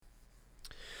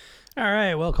All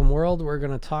right, welcome world. We're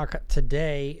going to talk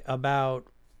today about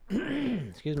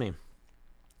excuse me,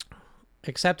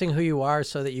 accepting who you are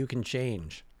so that you can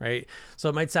change, right? So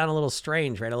it might sound a little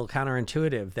strange, right? A little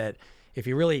counterintuitive that if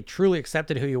you really truly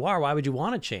accepted who you are, why would you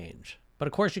want to change? But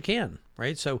of course you can,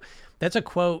 right? So that's a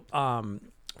quote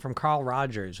from Carl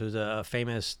Rogers, who's a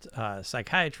famous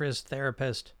psychiatrist,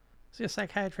 therapist. Is he a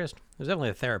psychiatrist? He was definitely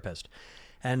a therapist.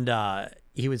 And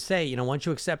he would say, once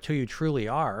you accept who you truly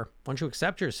are, once you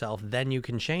accept yourself, then you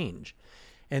can change.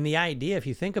 And the idea, if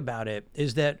you think about it,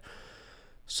 is that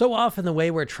so often the way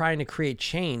we're trying to create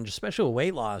change, especially with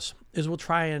weight loss, is we'll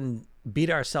try and beat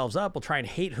ourselves up. We'll try and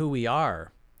hate who we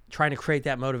are, trying to create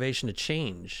that motivation to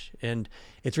change. And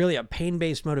it's really a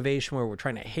pain-based motivation where we're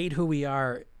trying to hate who we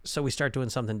are so we start doing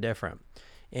something different.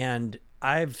 And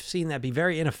I've seen that be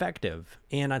very ineffective.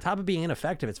 And on top of being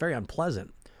ineffective, it's very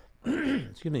unpleasant.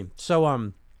 Excuse me.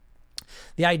 So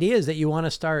the idea is that you want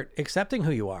to start accepting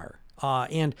who you are.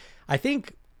 And I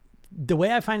think the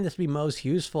way I find this to be most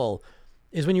useful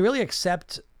is when you really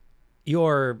accept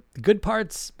your good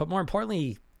parts, but more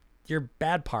importantly, your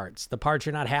bad parts, the parts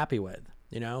you're not happy with.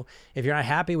 If you're not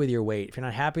happy with your weight, if you're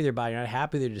not happy with your body, you're not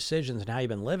happy with your decisions and how you've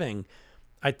been living,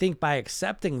 I think by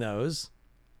accepting those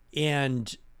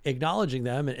and acknowledging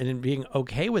them and being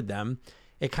okay with them,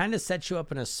 it kind of sets you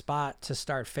up in a spot to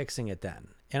start fixing it then.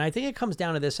 And I think it comes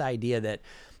down to this idea that,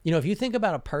 if you think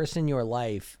about a person in your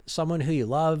life, someone who you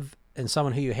love and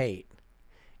someone who you hate,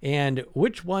 and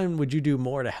which one would you do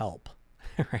more to help?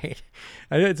 Right?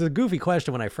 It's a goofy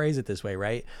question when I phrase it this way,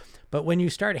 right? But when you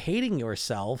start hating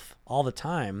yourself all the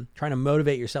time, trying to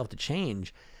motivate yourself to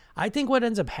change, I think what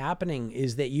ends up happening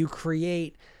is that you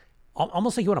create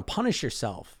almost like you want to punish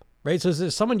yourself, right? So if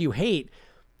there's someone you hate,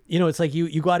 it's like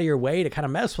you go out of your way to kind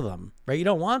of mess with them, right? You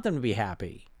don't want them to be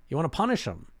happy. You want to punish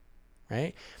them,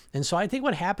 right? And so I think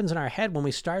what happens in our head when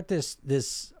we start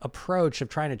this approach of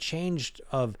trying to change,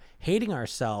 of hating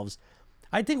ourselves,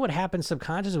 I think what happens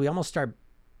subconsciously, we almost start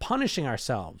punishing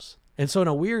ourselves. And so in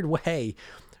a weird way,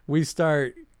 we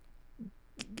start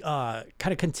kind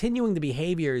of continuing the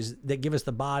behaviors that give us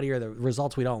the body or the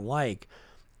results we don't like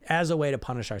as a way to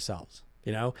punish ourselves.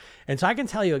 And so I can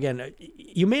tell you again,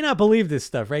 you may not believe this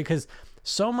stuff, right? Because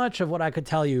so much of what I could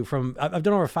tell you I've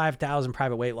done over 5,000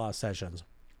 private weight loss sessions.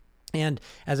 And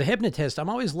as a hypnotist, I'm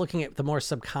always looking at the more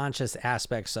subconscious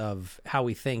aspects of how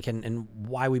we think and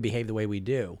why we behave the way we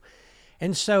do.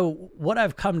 And so what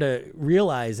I've come to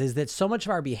realize is that so much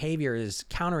of our behavior is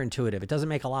counterintuitive. It doesn't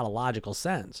make a lot of logical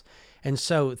sense. And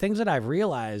so things that I've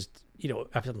realized,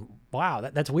 I've said, wow,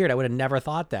 that's weird. I would have never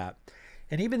thought that.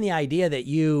 And even the idea that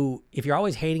if you're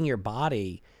always hating your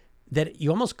body, that you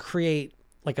almost create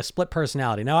like a split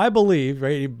personality. Now, I believe,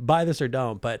 right, you buy this or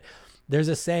don't, but there's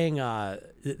a saying,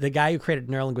 the guy who created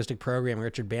neurolinguistic programming,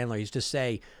 Richard Bandler, used to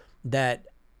say that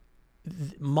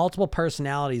multiple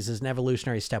personalities is an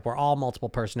evolutionary step. We're all multiple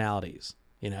personalities,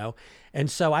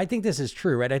 And so I think this is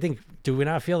true, right? I think, do we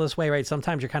not feel this way, right?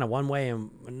 Sometimes you're kind of one way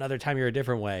and another time you're a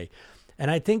different way. And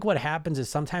I think what happens is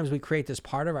sometimes we create this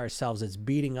part of ourselves that's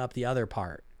beating up the other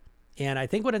part. And I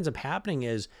think what ends up happening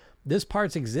is this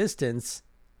part's existence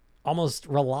almost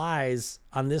relies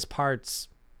on this part's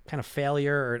kind of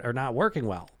failure or not working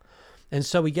well. And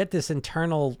so we get this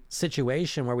internal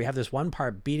situation where we have this one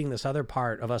part beating this other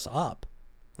part of us up,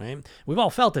 right? We've all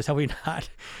felt this, have we not?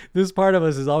 This part of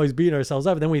us is always beating ourselves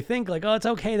up. And then we think like, oh, it's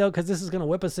okay though, because this is going to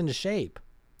whip us into shape.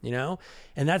 And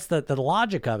that's the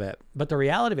logic of it. But the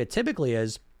reality of it typically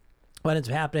is what ends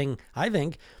up happening, I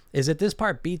think, is that this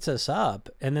part beats us up.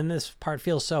 And then this part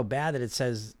feels so bad that it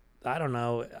says, I don't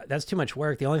know, that's too much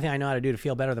work. The only thing I know how to do to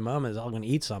feel better at the moment is I'm going to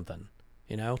eat something,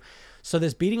 So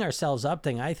this beating ourselves up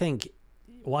thing, I think,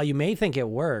 while you may think it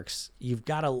works, you've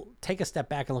got to take a step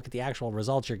back and look at the actual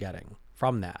results you're getting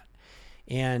from that.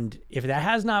 And if that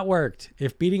has not worked,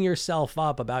 if beating yourself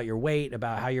up about your weight,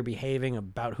 about how you're behaving,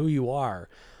 about who you are,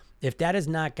 if that has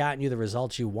not gotten you the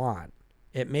results you want,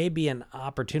 it may be an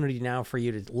opportunity now for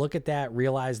you to look at that,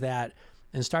 realize that,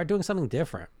 and start doing something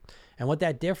different. And what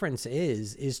that difference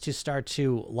is to start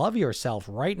to love yourself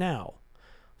right now,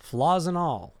 flaws and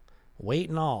all, weight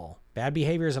and all, bad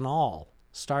behaviors and all.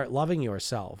 Start loving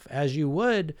yourself as you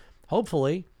would,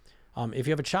 hopefully, if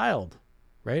you have a child,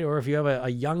 right? Or if you have a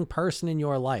young person in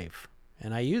your life.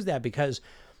 And I use that because,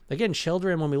 again,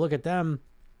 children, when we look at them,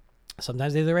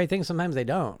 sometimes they do the right thing, sometimes they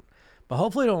don't. But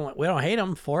hopefully we don't hate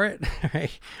them for it,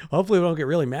 right? Hopefully we don't get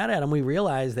really mad at them. We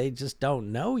realize they just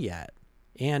don't know yet.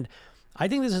 And I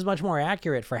think this is much more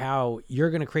accurate for how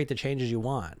you're going to create the changes you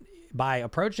want by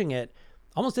approaching it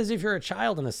almost as if you're a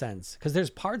child in a sense, because there's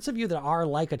parts of you that are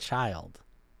like a child,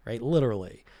 right?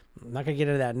 Literally. I'm not going to get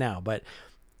into that now, but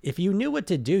if you knew what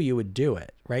to do, you would do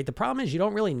it, right? The problem is you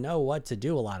don't really know what to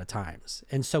do a lot of times.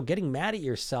 And so getting mad at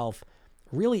yourself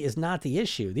really is not the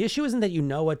issue. The issue isn't that you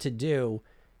know what to do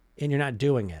and you're not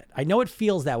doing it. I know it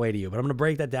feels that way to you, but I'm going to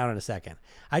break that down in a second.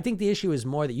 I think the issue is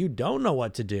more that you don't know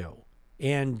what to do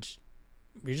and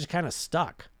you're just kind of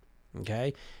stuck.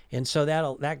 Okay. And so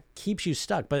that keeps you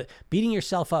stuck, but beating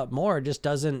yourself up more just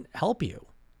doesn't help you.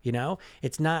 You know,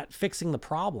 it's not fixing the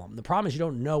problem. The problem is you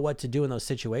don't know what to do in those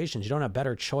situations. You don't have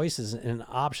better choices and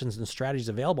options and strategies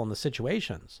available in the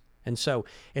situations. And so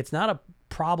it's not a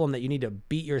problem that you need to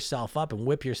beat yourself up and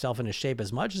whip yourself into shape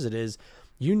as much as it is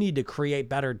you need to create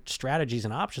better strategies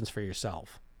and options for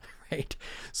yourself, right?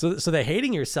 So the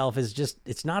hating yourself is just,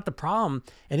 it's not the problem.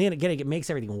 And then again, it makes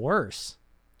everything worse.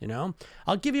 You know,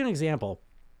 I'll give you an example.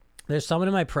 There's someone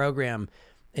in my program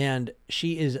and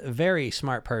she is a very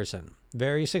smart person,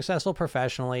 very successful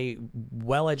professionally,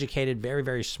 well-educated, very,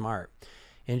 very smart.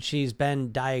 And she's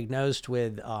been diagnosed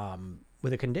with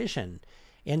a condition.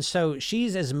 And so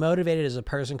she's as motivated as a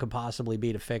person could possibly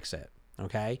be to fix it.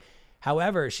 Okay.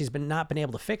 However, she's not been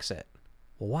able to fix it.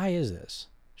 Well, why is this?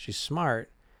 She's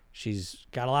smart. She's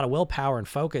got a lot of willpower and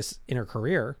focus in her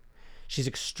career. She's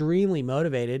extremely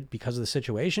motivated because of the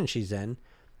situation she's in,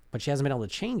 but she hasn't been able to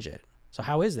change it. So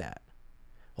how is that?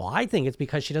 Well, I think it's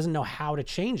because she doesn't know how to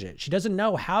change it. She doesn't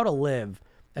know how to live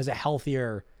as a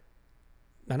healthier,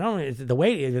 I don't know, the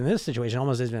weight in this situation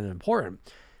almost isn't important.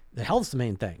 The health's the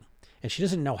main thing. And she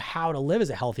doesn't know how to live as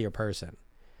a healthier person.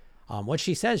 What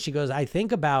she says, she goes, I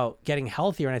think about getting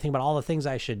healthier and I think about all the things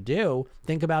I should do,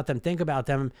 think about them,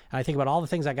 and I think about all the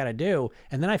things I got to do.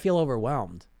 And then I feel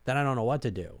overwhelmed. Then I don't know what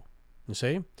to do. You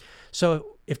see?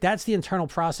 So if that's the internal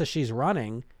process she's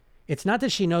running, it's not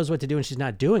that she knows what to do and she's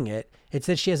not doing it. It's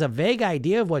that she has a vague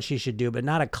idea of what she should do, but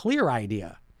not a clear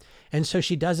idea. And so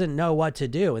she doesn't know what to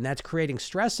do. And that's creating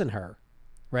stress in her.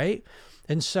 Right.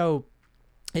 And so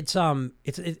it's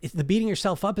the beating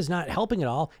yourself up is not helping at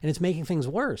all. And it's making things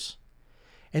worse.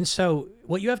 And so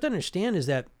what you have to understand is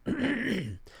that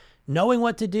knowing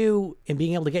what to do and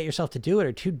being able to get yourself to do it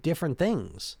are two different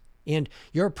things. And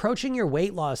you're approaching your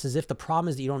weight loss as if the problem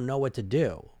is that you don't know what to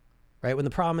do, right? When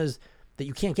the problem is that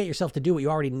you can't get yourself to do what you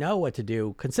already know what to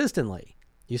do consistently,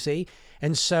 you see?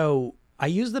 And so I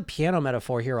use the piano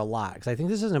metaphor here a lot because I think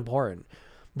this is important.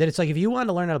 That it's like if you wanted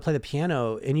to learn how to play the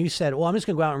piano and you said, well, I'm just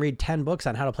going to go out and read 10 books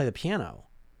on how to play the piano.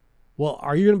 Well,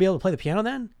 are you going to be able to play the piano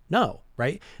then? No,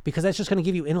 right? Because that's just going to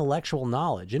give you intellectual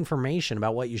knowledge, information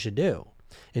about what you should do.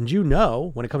 And you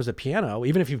know, when it comes to piano,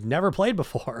 even if you've never played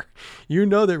before, you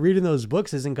know that reading those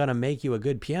books isn't going to make you a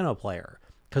good piano player.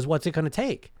 Because what's it going to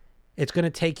take? It's going to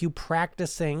take you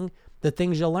practicing the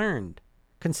things you learned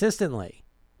consistently,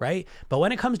 right? But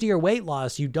when it comes to your weight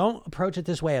loss, you don't approach it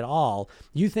this way at all.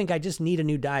 You think, I just need a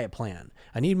new diet plan.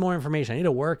 I need more information. I need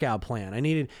a workout plan. I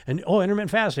need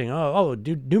intermittent fasting.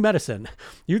 Do medicine.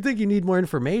 You think you need more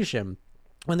information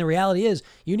when the reality is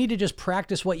you need to just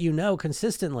practice what you know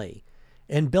consistently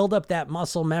and build up that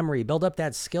muscle memory, build up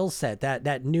that skill set,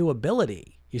 that new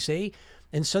ability, you see?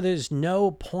 And so there's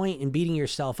no point in beating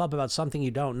yourself up about something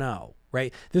you don't know,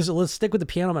 right? Let's stick with the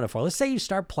piano metaphor. Let's say you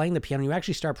start playing the piano, you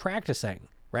actually start practicing,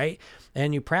 right?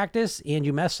 And you practice and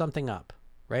you mess something up,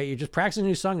 right? You just practice a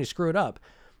new song, you screw it up.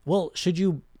 Well, should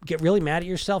you get really mad at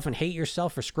yourself and hate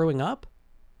yourself for screwing up?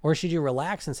 Or should you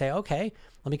relax and say, okay,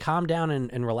 let me calm down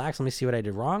and relax. Let me see what I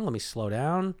did wrong. Let me slow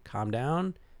down, calm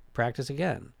down, practice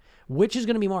again. Which is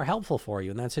going to be more helpful for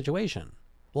you in that situation?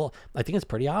 Well, I think it's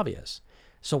pretty obvious.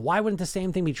 So why wouldn't the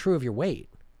same thing be true of your weight,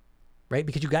 right?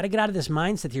 Because you got to get out of this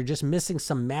mindset that you're just missing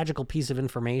some magical piece of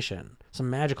information, some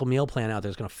magical meal plan out there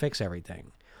that's going to fix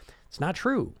everything. It's not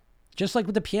true. Just like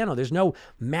with the piano, there's no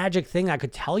magic thing I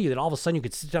could tell you that all of a sudden you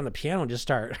could sit down the piano and just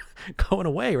start going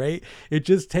away, right? It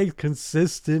just takes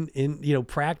consistent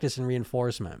practice and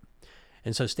reinforcement.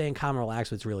 And so staying calm and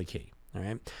relaxed is really key. All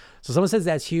right. So someone says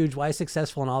that's huge. Why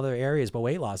successful in all other areas but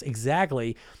weight loss?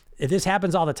 Exactly. If this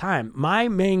happens all the time, my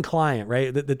main client,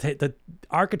 right, the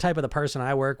archetype of the person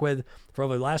I work with for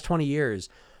over the last 20 years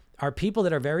are people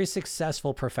that are very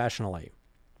successful professionally,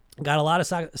 got a lot of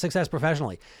success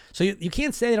professionally. So you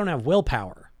can't say they don't have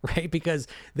willpower, right? Because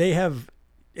they have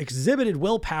exhibited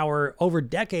willpower over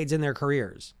decades in their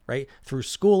careers, right? Through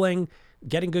schooling,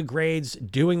 getting good grades,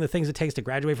 doing the things it takes to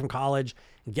graduate from college,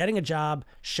 getting a job,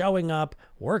 showing up,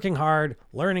 working hard,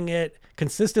 learning it,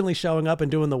 consistently showing up and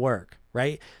doing the work,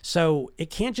 right? So it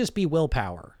can't just be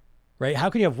willpower, right? How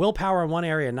can you have willpower in one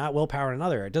area and not willpower in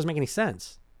another? It doesn't make any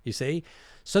sense, you see?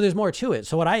 So there's more to it.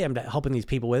 So what I am helping these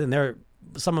people with, and they're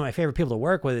some of my favorite people to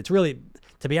work with, it's really,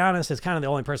 to be honest, it's kind of the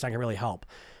only person I can really help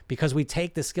because we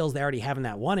take the skills they already have in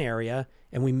that one area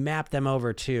and we map them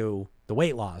over to the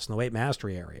weight loss and the weight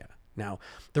mastery area. Now,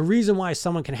 the reason why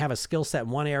someone can have a skill set in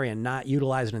one area and not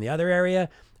utilize it in the other area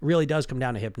really does come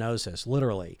down to hypnosis,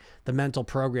 literally, the mental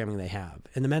programming they have.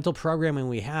 And the mental programming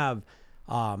we have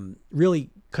really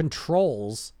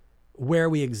controls where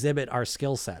we exhibit our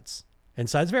skill sets. And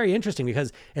so it's very interesting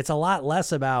because it's a lot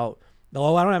less about,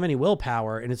 oh, I don't have any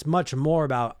willpower. And it's much more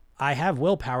about, I have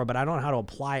willpower, but I don't know how to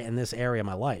apply it in this area of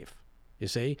my life. You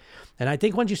see? And I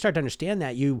think once you start to understand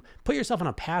that, you put yourself on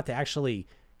a path to actually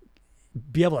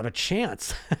be able to have a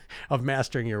chance of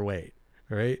mastering your weight,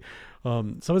 right?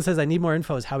 Someone says, I need more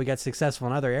info as how we get successful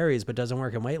in other areas, but doesn't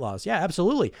work in weight loss. Yeah,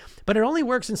 absolutely. But it only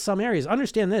works in some areas.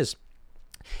 Understand this.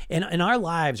 In our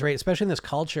lives, right, especially in this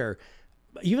culture,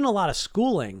 even a lot of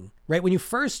schooling, right? When you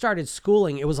first started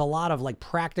schooling, it was a lot of like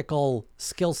practical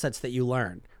skill sets that you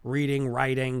learned. Reading,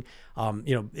 writing,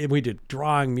 we did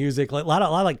drawing, music, a lot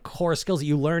of like core skills that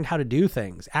you learned how to do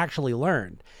things, actually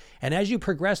learned. And as you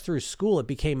progressed through school, it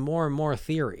became more and more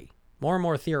theory, more and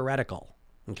more theoretical.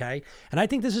 Okay. And I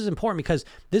think this is important because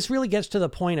this really gets to the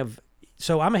point of,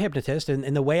 so I'm a hypnotist,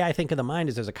 and the way I think of the mind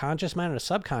is there's a conscious mind and a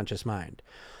subconscious mind.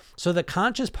 So the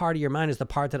conscious part of your mind is the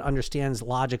part that understands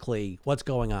logically what's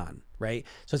going on, right?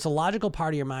 So it's a logical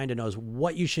part of your mind that knows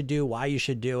what you should do, why you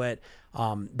should do it.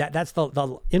 That's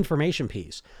the information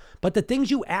piece. But the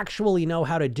things you actually know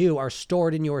how to do are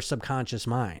stored in your subconscious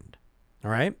mind,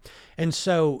 all right? And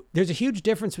so there's a huge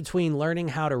difference between learning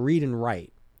how to read and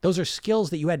write. Those are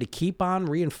skills that you had to keep on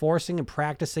reinforcing and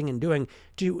practicing and doing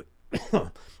to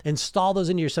install those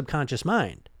into your subconscious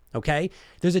mind, okay?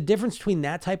 There's a difference between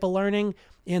that type of learning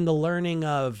and the learning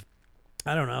of,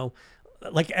 I don't know,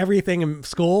 like everything in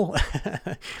school,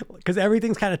 because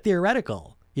everything's kind of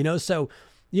theoretical, so,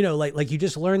 like you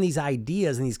just learn these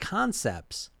ideas and these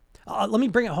concepts. Let me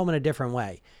bring it home in a different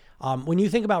way. When you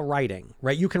think about writing,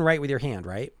 right, you can write with your hand,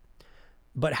 right?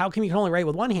 But how come you can only write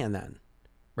with one hand then?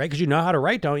 Right? Because you know how to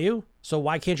write, don't you? So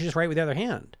why can't you just write with the other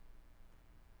hand?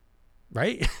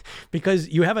 Right? Because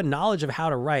you have a knowledge of how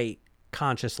to write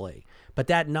consciously, but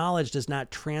that knowledge does not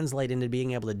translate into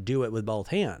being able to do it with both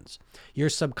hands. Your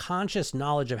subconscious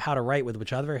knowledge of how to write with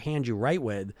whichever hand you write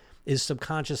with is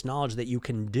subconscious knowledge that you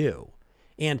can do.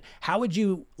 And how would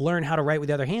you learn how to write with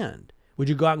the other hand? Would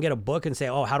you go out and get a book and say,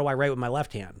 oh, how do I write with my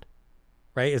left hand?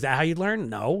 Right? Is that how you'd learn?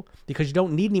 No, because you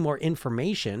don't need any more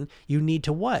information. You need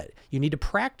to what? You need to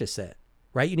practice it,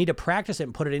 right? You need to practice it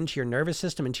and put it into your nervous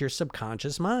system, into your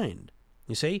subconscious mind.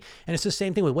 You see? And it's the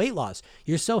same thing with weight loss.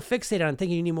 You're so fixated on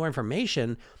thinking you need more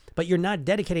information, but you're not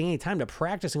dedicating any time to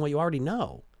practicing what you already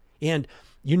know. And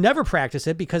you never practice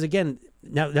it because, again,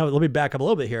 now let me back up a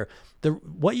little bit here.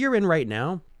 What you're in right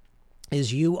now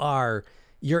is you're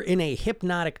in a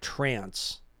hypnotic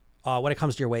trance when it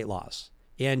comes to your weight loss.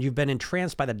 And you've been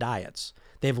entranced by the diets.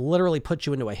 They've literally put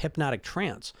you into a hypnotic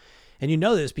trance. And you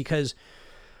know this because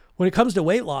when it comes to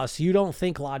weight loss, you don't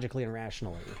think logically and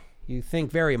rationally. You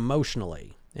think very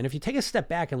emotionally. And if you take a step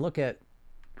back and look at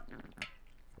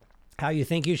how you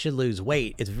think you should lose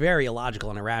weight, it's very illogical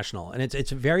and irrational. And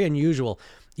it's very unusual.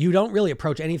 You don't really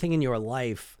approach anything in your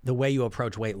life the way you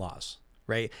approach weight loss,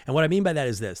 right? And what I mean by that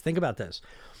is this. Think about this.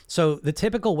 So the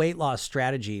typical weight loss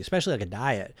strategy, especially like a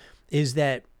diet, is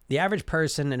that the average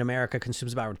person in America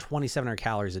consumes about 2,700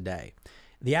 calories a day.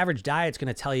 The average diet's going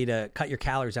to tell you to cut your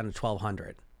calories down to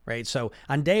 1,200, right? So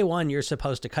on day one, you're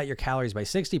supposed to cut your calories by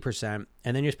 60%,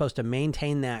 and then you're supposed to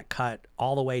maintain that cut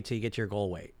all the way till you get to your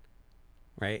goal weight,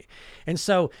 right? And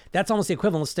so that's almost the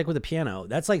equivalent. Let's stick with the piano.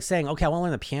 That's like saying, okay, I want to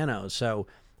learn the piano, so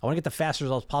I want to get the fastest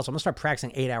results possible. I'm going to start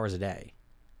practicing 8 hours a day,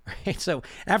 right? So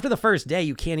after the first day,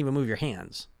 you can't even move your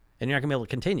hands, and you're not going to be able to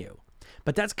continue.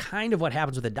 But that's kind of what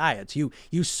happens with the diets. You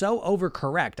so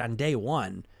overcorrect on day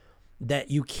one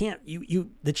that you can't,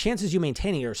 the chances you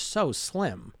maintaining are so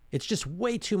slim. It's just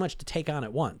way too much to take on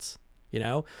at once,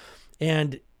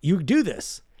 and you do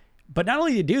this, but not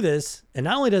only do you do this, and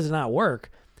not only does it not work,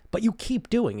 but you keep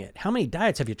doing it. How many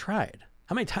diets have you tried?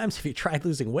 How many times have you tried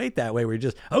losing weight that way where you're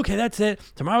just, okay, that's it.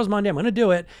 Tomorrow's Monday. I'm going to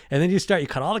do it. And then you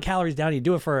cut all the calories down. You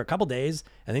do it for a couple days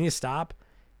and then you stop.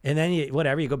 And then you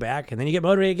go back and then you get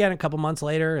motivated again a couple months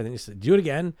later and then you do it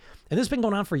again. And this has been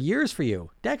going on for years for you,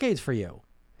 decades for you.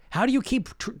 How do you keep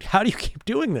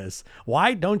doing this?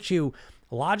 Why don't you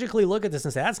logically look at this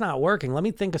and say, that's not working. Let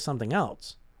me think of something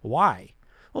else. Why?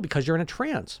 Well, because you're in a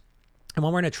trance. And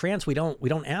when we're in a trance, we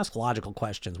don't ask logical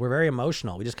questions. We're very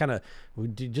emotional. We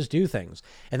just do things.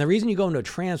 And the reason you go into a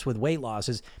trance with weight loss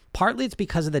is partly it's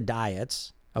because of the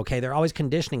diets. Okay. They're always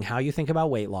conditioning how you think about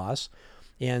weight loss.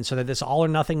 And so that this all or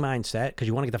nothing mindset, because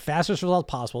you want to get the fastest result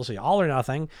possible. So you all or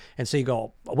nothing. And so you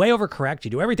go way overcorrect.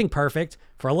 You do everything perfect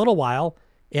for a little while.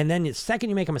 And then the second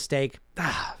you make a mistake,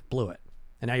 blew it.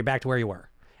 And now you're back to where you were.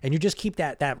 And you just keep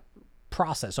that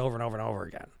process over and over and over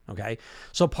again. Okay.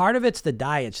 So part of it's the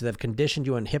diets that have conditioned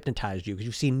you and hypnotized you because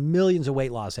you've seen millions of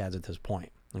weight loss ads at this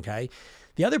point. Okay.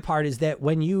 The other part is that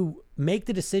when you make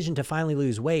the decision to finally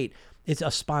lose weight, it's a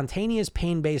spontaneous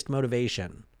pain-based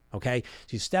motivation. Okay.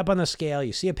 So you step on the scale,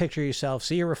 you see a picture of yourself,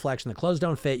 see your reflection, the clothes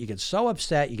don't fit. You get so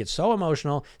upset, you get so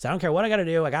emotional. So I don't care what I got to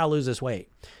do. I got to lose this weight.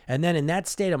 And then in that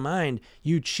state of mind,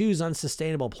 you choose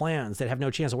unsustainable plans that have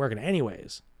no chance of working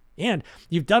anyways. And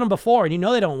you've done them before and you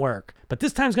know they don't work, but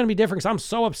this time's going to be different because I'm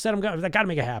so upset. I got to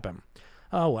make it happen.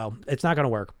 Oh, well, it's not going to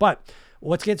work. But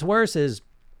what gets worse is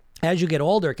as you get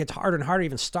older, it gets harder and harder to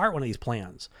even start one of these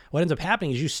plans. What ends up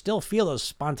happening is you still feel those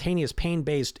spontaneous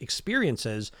pain-based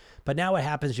experiences, but now what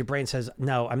happens, your brain says,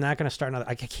 no, I'm not going to start another.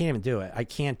 I can't even do it. I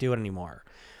can't do it anymore.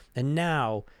 And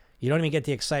now you don't even get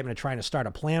the excitement of trying to start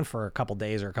a plan for a couple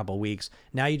days or a couple weeks.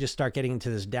 Now you just start getting into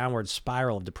this downward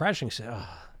spiral of depression. You say, oh,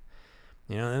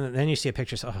 and then you see a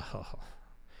picture, so,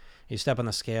 you step on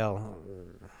the scale,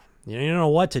 you don't know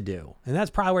what to do. And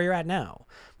that's probably where you're at now.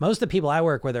 Most of the people I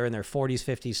work with are in their 40s,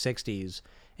 50s, 60s,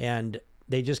 and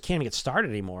they just can't even get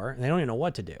started anymore. And they don't even know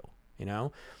what to do,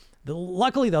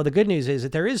 Luckily, though, the good news is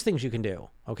that there is things you can do,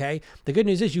 okay? The good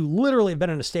news is you literally have been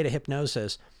in a state of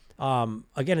hypnosis.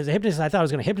 Again, as a hypnotist, I thought I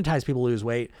was going to hypnotize people to lose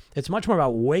weight. It's much more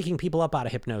about waking people up out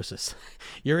of hypnosis.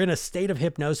 You're in a state of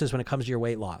hypnosis when it comes to your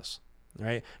weight loss,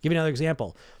 right? I'll give you another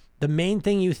example. The main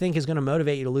thing you think is going to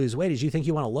motivate you to lose weight is you think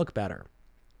you want to look better.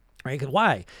 Right?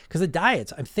 Why? Because the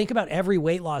diets. Think about every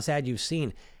weight loss ad you've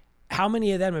seen. How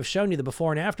many of them have shown you the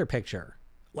before and after picture?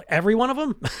 Like every one of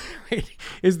them? Right?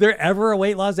 Is there ever a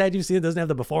weight loss ad you've seen that doesn't have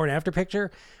the before and after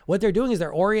picture? What they're doing is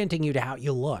they're orienting you to how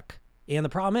you look. And the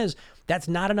problem is that's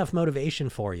not enough motivation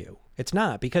for you. It's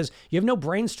not, because you have no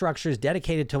brain structures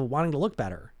dedicated to wanting to look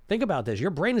better. Think about this.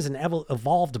 Your brain is an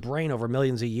evolved brain over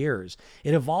millions of years.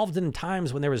 It evolved in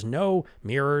times when there was no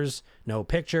mirrors, no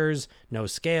pictures, no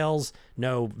scales,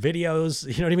 no videos.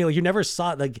 You know what I mean? Like you never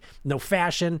saw no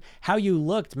fashion. How you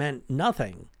looked meant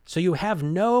nothing. So you have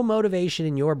no motivation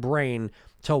in your brain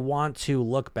to want to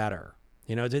look better.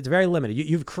 It's very limited.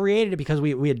 You've created it because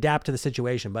we adapt to the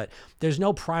situation, but there's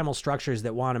no primal structures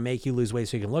that want to make you lose weight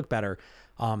so you can look better.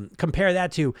 Compare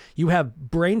that to you have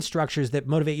brain structures that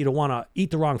motivate you to want to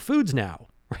eat the wrong foods now,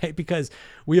 right? Because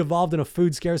we evolved in a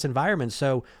food scarce environment.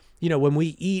 So, when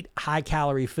we eat high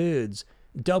calorie foods,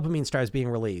 dopamine starts being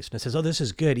released and it says, oh, this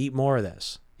is good. Eat more of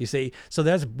this. You see? So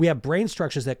we have brain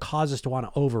structures that cause us to want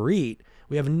to overeat.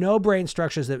 We have no brain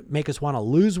structures that make us want to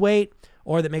lose weight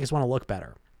or that make us want to look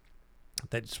better.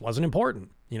 That just wasn't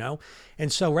important,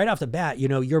 And so right off the bat,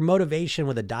 your motivation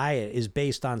with a diet is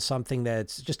based on something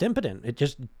that's just impotent. It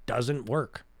just doesn't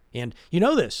work. And you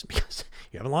know this because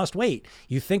you haven't lost weight.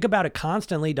 You think about it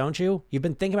constantly, don't you? You've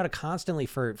been thinking about it constantly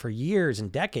for years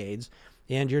and decades,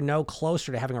 and you're no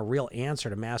closer to having a real answer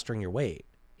to mastering your weight.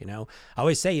 I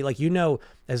always say,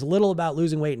 as little about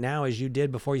losing weight now as you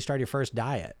did before you started your first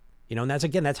diet. And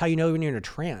that's how you know when you're in a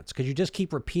trance, because you just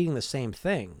keep repeating the same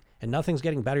thing. And nothing's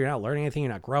getting better. You're not learning anything.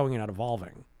 You're not growing. You're not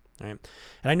evolving. Right?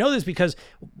 And I know this because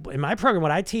in my program,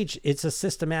 what I teach, it's a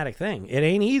systematic thing. It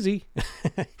ain't easy.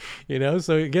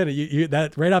 So again, you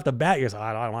that right off the bat, you're like, oh,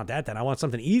 I don't want that then. I want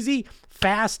something easy,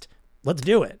 fast. Let's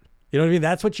do it. You know what I mean?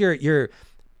 That's what you're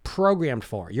programmed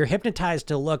for. You're hypnotized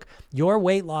to look. Your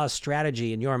weight loss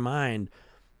strategy in your mind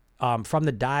from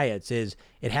the diets is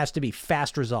it has to be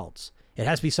fast results. It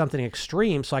has to be something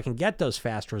extreme so I can get those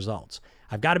fast results.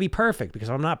 I've got to be perfect, because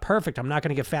if I'm not perfect, I'm not going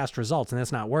to get fast results, and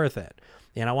that's not worth it.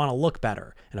 And I want to look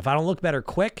better. And if I don't look better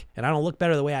quick, and I don't look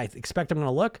better the way I expect I'm going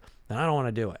to look, then I don't want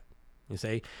to do it. You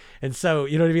see? And so,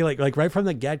 you know what I mean? Like right from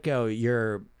the get-go,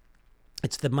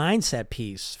 it's the mindset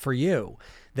piece for you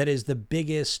that is the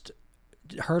biggest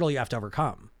hurdle you have to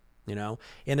overcome, And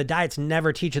the diets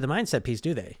never teach you the mindset piece,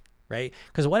 do they? Right?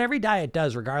 Because what every diet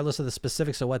does, regardless of the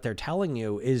specifics of what they're telling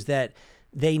you, is that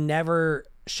they never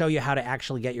show you how to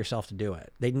actually get yourself to do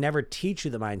it. They never teach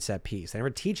you the mindset piece. They never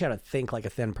teach you how to think like a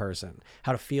thin person,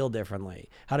 how to feel differently,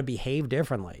 how to behave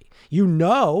differently. You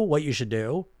know what you should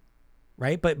do,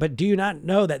 right? But do you not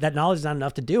know that knowledge is not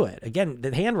enough to do it? Again,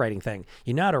 the handwriting thing.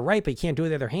 You know how to write, but you can't do it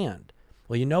with the other hand.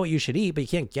 Well, you know what you should eat, but you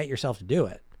can't get yourself to do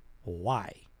it.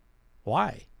 Why?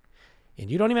 And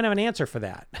you don't even have an answer for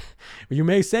that. You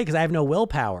may say, because I have no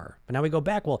willpower. But now we go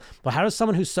back. Well, how does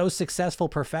someone who's so successful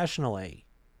professionally,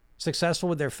 successful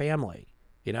with their family,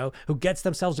 who gets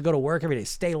themselves to go to work every day,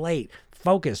 stay late,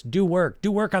 focus, do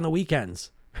work on the weekends,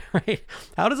 right?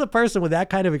 How does a person with that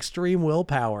kind of extreme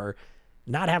willpower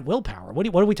not have willpower?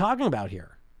 What are we talking about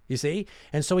here? You see?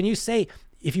 And so when you say,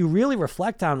 if you really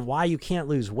reflect on why you can't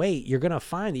lose weight, you're going to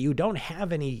find that you don't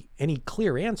have any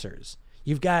clear answers.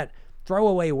 You've got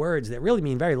throwaway words that really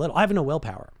mean very little. I have no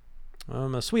willpower.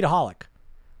 I'm a sweetaholic.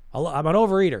 I'm an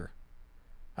overeater.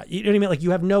 You know what I mean? Like,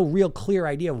 you have no real clear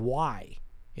idea of why,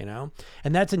 you know?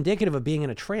 And that's indicative of being in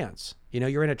a trance. You know,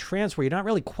 you're in a trance where you're not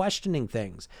really questioning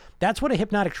things. That's what a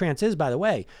hypnotic trance is, by the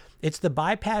way. It's the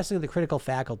bypassing of the critical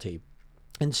faculty.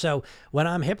 And so when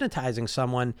I'm hypnotizing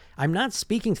someone, I'm not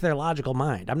speaking to their logical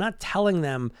mind. I'm not telling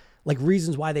them like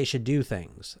reasons why they should do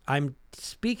things. I'm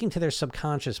speaking to their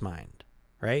subconscious mind,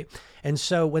 right? And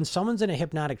so when someone's in a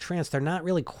hypnotic trance, they're not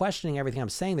really questioning everything I'm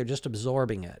saying. They're just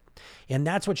absorbing it. And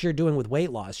that's what you're doing with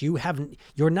weight loss. You're not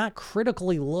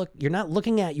you're not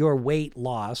looking at your weight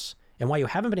loss and why you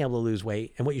haven't been able to lose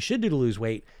weight and what you should do to lose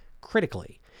weight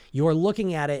critically. You're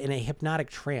looking at it in a hypnotic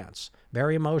trance,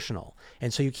 very emotional.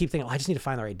 And so you keep thinking, I just need to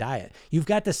find the right diet. You've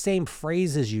got the same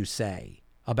phrases you say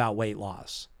about weight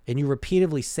loss, and you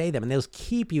repeatedly say them, and those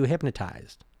keep you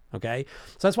hypnotized, okay?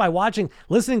 So that's why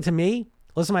listening to me,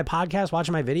 listen to my podcast,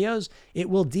 watching my videos, it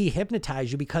will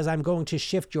dehypnotize you because I'm going to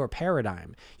shift your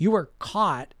paradigm. You were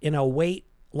caught in a weight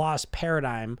loss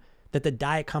paradigm that the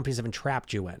diet companies have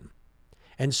entrapped you in.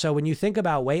 And so when you think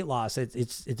about weight loss,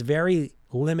 it's very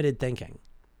limited thinking.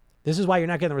 This is why you're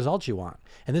not getting the results you want.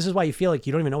 And this is why you feel like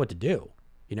you don't even know what to do.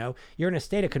 You know, you're in a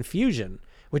state of confusion,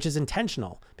 which is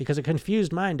intentional because a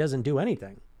confused mind doesn't do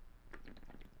anything.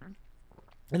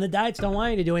 And the diets don't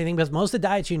want you to do anything because most of the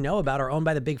diets you know about are owned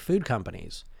by the big food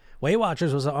companies. Weight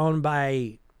Watchers was owned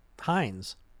by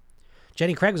Heinz.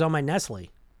 Jenny Craig was owned by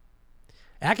Nestle.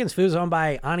 Atkins Foods was owned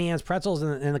by Auntie Anne's Pretzels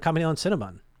and the company owned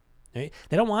Cinnabon. Right?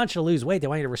 They don't want you to lose weight. They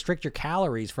want you to restrict your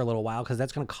calories for a little while because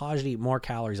that's going to cause you to eat more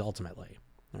calories ultimately.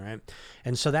 All right.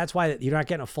 And so that's why you're not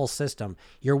getting a full system.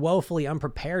 You're woefully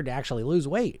unprepared to actually lose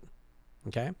weight.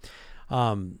 Okay.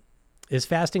 Is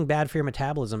fasting bad for your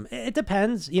metabolism? It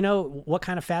depends, you know, what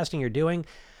kind of fasting you're doing.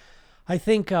 I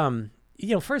think,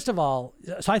 first of all,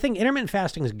 so I think intermittent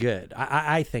fasting is good.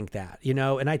 I think that, you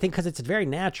know, and I think because it's very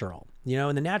natural, you know,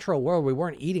 in the natural world, we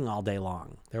weren't eating all day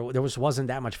long. There wasn't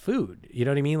that much food. You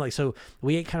know what I mean? Like, so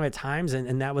we ate kind of at times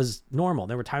and that was normal.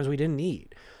 There were times we didn't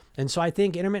eat. And so I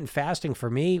think intermittent fasting for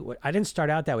me, I didn't start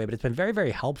out that way, but it's been very,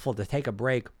 very helpful to take a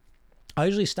break. I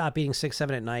usually stop eating 6,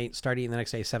 7 at night, start eating the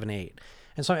next day, 7, 8.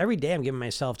 And so every day I'm giving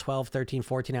myself 12, 13,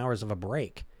 14 hours of a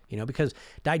break, you know, because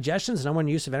digestion is the number one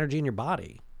use of energy in your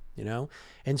body, you know?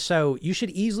 And so you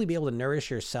should easily be able to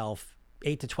nourish yourself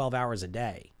 8 to 12 hours a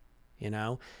day, you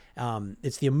know?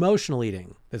 It's the emotional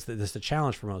eating that's the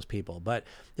challenge for most people. But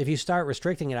if you start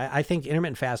restricting it, I think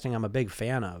intermittent fasting I'm a big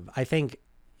fan of. I think,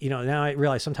 you know, now I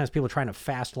realize sometimes people are trying to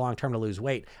fast long-term to lose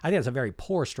weight. I think that's a very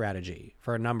poor strategy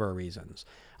for a number of reasons.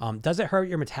 Does it hurt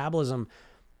your metabolism?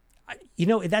 You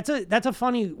know, that's a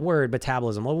funny word,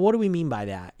 metabolism. Well, what do we mean by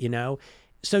that? You know,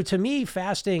 so to me,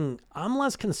 fasting, I'm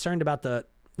less concerned about the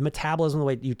metabolism the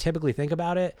way you typically think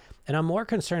about it, and I'm more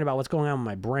concerned about what's going on with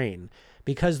my brain,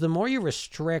 because the more you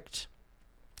restrict,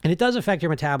 and it does affect your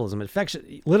metabolism. It affects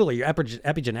literally your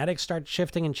epigenetics start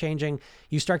shifting and changing.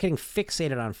 You start getting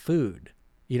fixated on food.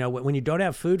 You know, when you don't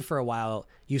have food for a while,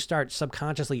 you start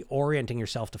subconsciously orienting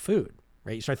yourself to food,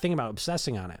 right? You start thinking about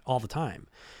obsessing on it all the time.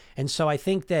 And so I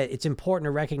think that it's important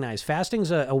to recognize fasting's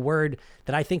a word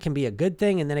that I think can be a good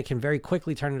thing, and then it can very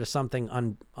quickly turn into something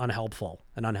unhelpful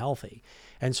and unhealthy.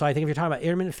 And so I think if you're talking about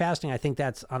intermittent fasting, I think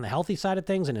that's on the healthy side of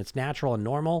things, and it's natural and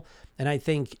normal. And I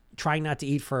think trying not to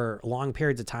eat for long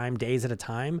periods of time, days at a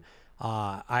time,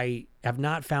 I have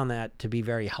not found that to be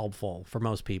very helpful for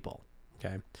most people.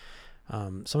 Okay.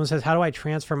 Someone says, how do I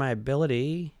transfer my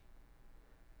ability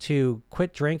to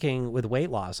quit drinking with weight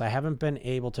loss? I haven't been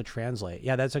able to translate.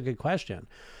 Yeah, that's a good question.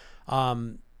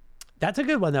 That's a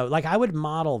good one though. Like I would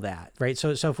model that, right?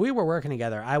 So if we were working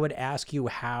together, I would ask you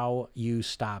how you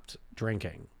stopped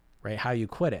drinking, right? How you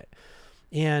quit it.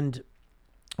 And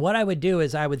what I would do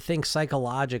is I would think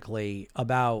psychologically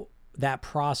about that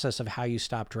process of how you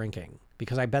stop drinking,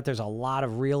 because I bet there's a lot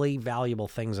of really valuable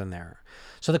things in there.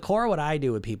 So the core of what I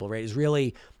do with people, right, is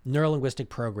really neurolinguistic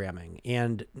programming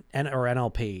or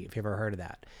NLP, if you've ever heard of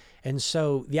that. And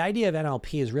so the idea of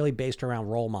NLP is really based around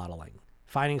role modeling,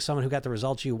 finding someone who got the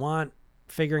results you want,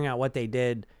 figuring out what they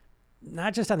did,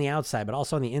 not just on the outside, but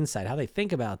also on the inside, how they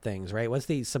think about things, right? What's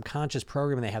the subconscious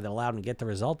programming they have that allowed them to get the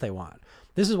result they want?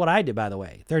 This is what I did, by the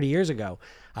way. 30 years ago,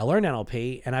 I learned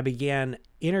NLP and I began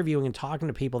interviewing and talking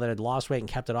to people that had lost weight and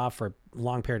kept it off for a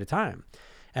long period of time.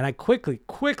 And I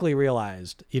quickly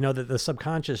realized, you know, that the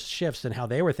subconscious shifts in how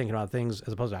they were thinking about things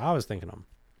as opposed to how I was thinking them.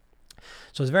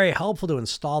 So it's very helpful to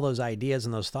install those ideas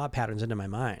and those thought patterns into my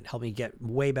mind, help me get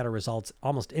way better results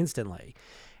almost instantly.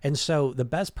 And so the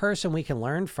best person we can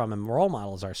learn from and role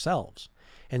model is ourselves.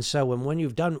 And so when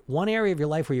you've done one area of your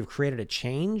life where you've created a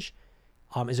change,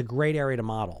 is a great area to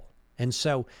model. And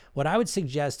so what I would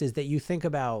suggest is that you think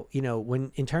about,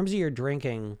 when in terms of your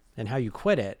drinking and how you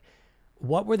quit it,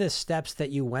 what were the steps that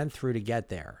you went through to get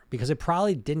there? Because it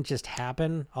probably didn't just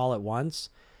happen all at once.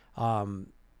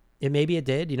 Maybe it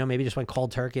did, maybe just went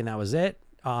cold turkey and that was it.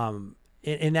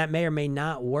 And that may or may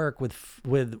not work with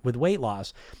weight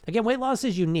loss. Again, weight loss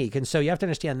is unique. And so you have to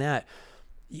understand that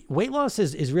weight loss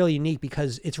is really unique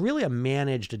because it's really a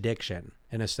managed addiction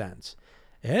in a sense.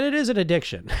 And it is an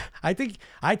addiction. I think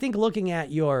looking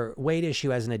at your weight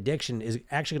issue as an addiction is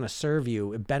actually going to serve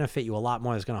you and benefit you a lot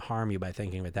more than it's going to harm you by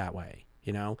thinking of it that way,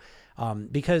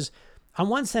 because on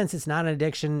one sense, it's not an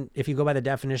addiction. If you go by the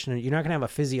definition, you're not going to have a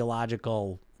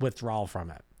physiological withdrawal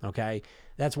from it. Okay.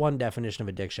 That's one definition of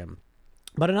addiction.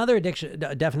 But another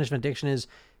definition of addiction is,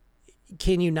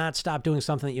 can you not stop doing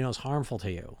something that you know is harmful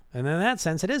to you? And in that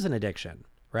sense, it is an addiction,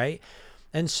 right?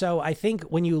 And so I think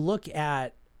when you look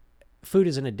at food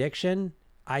as an addiction,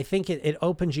 I think it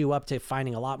opens you up to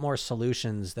finding a lot more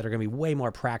solutions that are going to be way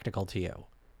more practical to you.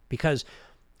 Because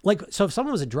so if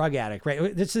someone was a drug addict,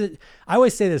 right? I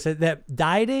always say this, that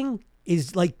dieting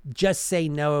is like, just say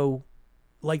no.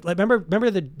 Like remember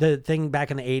the thing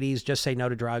back in the 80s, just say no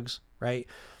to drugs, right?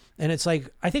 And it's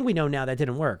like, I think we know now that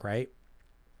didn't work, right?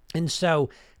 And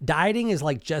so dieting is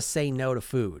like, just say no to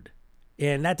food.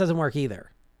 And that doesn't work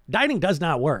either. Dieting does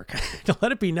not work, to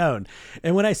let it be known.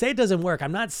 And when I say it doesn't work,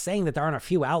 I'm not saying that there aren't a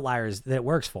few outliers that it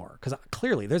works for, because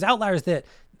clearly there's outliers that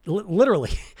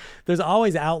literally there's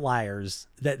always outliers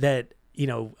that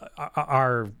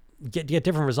are get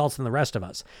different results than the rest of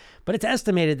us. But it's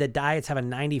estimated that diets have a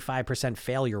 95%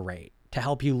 failure rate to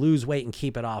help you lose weight and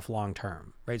keep it off long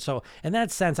term, right? So in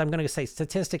that sense, I'm going to say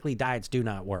statistically diets do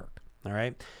not work, all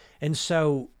right? And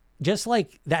so just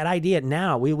like that idea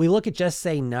now, we look at just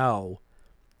say no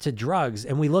to drugs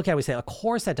and we look at it, we say, of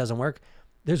course that doesn't work.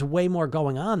 There's way more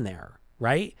going on there,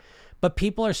 right? But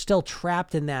people are still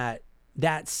trapped in that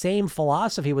same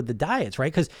philosophy with the diets,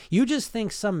 right? Because you just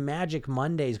think some magic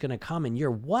Monday is going to come and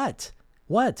you're what?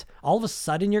 All of a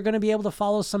sudden you're going to be able to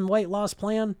follow some weight loss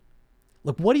plan?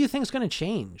 Look, what do you think is going to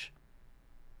change?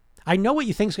 I know what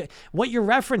you think. What you're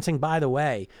referencing, by the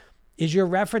way, is there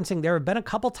have been a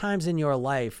couple times in your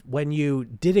life when you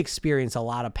did experience a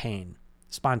lot of pain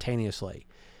spontaneously.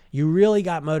 You really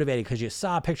got motivated because you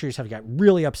saw a picture of yourself, you got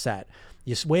really upset.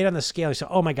 You weighed on the scale, you said,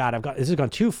 oh my God, this has gone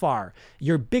too far.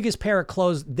 Your biggest pair of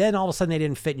clothes, then all of a sudden they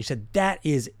didn't fit and you said, that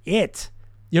is it.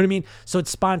 You know what I mean? So it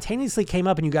spontaneously came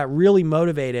up and you got really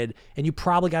motivated and you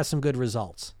probably got some good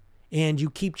results. And you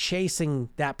keep chasing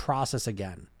that process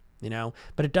again,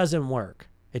 but it doesn't work.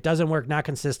 It doesn't work, not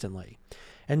consistently.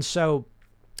 And so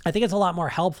I think it's a lot more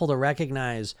helpful to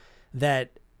recognize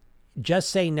that just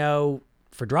say no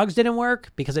for drugs didn't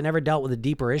work because it never dealt with the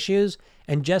deeper issues,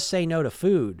 and just say no to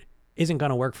food isn't going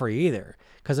to work for you either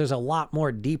because there's a lot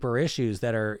more deeper issues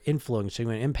that are influencing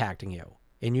you and impacting you,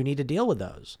 and you need to deal with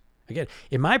those. Again,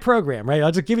 in my program,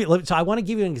 right, so I want to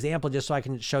give you an example just so I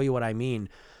can show you what I mean,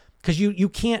 because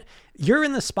you're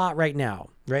in the spot right now,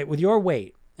 right, with your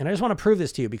weight. And I just want to prove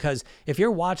this to you because if you're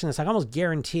watching this, I almost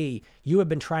guarantee you have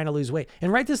been trying to lose weight.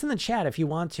 And write this in the chat if you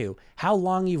want to, how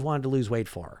long you've wanted to lose weight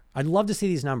for. I'd love to see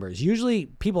these numbers. Usually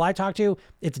people I talk to,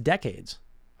 it's decades,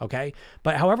 okay?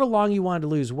 But however long you wanted to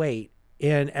lose weight,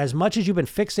 and as much as you've been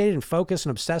fixated and focused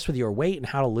and obsessed with your weight and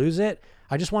how to lose it,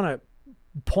 I just want to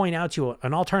point out to you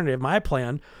an alternative, my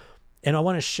plan, and I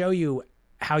want to show you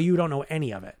how you don't know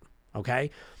any of it, okay?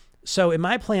 So in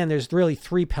my plan, there's really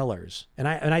 3 pillars. And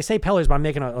I say pillars, but I'm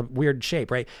making a weird shape,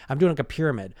 right? I'm doing like a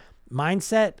pyramid.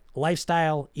 Mindset,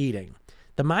 lifestyle, eating.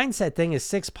 The mindset thing is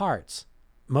 6 parts.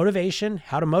 Motivation,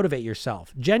 how to motivate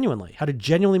yourself. Genuinely, how to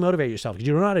genuinely motivate yourself because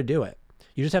you don't know how to do it.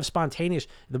 You just have spontaneous,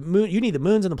 you need the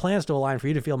moons and the planets to align for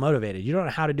you to feel motivated. You don't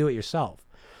know how to do it yourself.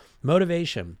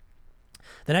 Motivation.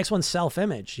 The next one's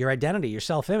self-image, your identity, your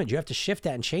self-image. You have to shift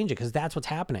that and change it because that's what's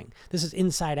happening. This is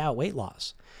inside out weight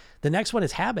loss. The next one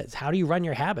is habits. How do you run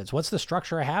your habits? What's the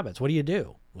structure of habits? What do you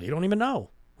do? Well, you don't even know.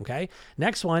 Okay.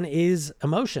 Next one is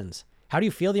emotions. How do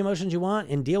you feel the emotions you want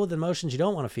and deal with the emotions you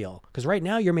don't want to feel? Because right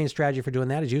now your main strategy for doing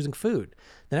that is using food.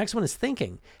 The next one is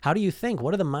thinking. How do you think?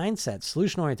 What are the mindsets?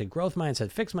 Solution-oriented, growth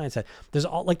mindset, fixed mindset. There's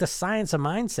all like the science of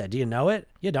mindset. Do you know it?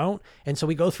 You don't. And so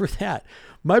we go through that.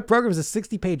 My program is a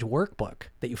 60-page workbook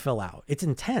that you fill out. It's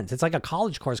intense. It's like a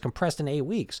college course compressed in 8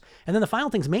 weeks. And then the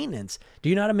final thing's maintenance. Do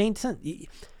you know how to maintain?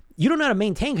 You don't know how to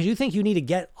maintain because you think you need to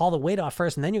get all the weight off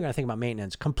first and then you're going to think about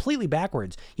maintenance. Completely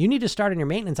backwards. You need to start on your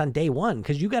maintenance on day 1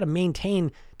 because you got to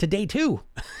maintain to day 2,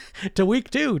 to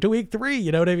week 2, to week 3.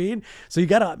 You know what I mean? So you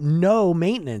got to know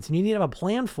maintenance and you need to have a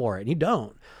plan for it. And you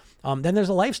don't. Then there's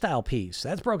a lifestyle piece.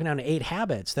 That's broken down to 8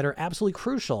 habits that are absolutely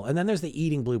crucial. And then there's the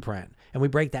eating blueprint. And we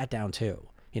break that down too.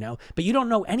 but you don't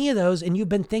know any of those, and you've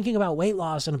been thinking about weight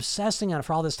loss and obsessing on it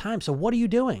for all this time. So what are you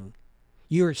doing?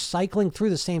 You're cycling through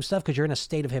the same stuff because you're in a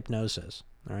state of hypnosis.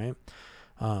 All right.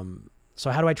 So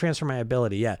how do I transfer my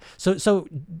ability? Yeah. So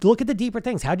look at the deeper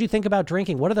things. How'd you think about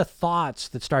drinking? What are the thoughts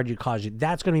that started to cause you?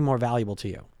 That's going to be more valuable to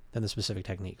you than the specific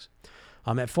techniques.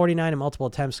 At 49 and multiple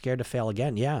attempts, scared to fail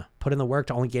again. Yeah. Put in the work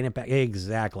to only gain it back.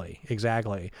 Exactly.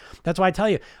 That's why I tell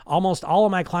you, almost all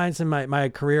of my clients in my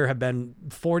career have been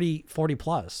 40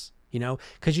 plus,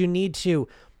 because you need to,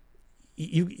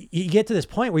 you get to this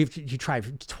point where you try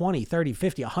 20, 30,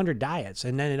 50, 100 diets,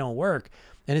 and then it don't work.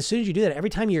 And as soon as you do that, every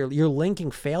time you're linking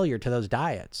failure to those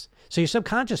diets. So your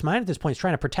subconscious mind at this point is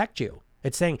trying to protect you.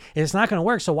 It's saying it's not going to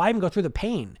work, so why even go through the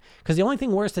pain? Because the only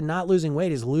thing worse than not losing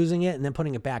weight is losing it and then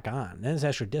putting it back on. Then it's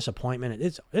extra disappointment.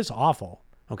 It's awful,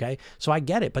 okay? So I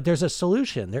get it, but there's a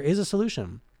solution. There is a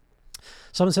solution.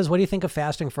 Someone says, what do you think of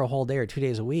fasting for a whole day or 2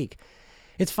 days a week?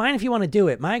 It's fine if you want to do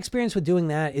it. My experience with doing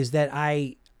that is that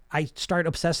I start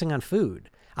obsessing on food.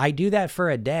 I do that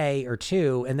for a day or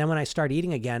two, and then when I start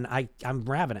eating again, I'm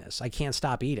ravenous. I can't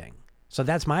stop eating. So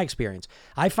that's my experience.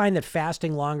 I find that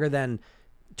fasting longer than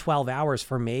 12 hours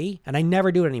for me, and I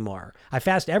never do it anymore. I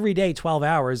fast every day 12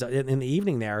 hours in the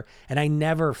evening there, and I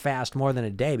never fast more than a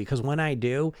day, because when I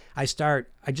do, I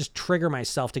just trigger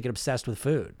myself to get obsessed with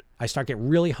food. I start getting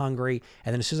really hungry,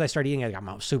 and then as soon as I start eating,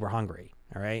 I'm super hungry.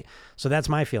 All right. So that's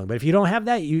my feeling. But if you don't have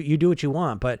that, you do what you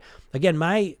want. But again,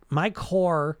 my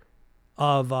core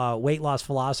of weight loss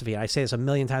philosophy, and I say this a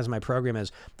million times in my program,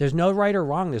 is there's no right or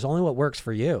wrong. There's only what works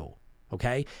for you.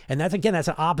 Okay. And that's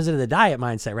the opposite of the diet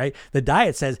mindset, right? The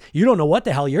diet says, you don't know what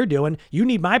the hell you're doing. You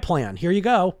need my plan. Here you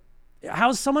go.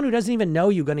 How's someone who doesn't even know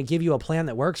you going to give you a plan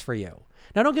that works for you?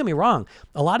 Now, don't get me wrong.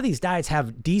 A lot of these diets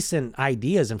have decent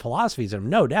ideas and philosophies in them,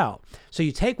 no doubt. So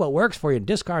you take what works for you and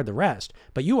discard the rest,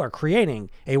 but you are creating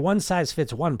a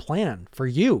one-size-fits-one plan for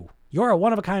you. You're a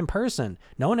one-of-a-kind person.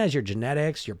 No one has your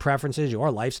genetics, your preferences, your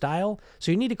lifestyle.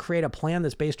 So you need to create a plan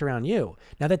that's based around you.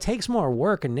 Now, that takes more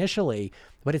work initially,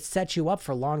 but it sets you up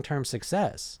for long-term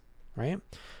success, right?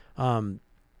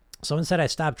 Someone said I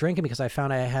stopped drinking because I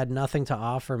found I had nothing to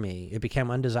offer me. It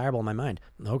became undesirable in my mind.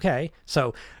 Okay,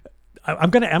 so I'm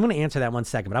gonna answer that 1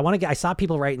 second, but I saw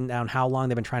people writing down how long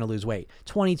they've been trying to lose weight.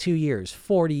 22 years,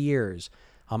 40 years.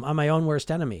 I'm my own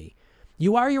worst enemy.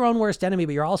 You are your own worst enemy,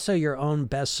 but you're also your own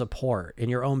best support and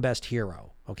your own best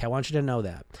hero. Okay, I want you to know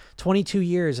that. 22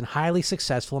 years and highly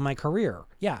successful in my career.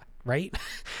 Yeah, right?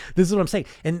 This is what I'm saying.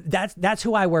 And that's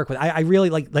who I work with. I really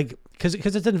like because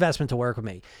it's an investment to work with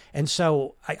me. And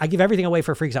so I give everything away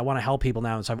for free because I want to help people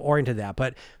now. And so I've oriented that.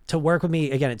 But to work with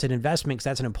me, again, it's an investment because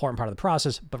that's an important part of the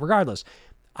process. But regardless,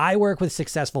 I work with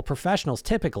successful professionals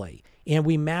typically, and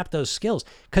we map those skills.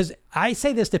 Because I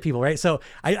say this to people, right? So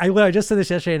I just said this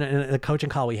yesterday in a coaching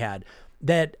call we had,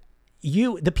 that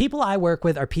the people I work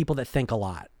with are people that think a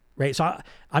lot. Right. So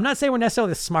I'm not saying we're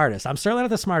necessarily the smartest. I'm certainly not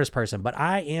the smartest person, but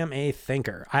I am a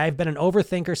thinker. I've been an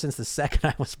overthinker since the second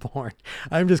I was born.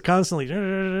 I'm just constantly.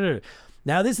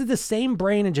 Now, this is the same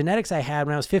brain and genetics I had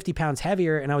when I was 50 pounds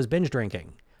heavier and I was binge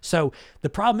drinking. So the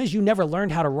problem is you never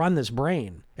learned how to run this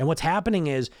brain. And what's happening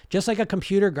is, just like a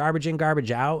computer, garbage in,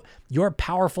 garbage out, your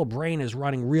powerful brain is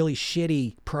running really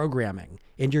shitty programming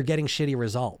and you're getting shitty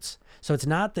results. So it's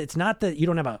not that you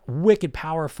don't have a wicked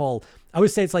powerful, I would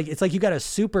say it's like you got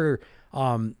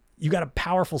you got a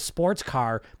powerful sports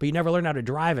car, but you never learned how to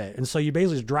drive it. And so you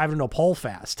basically just drive into a pole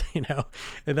fast, and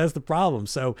that's the problem.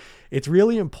 So it's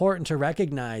really important to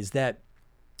recognize that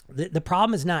the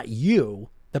problem is not you.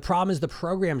 The problem is the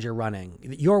programs you're running.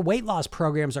 Your weight loss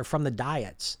programs are from the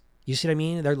diets. You see what I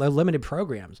mean? They're limited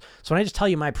programs. So when I just tell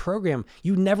you my program,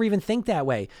 you never even think that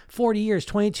way. 40 years,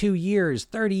 22 years,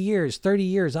 30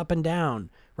 years, up and down,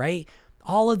 right?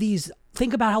 All of these,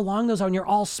 think about how long those are, and you're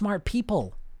all smart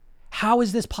people. How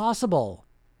is this possible,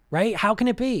 right? How can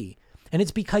it be? And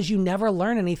it's because you never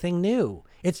learn anything new.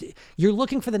 You're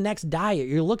looking for the next diet.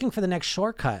 You're looking for the next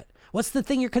shortcut. What's the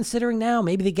thing you're considering now?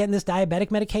 Maybe they're getting this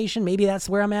diabetic medication. Maybe that's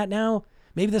where I'm at now.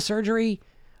 Maybe the surgery.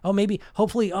 Maybe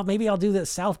I'll do the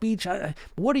South Beach.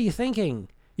 What are you thinking?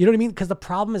 You know what I mean? Because the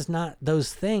problem is not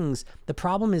those things. The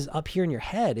problem is up here in your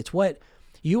head. It's what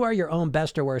you are, your own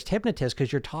best or worst hypnotist,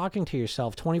 because you're talking to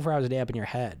yourself 24 hours a day up in your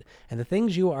head. And the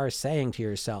things you are saying to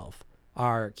yourself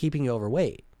are keeping you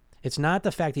overweight. It's not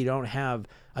the fact that you don't have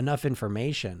enough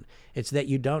information. It's that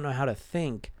you don't know how to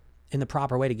think in the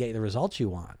proper way to get the results you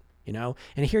want.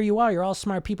 And here you are, you're all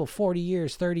smart people, 40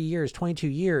 years, 30 years, 22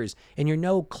 years, and you're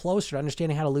no closer to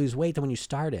understanding how to lose weight than when you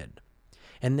started.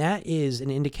 And that is an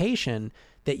indication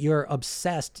that you're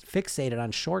obsessed, fixated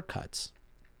on shortcuts.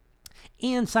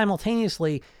 And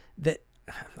simultaneously, that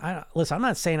listen, I'm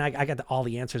not saying I got all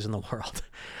the answers in the world,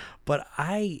 but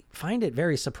I find it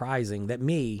very surprising that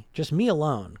just me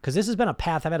alone, because this has been a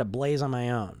path I've had to blaze on my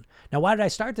own. Now, why did I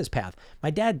start this path?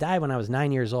 My dad died when I was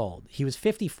 9 years old. He was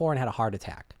 54 and had a heart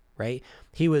attack, right?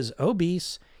 He was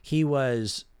obese. He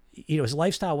was, his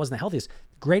lifestyle wasn't the healthiest.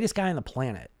 Greatest guy on the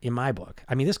planet in my book.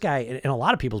 I mean, this guy, in a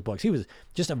lot of people's books, he was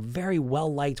just a very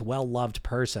well-liked, well-loved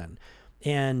person.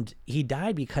 And he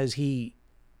died because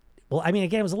well, I mean,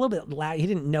 again, it was a little bit loud. He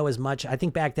didn't know as much. I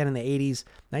think back then in the 80s,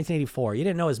 1984, you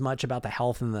didn't know as much about the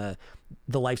health and the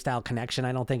lifestyle connection,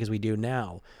 I don't think, as we do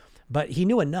now. But he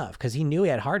knew enough because he knew he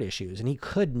had heart issues and he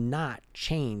could not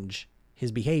change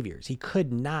his behaviors. He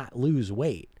could not lose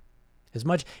weight as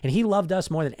much. And he loved us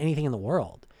more than anything in the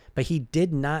world, but he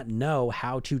did not know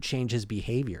how to change his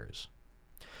behaviors.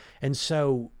 And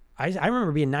so I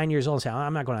remember being 9 years old and saying,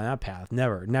 I'm not going on that path.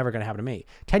 Never going to happen to me.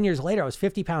 10 years later, I was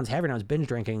 50 pounds heavier and I was binge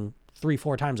drinking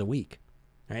 3-4 times a week.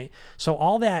 Right. So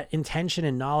all that intention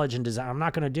and knowledge and desire, I'm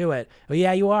not going to do it. Oh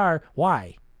yeah, you are.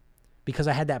 Why? Because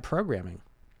I had that programming.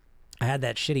 I had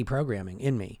that shitty programming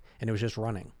in me and it was just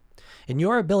running. And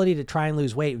your ability to try and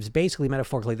lose weight was basically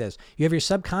metaphorically this. You have your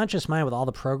subconscious mind with all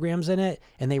the programs in it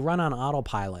and they run on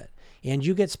autopilot. And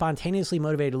you get spontaneously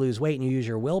motivated to lose weight and you use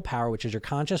your willpower, which is your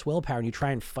conscious willpower, and you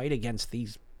try and fight against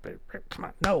these. Come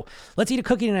on, no. Let's eat a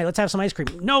cookie tonight. Let's have some ice cream.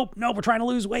 Nope, we're trying to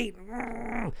lose weight.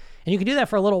 And you can do that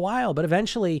for a little while, but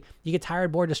eventually you get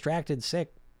tired, bored, distracted,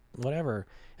 sick, whatever.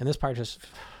 And this part just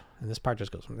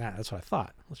goes, that's what I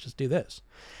thought. Let's just do this.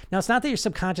 Now, it's not that your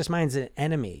subconscious mind's an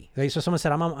enemy. So someone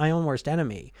said, I'm my own worst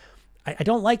enemy. I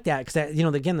don't like that because,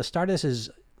 again, the start of this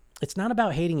is, it's not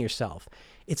about hating yourself.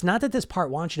 It's not that this part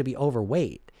wants you to be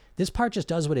overweight. This part just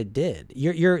does what it did.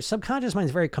 Your subconscious mind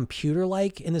is very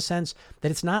computer-like in the sense that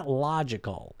it's not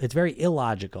logical. It's very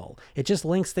illogical. It just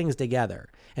links things together.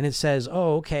 And it says,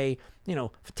 oh, okay,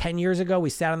 10 years ago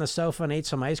we sat on the sofa and ate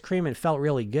some ice cream and it felt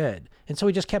really good. And so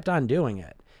we just kept on doing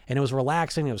it. And it was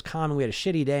relaxing, it was calming, we had a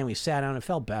shitty day and we sat down and it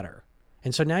felt better.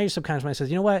 And so now your subconscious mind says,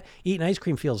 you know what? Eating ice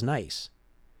cream feels nice.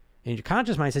 And your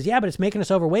conscious mind says, yeah, but it's making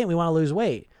us overweight and we want to lose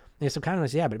weight. And your subconscious mind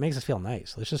says, yeah, but it makes us feel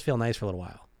nice. Let's just feel nice for a little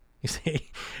while. You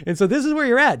see? And so this is where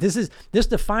you're at. This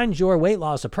defines your weight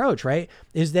loss approach, right?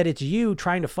 Is that it's you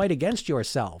trying to fight against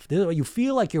yourself. You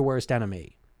feel like your worst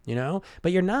enemy,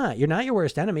 but you're not. You're not your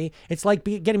worst enemy. It's like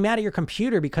getting mad at your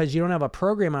computer because you don't have a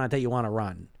program on it that you want to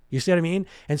run. You see what I mean?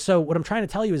 And so what I'm trying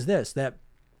to tell you is this, that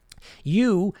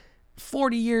you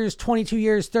 40 years, 22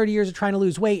 years, 30 years of trying to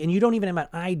lose weight, and you don't even have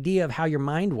an idea of how your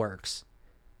mind works.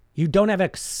 You don't have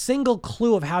a single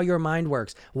clue of how your mind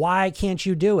works. Why can't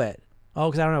you do it? Oh,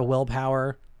 because I don't have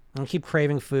willpower. I don't keep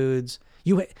craving foods.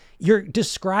 You're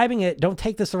describing it. Don't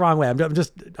take this the wrong way. I'm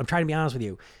trying to be honest with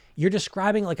you. You're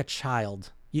describing it like a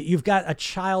child. You've got a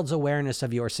child's awareness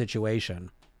of your situation.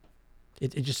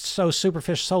 It's just so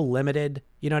superficial, so limited.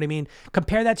 You know what I mean?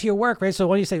 Compare that to your work, right? So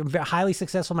when you say highly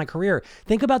successful in my career,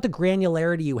 think about the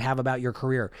granularity you have about your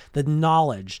career, the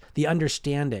knowledge, the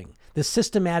understanding, the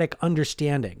systematic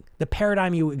understanding, the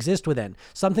paradigm you exist within.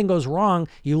 Something goes wrong,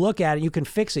 you look at it, you can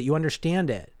fix it, you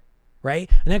understand it, right?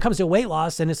 And then it comes to weight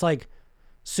loss and it's like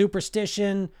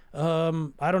superstition.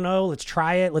 I don't know. Let's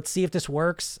try it. Let's see if this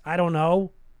works. I don't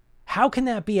know. How can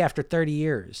that be after 30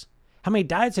 years? How many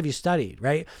diets have you studied,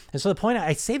 right? And so the point,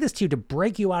 I say this to you to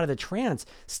break you out of the trance.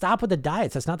 Stop with the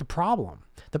diets. That's not the problem.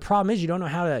 The problem is you don't know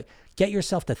how to get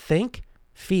yourself to think,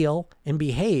 feel, and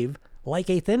behave like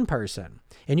a thin person.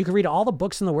 And you can read all the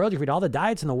books in the world, you can read all the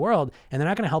diets in the world, and they're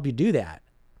not going to help you do that.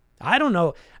 I don't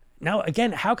know. Now,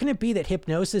 again, how can it be that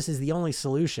hypnosis is the only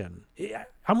solution?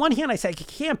 On one hand, I say it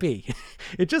can't be.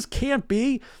 It just can't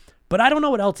be, but I don't know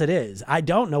what else it is. I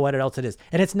don't know what else it is.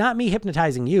 And it's not me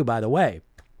hypnotizing you, by the way.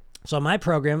 So my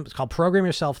program is called Program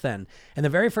Yourself Thin. And the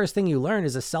very first thing you learn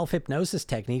is a self-hypnosis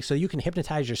technique so you can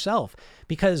hypnotize yourself,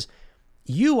 because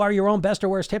you are your own best or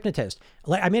worst hypnotist.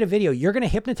 Like I made a video, you're going to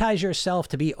hypnotize yourself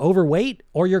to be overweight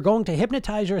or you're going to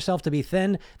hypnotize yourself to be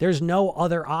thin. There's no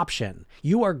other option.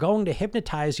 You are going to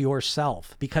hypnotize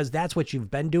yourself because that's what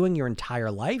you've been doing your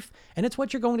entire life. And it's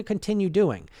what you're going to continue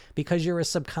doing because you're a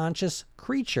subconscious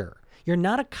creature. You're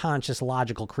not a conscious,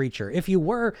 logical creature. If you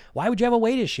were, why would you have a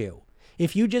weight issue?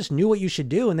 If you just knew what you should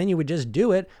do and then you would just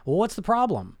do it, well, what's the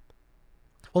problem?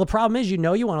 Well, the problem is, you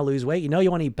want to lose weight, you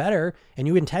want to eat better, and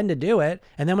you intend to do it.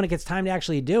 And then when it gets time to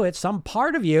actually do it, some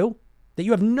part of you that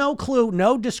you have no clue,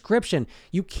 no description,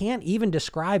 you can't even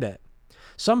describe it.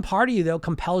 Some part of you, though,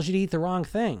 compels you to eat the wrong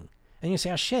thing. And you say,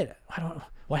 oh, shit,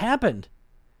 what happened?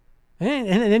 And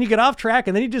then you get off track,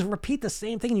 and then you just repeat the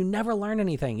same thing, and you never learn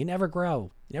anything. You never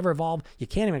grow. You never evolve. You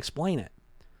can't even explain it.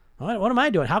 What am I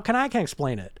doing? How can I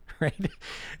explain it? Right?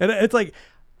 And it's like,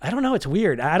 I don't know. It's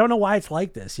weird. I don't know why it's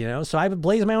like this, you know? So I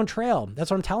blaze my own trail. That's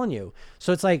what I'm telling you.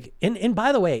 So it's like, and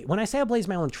by the way, when I say I blaze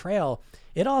my own trail,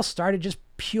 it all started just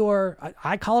pure,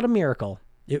 I call it a miracle.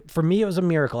 For me, it was a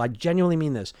miracle. I genuinely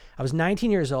mean this. I was 19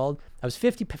 years old. I was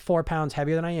 54 pounds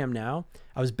heavier than I am now.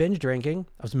 I was binge drinking.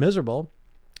 I was miserable.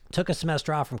 Took a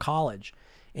semester off from college.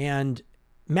 And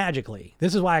magically,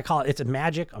 this is why I call it, it's a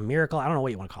magic, a miracle. I don't know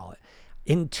what you want to call it.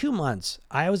 In 2 months,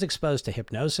 I was exposed to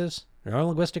hypnosis,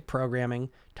 neurolinguistic programming,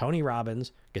 Tony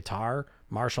Robbins, guitar,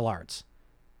 martial arts,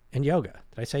 and yoga.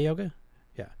 Did I say yoga?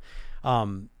 Yeah.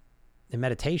 And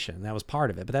meditation. That was part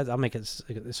of it. But I'll make it.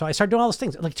 So I started doing all those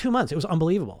things. Like 2 months. It was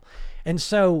unbelievable. And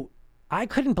so I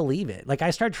couldn't believe it. Like I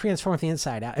started transforming from the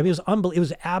inside out. I mean, it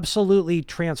was absolutely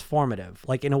transformative.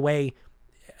 Like in a way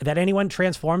that anyone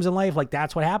transforms in life, like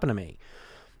that's what happened to me.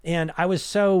 And I was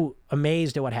so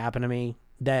amazed at what happened to me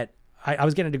that I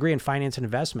was getting a degree in finance and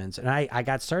investments, and I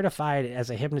got certified as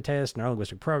a hypnotist,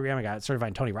 neurolinguistic program. I got certified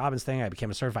in Tony Robbins thing. I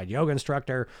became a certified yoga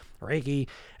instructor, Reiki,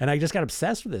 and I just got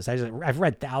obsessed with this. I've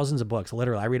read thousands of books,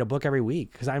 literally. I read a book every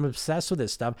week because I'm obsessed with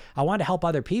this stuff. I want to help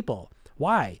other people.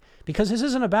 Why? Because this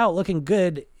isn't about looking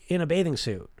good in a bathing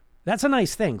suit. That's a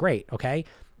nice thing. Great. Okay.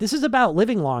 This is about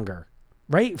living longer,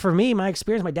 right? For me, my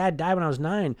experience, my dad died when I was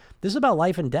 9. This is about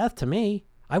life and death to me.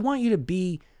 I want you to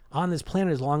be on this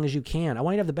planet as long as you can. I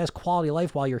want you to have the best quality of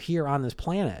life while you're here on this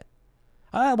planet.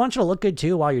 I want you to look good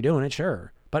too while you're doing it,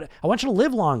 sure. But I want you to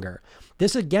live longer.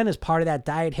 This again is part of that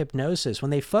diet hypnosis. When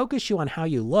they focus you on how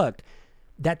you look,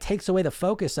 that takes away the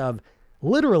focus of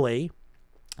literally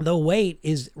the weight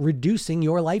is reducing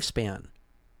your lifespan.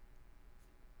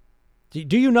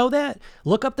 Do you know that?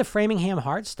 Look up the Framingham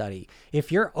Heart Study.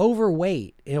 If you're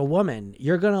overweight in a woman,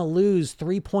 you're going to lose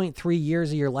 3.3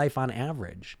 years of your life on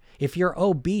average. If you're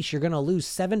obese, you're going to lose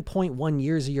 7.1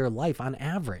 years of your life on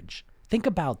average. Think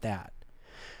about that.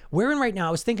 We're in right now,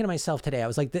 I was thinking to myself today, I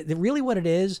was like, really what it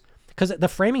is, because the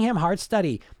Framingham Heart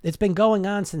Study, it's been going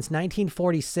on since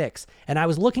 1946. And I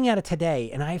was looking at it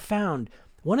today and I found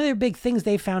one of their big things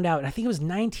they found out, and I think it was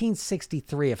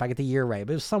 1963, if I get the year right,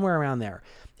 but it was somewhere around there.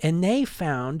 And they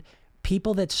found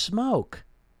people that smoke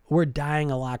were dying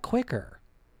a lot quicker.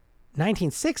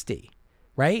 1960,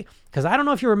 right? Because I don't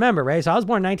know if you remember, right? So I was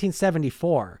born in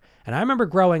 1974, and I remember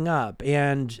growing up,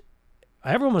 and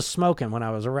everyone was smoking when I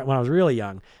was really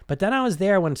young. But then I was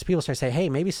there when people started saying, hey,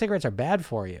 maybe cigarettes are bad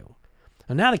for you.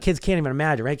 And now the kids can't even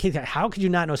imagine, right? Kids, how could you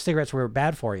not know cigarettes were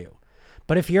bad for you?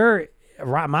 But if you're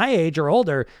my age or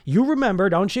older, you remember,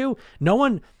 don't you? No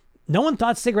one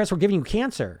thought cigarettes were giving you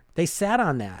cancer. They sat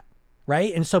on that,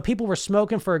 right? And so people were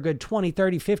smoking for a good 20,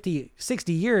 30, 50,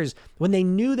 60 years when they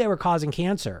knew they were causing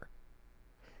cancer.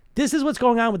 This is what's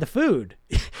going on with the food.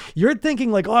 You're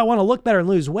thinking like, oh, I want to look better and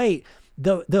lose weight.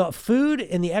 The food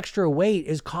and the extra weight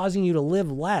is causing you to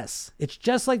live less. It's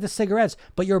just like the cigarettes,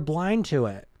 but you're blind to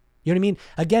it. You know what I mean?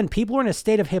 Again, people are in a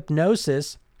state of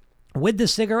hypnosis with the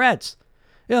cigarettes.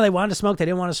 You know, they wanted to smoke. They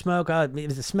didn't want to smoke.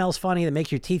 It smells funny. That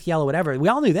makes your teeth yellow, whatever. We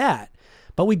all knew that.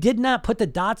 But we did not put the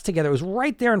dots together. It was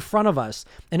right there in front of us.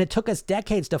 And it took us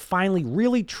decades to finally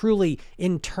really, truly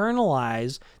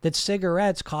internalize that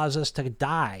cigarettes cause us to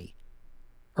die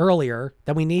earlier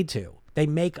than we need to. They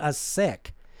make us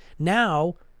sick.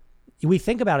 Now, we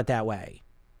think about it that way,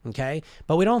 okay?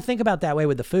 But we don't think about that way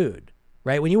with the food.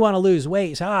 Right? When you want to lose weight,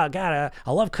 you say, oh, God,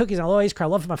 I love cookies and I love ice cream.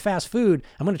 I love my fast food.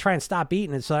 I'm going to try and stop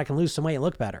eating it so I can lose some weight and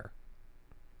look better.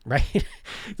 Right?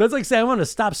 That's like saying I want to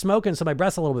stop smoking so my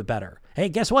breath's a little bit better. Hey,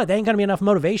 guess what? There ain't going to be enough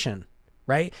motivation.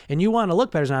 Right? And you want to look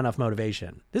better is not enough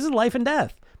motivation. This is life and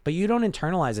death. But you don't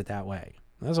internalize it that way.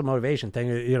 That's a motivation thing,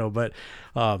 you know, but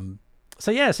so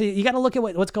you got to look at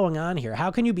what's going on here. How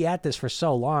can you be at this for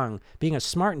so long, being a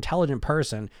smart, intelligent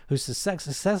person who's a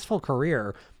successful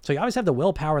career? So you always have the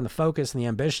willpower and the focus and the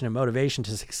ambition and motivation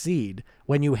to succeed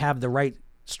when you have the right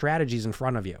strategies in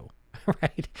front of you,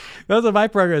 right? Those are my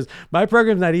programs. My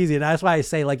program's not easy. And that's why I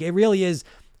say, like, it really is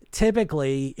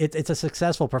typically, it's a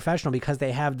successful professional because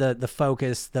they have the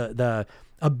focus, the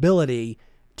ability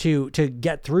to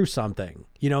get through something.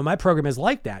 You know, my program is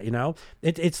like that, you know,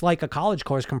 it's like a college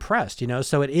course compressed, you know,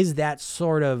 so it is that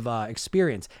sort of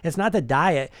experience. It's not the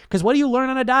diet, because what do you learn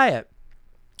on a diet?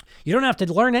 You don't have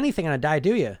to learn anything on a diet,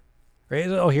 do you? Right?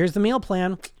 Oh, here's the meal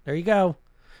plan. There you go.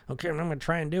 Okay, I'm going to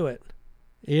try and do it.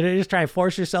 You just try and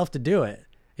force yourself to do it.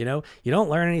 You know, you don't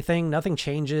learn anything. Nothing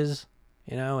changes,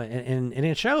 you know, and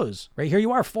it shows. Right here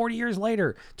you are 40 years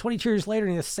later, 22 years later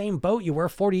in the same boat you were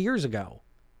 40 years ago.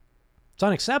 It's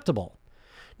unacceptable.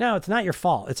 Now, it's not your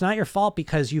fault. It's not your fault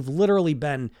because you've literally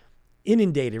been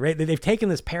inundated, right? They've taken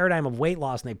this paradigm of weight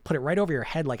loss and they put it right over your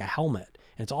head like a helmet.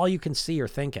 And it's all you can see or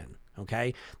thinking,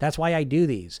 okay? That's why I do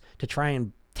these, to try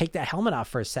and take that helmet off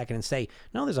for a second and say,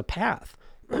 no, there's a path.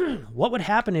 What would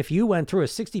happen if you went through a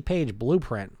 60-page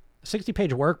blueprint,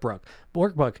 60-page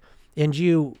workbook, and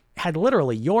you had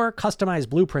literally your customized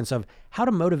blueprints of how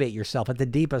to motivate yourself at the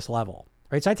deepest level,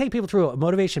 right? So I take people through a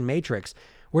motivation matrix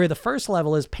where the first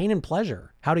level is pain and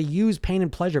pleasure, how to use pain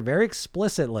and pleasure very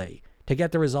explicitly to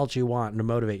get the results you want and to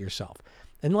motivate yourself.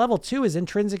 And level 2 is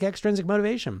intrinsic, extrinsic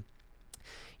motivation.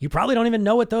 You probably don't even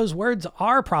know what those words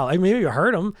are. Probably, maybe you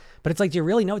heard them, but it's like, do you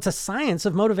really know? It's a science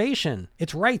of motivation.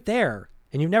 It's right there,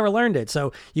 and you've never learned it.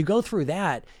 So you go through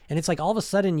that, and it's like all of a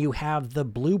sudden you have the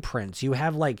blueprints. You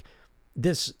have like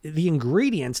the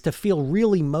ingredients to feel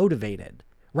really motivated.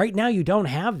 Right now, you don't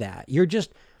have that.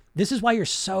 This is why you're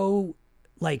so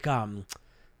like,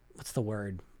 what's the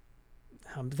word?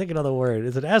 I'm thinking of the word.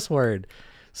 It's an S word.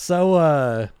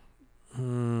 So,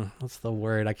 what's the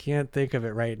word? I can't think of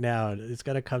it right now. It's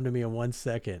going to come to me in 1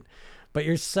 second. But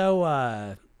you're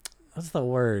so, what's the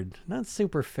word? Not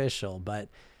superficial, but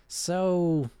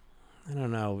so, I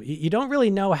don't know. You don't really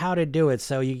know how to do it.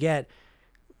 So you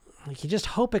just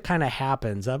hope it kind of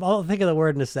happens. I'll think of the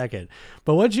word in a second.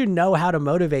 But once you know how to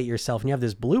motivate yourself and you have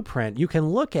this blueprint, you can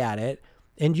look at it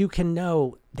and you can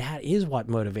know that is what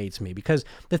motivates me, because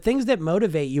the things that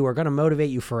motivate you are going to motivate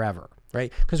you forever,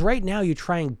 right? Because right now you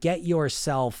try and get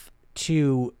yourself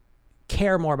to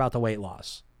care more about the weight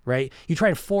loss, right? You try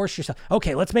and force yourself.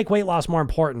 Okay, let's make weight loss more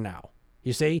important now.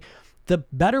 You see, the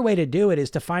better way to do it is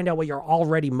to find out what you're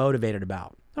already motivated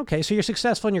about. Okay, so you're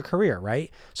successful in your career, right?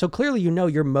 So clearly you know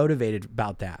you're motivated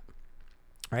about that,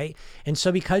 right? And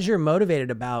so because you're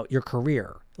motivated about your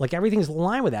career, like everything's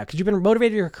aligned with that because you've been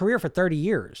motivated in your career for 30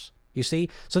 years, you see?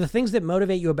 So the things that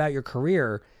motivate you about your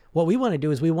career, what we want to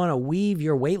do is we want to weave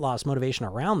your weight loss motivation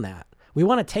around that. We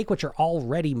want to take what you're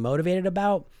already motivated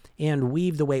about and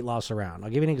weave the weight loss around. I'll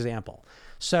give you an example.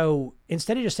 So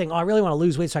instead of just saying, oh, I really want to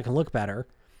lose weight so I can look better,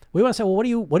 we want to say, well, what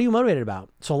are you motivated about?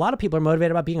 So a lot of people are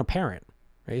motivated about being a parent,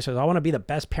 right? So I want to be the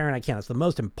best parent I can. It's the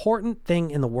most important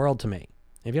thing in the world to me.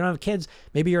 If you don't have kids,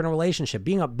 maybe you're in a relationship.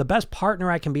 Being the best partner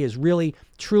I can be is really,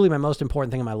 truly my most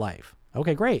important thing in my life.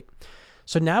 Okay, great.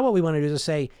 So now what we want to do is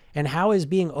say, and how is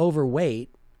being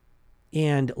overweight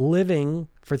and living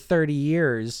for 30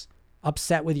 years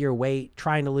upset with your weight,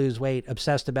 trying to lose weight,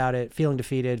 obsessed about it, feeling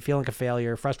defeated, feeling like a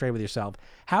failure, frustrated with yourself,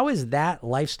 how is that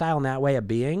lifestyle and that way of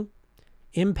being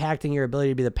impacting your ability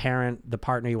to be the parent, the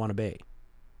partner you want to be?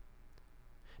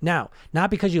 Now,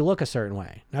 not because you look a certain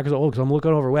way, not because I'm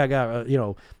looking overweight, I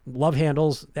got, love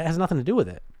handles. That has nothing to do with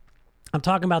it. I'm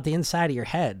talking about the inside of your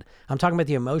head. I'm talking about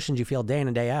the emotions you feel day in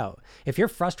and day out. If you're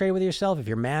frustrated with yourself, if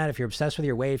you're mad, if you're obsessed with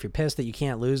your weight, if you're pissed that you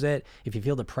can't lose it, if you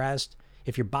feel depressed,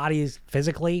 if your body's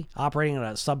physically operating at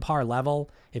a subpar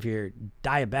level, if you're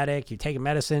diabetic, you're taking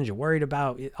medicines, you're worried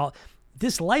about it,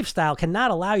 this lifestyle cannot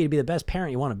allow you to be the best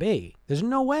parent you want to be. There's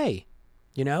no way.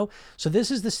 So this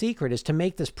is the secret, is to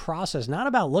make this process not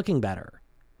about looking better.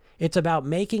 It's about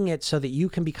making it so that you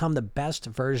can become the best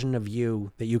version of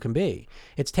you that you can be.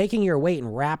 It's taking your weight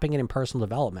and wrapping it in personal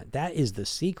development. That is the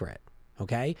secret.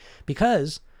 Okay.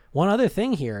 Because one other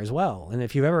thing here as well, and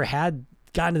if you've ever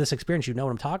gotten to this experience, you know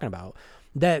what I'm talking about,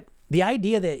 that the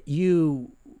idea that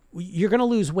you're going to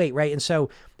lose weight, right? And so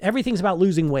everything's about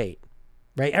losing weight,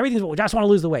 right? Everything's, I just want to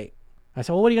lose the weight. I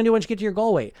said, well, what are you going to do once you get to your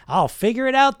goal weight? I'll figure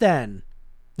it out then.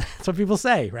 That's what people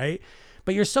say, right?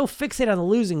 But you're so fixated on the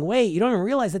losing weight, you don't even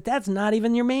realize that that's not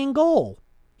even your main goal.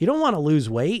 You don't want to lose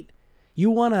weight. You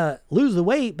want to lose the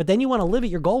weight, but then you want to live at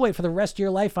your goal weight for the rest of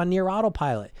your life on near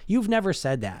autopilot. You've never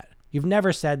said that. You've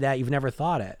never said that. You've never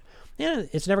thought it. Yeah,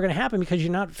 it's never going to happen because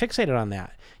you're not fixated on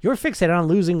that. You're fixated on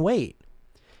losing weight.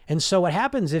 And so what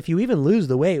happens if you even lose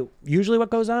the weight, usually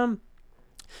what goes on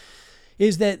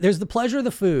is that there's the pleasure of the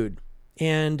food.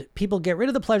 And people get rid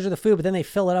of the pleasure of the food, but then they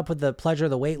fill it up with the pleasure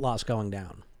of the weight loss going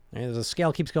down. Right? The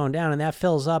scale keeps going down, and that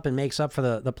fills up and makes up for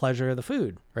the pleasure of the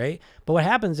food, right? But what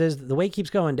happens is the weight keeps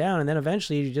going down, and then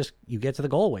eventually you get to the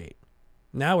goal weight.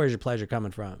 Now where's your pleasure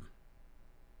coming from?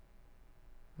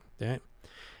 Okay.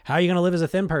 How are you going to live as a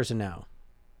thin person now?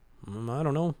 I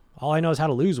don't know. All I know is how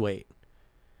to lose weight.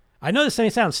 I know this may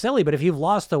sound silly, but if you've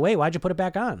lost the weight, why'd you put it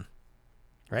back on?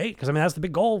 Right? Because, that's the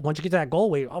big goal. Once you get to that goal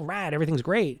weight, all right, everything's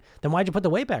great. Then why'd you put the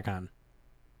weight back on?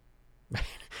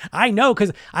 I know,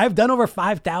 because I've done over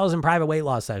 5,000 private weight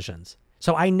loss sessions.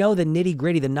 So I know the nitty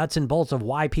gritty, the nuts and bolts of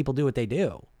why people do what they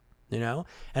do, And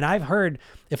I've heard,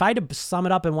 if I had to sum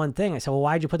it up in one thing, I said, well,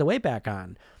 why'd you put the weight back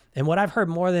on? And what I've heard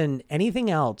more than anything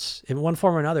else in one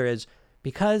form or another is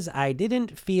because I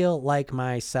didn't feel like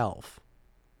myself.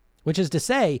 Which is to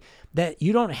say that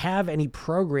you don't have any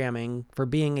programming for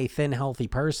being a thin, healthy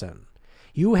person.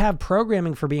 You have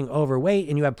programming for being overweight,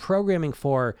 and you have programming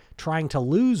for trying to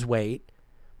lose weight,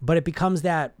 but it becomes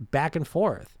that back and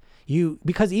forth.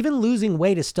 Because even losing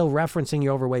weight is still referencing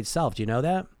your overweight self. Do you know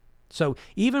that? So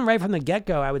even right from the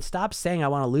get-go, I would stop saying I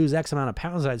want to lose X amount of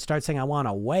pounds, and I'd start saying I want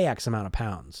to weigh X amount of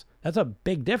pounds. That's a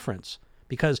big difference,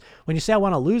 because when you say I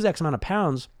want to lose X amount of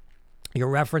pounds,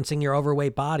 you're referencing your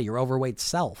overweight body, your overweight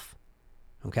self,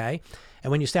 okay?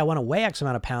 And when you say I want to weigh X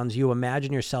amount of pounds, you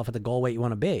imagine yourself at the goal weight you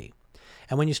want to be.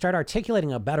 And when you start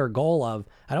articulating a better goal of,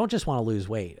 I don't just want to lose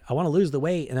weight, I want to lose the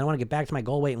weight, and then I want to get back to my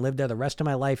goal weight and live there the rest of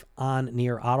my life on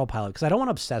near autopilot, because I don't want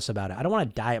to obsess about it. I don't want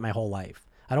to diet my whole life.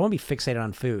 I don't want to be fixated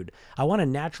on food. I want to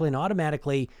naturally and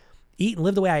automatically eat and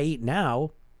live the way I eat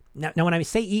now. Now, when I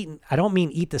say eat, I don't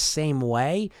mean eat the same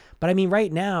way, but I mean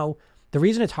right now, the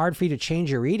reason it's hard for you to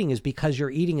change your eating is because your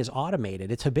eating is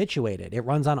automated. It's habituated. It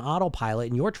runs on autopilot,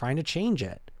 and you're trying to change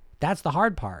it. That's the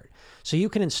hard part. So you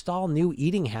can install new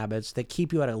eating habits that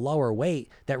keep you at a lower weight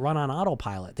that run on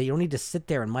autopilot, that you don't need to sit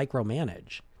there and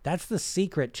micromanage. That's the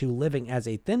secret to living as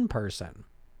a thin person.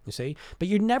 You see? But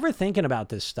you're never thinking about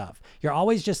this stuff. You're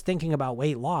always just thinking about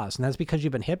weight loss, and that's because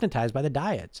you've been hypnotized by the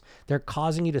diets. They're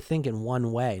causing you to think in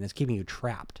one way, and it's keeping you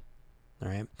trapped. All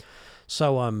right?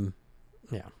 So,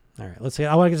 yeah. All right. Let's see.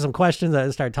 I want to get some questions. I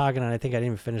started talking, and I think I didn't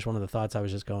even finish one of the thoughts I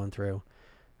was just going through.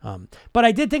 But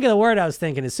I did think of the word I was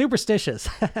thinking is superstitious.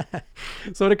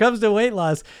 So when it comes to weight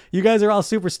loss, you guys are all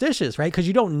superstitious, right? Because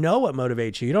you don't know what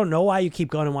motivates you. You don't know why you keep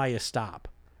going and why you stop.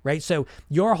 Right? So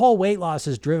your whole weight loss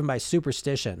is driven by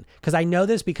superstition. Because I know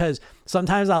this because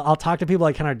sometimes I'll talk to people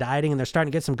like kind of dieting and they're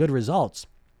starting to get some good results.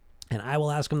 And I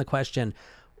will ask them the question,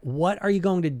 what are you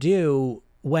going to do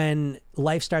when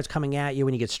life starts coming at you,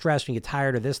 when you get stressed, when you get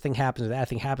tired, or this thing happens, or that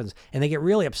thing happens? And they get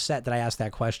really upset that I ask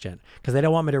that question because they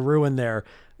don't want me to ruin their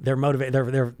motivate.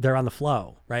 They're on the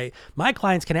flow, right? My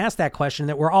clients can ask that question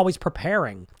that we're always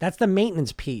preparing. That's the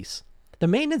maintenance piece. The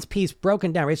maintenance piece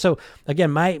broken down, right? So again,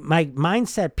 my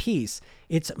mindset piece,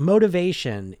 it's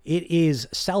motivation. It is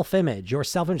self-image, your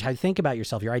self-image, how you think about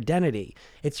yourself, your identity.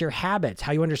 It's your habits,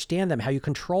 how you understand them, how you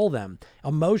control them,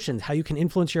 emotions, how you can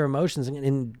influence your emotions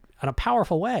in a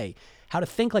powerful way, how to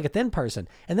think like a thin person.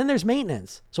 And then there's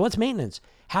maintenance. So what's maintenance?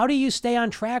 How do you stay on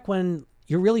track when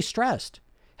you're really stressed?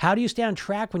 How do you stay on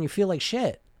track when you feel like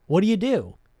shit? What do you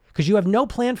do? Because you have no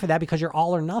plan for that because you're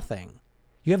all or nothing.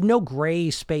 You have no gray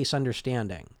space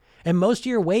understanding. And most of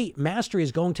your weight mastery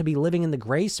is going to be living in the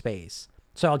gray space.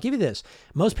 So I'll give you this.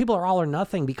 Most people are all or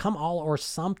nothing. Become all or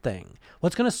something.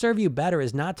 What's going to serve you better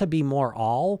is not to be more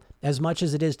all as much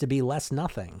as it is to be less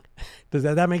nothing. Does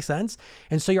that make sense?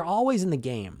 And so you're always in the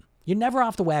game. You're never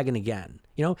off the wagon again.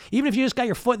 You know, even if you just got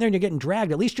your foot in there and you're getting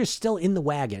dragged, at least you're still in the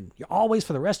wagon. You're always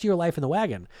for the rest of your life in the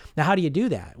wagon. Now, how do you do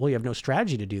that? Well, you have no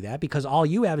strategy to do that because all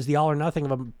you have is the all or nothing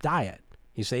of a diet.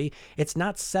 You see, it's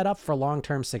not set up for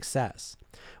long-term success.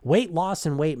 Weight loss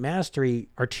and weight mastery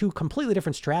are two completely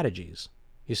different strategies,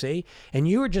 you see, and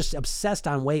you are just obsessed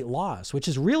on weight loss, which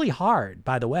is really hard,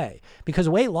 by the way, because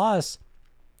weight loss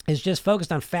is just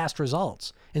focused on fast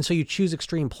results. And so you choose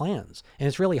extreme plans, and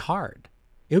it's really hard.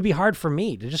 It would be hard for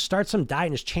me to just start some diet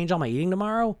and just change all my eating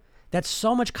tomorrow. That's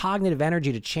so much cognitive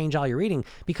energy to change all your eating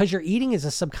because your eating is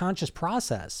a subconscious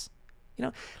process. You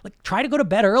know, like try to go to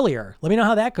bed earlier. Let me know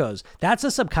how that goes. That's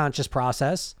a subconscious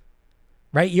process,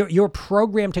 right? You're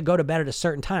programmed to go to bed at a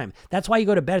certain time. That's why you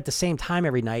go to bed at the same time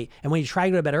every night. And when you try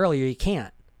to go to bed earlier, you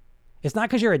can't. It's not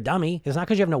because you're a dummy. It's not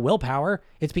because you have no willpower.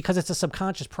 It's because it's a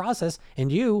subconscious process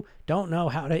and you don't know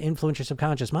how to influence your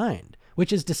subconscious mind,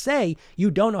 which is to say you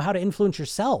don't know how to influence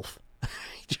yourself. Do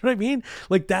you know what I mean?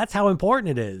 Like that's how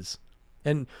important it is.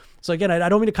 And so again, I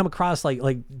don't mean to come across like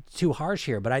too harsh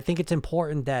here, but I think it's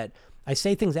important that I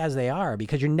say things as they are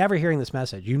because you're never hearing this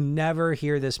message. You never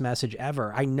hear this message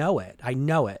ever. I know it.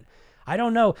 I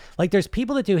don't know. Like there's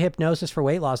people that do hypnosis for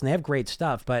weight loss and they have great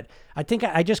stuff, but I think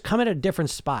I just come at a different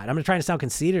spot. I'm not trying to sound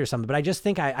conceited or something, but I just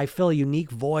think I fill a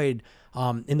unique void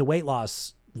in the weight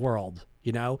loss world,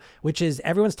 you know, which is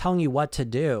everyone's telling you what to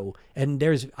do. And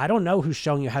I don't know who's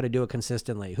showing you how to do it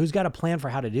consistently. Who's got a plan for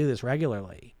how to do this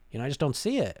regularly? You know, I just don't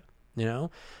see it. You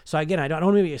know? So again, I don't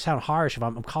want to sound harsh if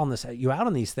I'm calling you out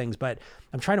on these things, but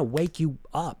I'm trying to wake you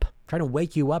up, from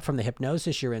the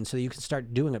hypnosis you're in so that you can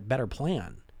start doing a better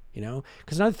plan, you know?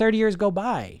 Because another 30 years go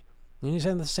by and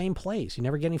you're in the same place. You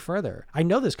never get any further. I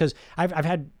know this because I've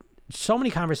had so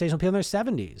many conversations with people in their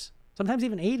 70s, sometimes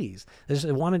even 80s. They just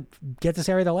want to get this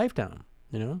area of their life down,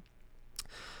 you know?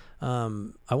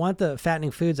 I want the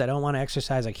fattening foods. I don't want to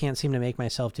exercise. I can't seem to make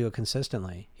myself do it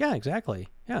consistently. Yeah, exactly.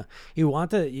 Yeah. You want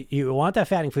that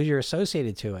fattening food. You're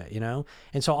associated to it, you know?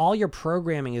 And so all your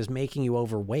programming is making you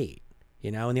overweight, you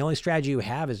know? And the only strategy you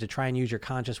have is to try and use your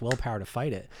conscious willpower to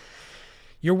fight it.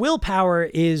 Your willpower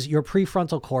is your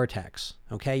prefrontal cortex,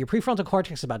 okay? Your prefrontal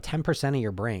cortex is about 10% of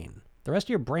your brain. The rest of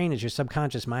your brain is your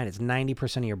subconscious mind. It's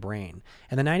 90% of your brain.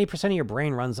 And the 90% of your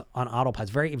brain runs on autopilot.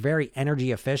 It's very, very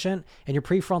energy efficient. And your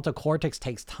prefrontal cortex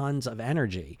takes tons of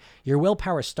energy. Your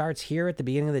willpower starts here at the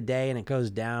beginning of the day and it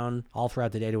goes down all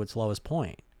throughout the day to its lowest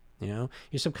point. You know,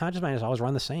 your subconscious mind is always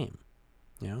run the same,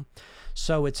 you know?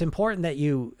 So it's important that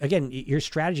you, again, your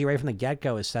strategy right from the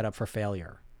get-go is set up for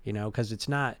failure. You know, because it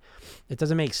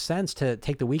doesn't make sense to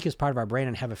take the weakest part of our brain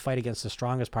and have it fight against the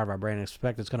strongest part of our brain and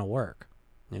expect it's going to work,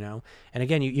 you know? And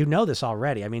again, you know this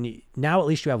already. I mean, now at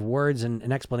least you have words and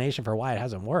an explanation for why it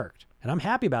hasn't worked. And I'm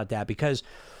happy about that because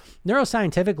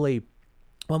neuroscientifically,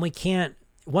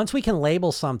 once we can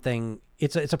label something,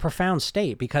 it's a profound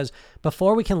state because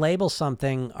before we can label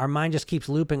something, our mind just keeps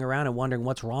looping around and wondering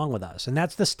what's wrong with us. And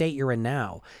that's the state you're in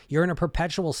now. You're in a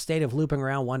perpetual state of looping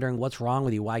around wondering what's wrong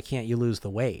with you. Why can't you lose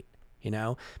the weight? You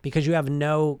know, because you have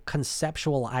no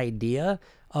conceptual idea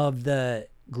of the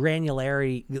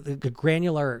granularity, the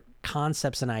granular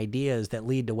concepts and ideas that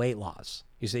lead to weight loss.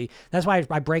 You see, that's why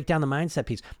I break down the mindset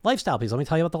piece, lifestyle piece. Let me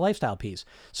tell you about the lifestyle piece.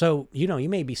 So, you know, you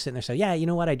may be sitting there saying, yeah, you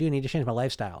know what? I do need to change my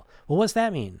lifestyle. Well, what's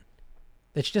that mean?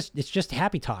 It's just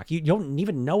happy talk. You don't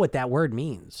even know what that word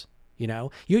means. You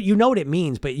know, you know what it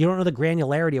means, but you don't know the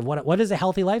granularity of what is a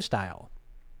healthy lifestyle.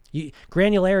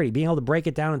 Granularity, being able to break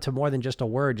it down into more than just a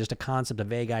word, just a concept, a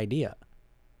vague idea.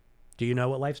 Do you know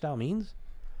what lifestyle means?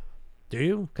 Do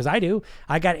you? Because I do.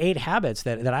 I got 8 habits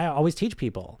that I always teach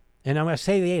people. And I'm going to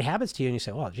say the 8 habits to you and you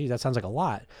say, well, geez, that sounds like a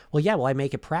lot. Well, yeah, I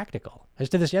make it practical. I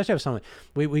just did this yesterday with someone.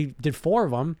 We did 4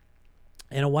 of them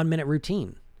in a 1-minute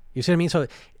routine. You see what I mean? So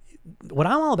what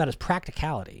I'm all about is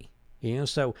practicality, you know?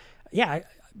 So yeah,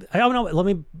 I don't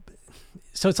know.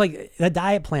 So it's like the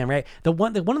diet plan, right?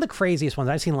 One of the craziest ones,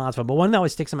 I've seen lots of them, but one that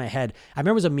always sticks in my head, I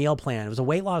remember it was a meal plan. It was a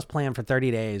weight loss plan for 30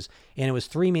 days and it was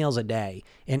 3 meals a day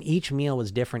and each meal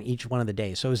was different each one of the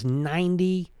days. So it was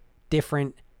 90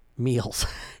 different meals.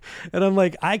 And I'm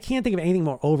like, I can't think of anything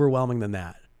more overwhelming than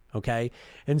that. Okay.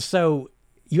 And so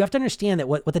you have to understand that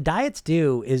what the diets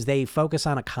do is they focus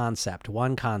on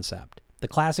one concept. The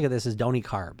classic of this is don't eat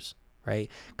carbs, right?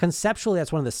 Conceptually,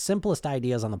 that's one of the simplest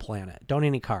ideas on the planet. Don't eat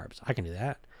any carbs. I can do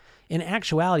that. In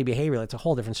actuality, behaviorally, it's a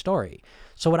whole different story.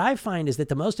 So what I find is that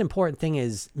the most important thing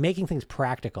is making things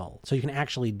practical so you can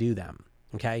actually do them.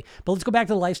 Okay. But let's go back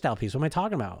to the lifestyle piece. What am I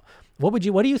talking about? What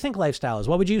do you think lifestyle is?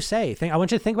 What would you say? I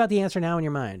want you to think about the answer now in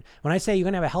your mind. When I say you're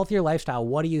going to have a healthier lifestyle,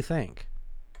 what do you think?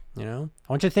 You know,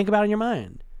 I want you to think about it in your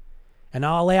mind and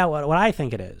I'll lay out what I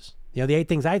think it is. You know, the 8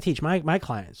 things I teach my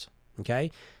clients.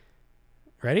 Okay.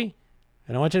 Ready?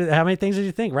 And I want you to, how many things did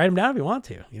you think? Write them down if you want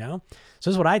to, you know? So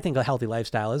this is what I think a healthy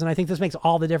lifestyle is. And I think this makes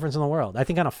all the difference in the world. I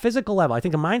think on a physical level, I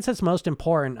think the mindset's most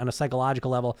important on a psychological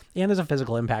level, and there's a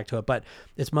physical impact to it, but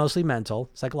it's mostly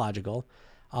mental, psychological,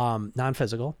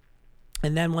 non-physical.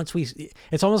 And then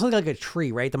it's almost like a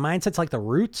tree, right? The mindset's like the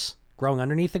roots growing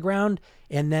underneath the ground,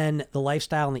 and then the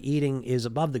lifestyle and the eating is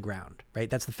above the ground,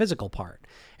 right? That's the physical part.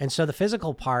 And so the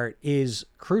physical part is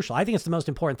crucial. I think it's the most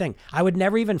important thing. I would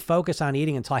never even focus on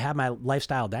eating until I have my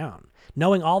lifestyle down.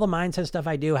 Knowing all the mindset stuff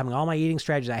I do, having all my eating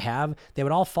strategies I have, they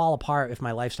would all fall apart if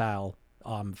my lifestyle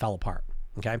fell apart,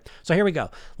 okay? So here we go.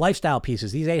 Lifestyle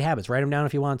pieces, these 8 habits, write them down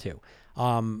if you want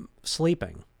to.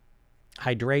 Sleeping,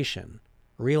 hydration,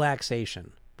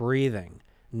 relaxation, breathing,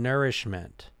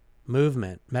 nourishment,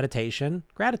 movement, meditation,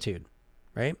 gratitude,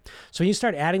 right? So when you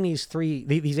start adding these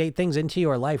 8 things into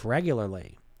your life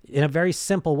regularly in a very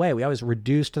simple way, we always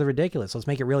reduce to the ridiculous. Let's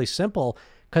make it really simple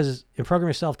because in Program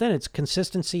Yourself Thin, it's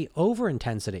consistency over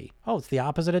intensity. Oh, it's the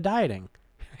opposite of dieting,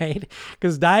 right?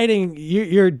 Because dieting,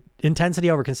 you're intensity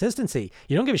over consistency.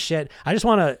 You don't give a shit. I just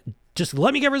want to just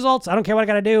let me get results. I don't care what I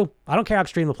got to do. I don't care how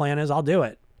extreme the plan is. I'll do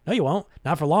it. No, you won't.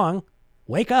 Not for long.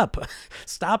 Wake up.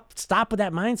 Stop with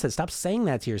that mindset. Stop saying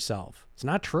that to yourself. It's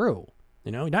not true.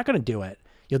 You know, you're not going to do it.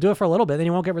 You'll do it for a little bit, then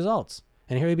you won't get results.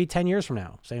 And here you'll be 10 years from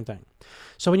now. Same thing.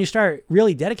 So when you start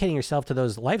really dedicating yourself to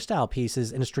those lifestyle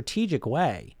pieces in a strategic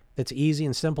way that's easy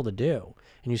and simple to do,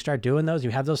 and you start doing those,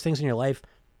 you have those things in your life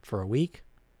for a week,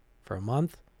 for a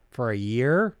month, for a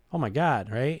year. Oh my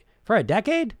God, right? For a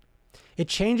decade? It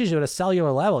changes you at a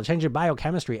cellular level. It changes your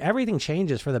biochemistry. Everything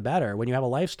changes for the better when you have a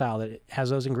lifestyle that has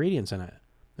those ingredients in it.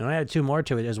 And I added 2 more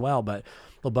to it as well, but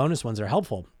the bonus ones are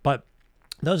helpful. But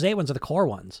those 8 ones are the core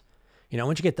ones. You know,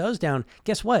 once you get those down,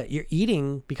 guess what? Your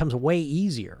eating becomes way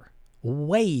easier,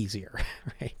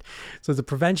 right? So it's a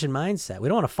prevention mindset. We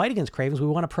don't want to fight against cravings. We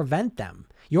want to prevent them.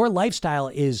 Your lifestyle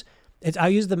I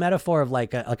use the metaphor of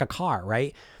like a car,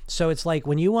 right? So it's like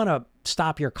when you want to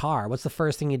stop your car, what's the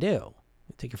first thing you do?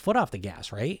 You take your foot off the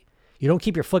gas, right? You don't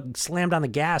keep your foot slammed on the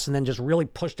gas and then just really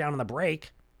push down on the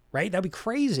brake, right? That'd be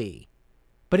crazy.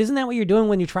 But isn't that what you're doing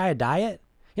when you try a diet?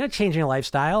 You're not changing your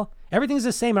lifestyle. Everything's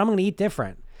the same, but I'm going to eat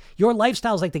different. Your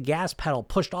lifestyle is like the gas pedal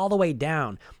pushed all the way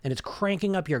down, and it's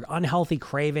cranking up your unhealthy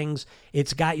cravings.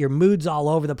 It's got your moods all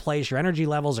over the place. Your energy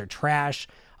levels are trash.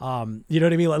 You know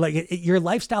what I mean? Like your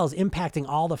lifestyle is impacting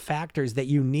all the factors that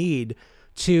you need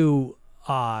to,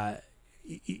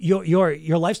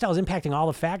 your lifestyle is impacting all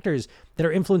the factors that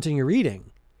are influencing your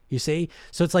eating. You see?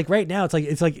 So it's like right now,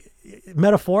 it's like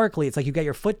metaphorically, it's like you got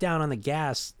your foot down on the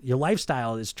gas. Your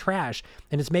lifestyle is trash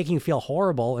and it's making you feel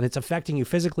horrible and it's affecting you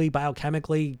physically,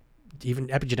 biochemically, even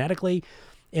epigenetically.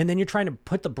 And then you're trying to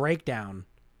put the brake down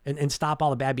and stop all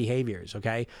the bad behaviors.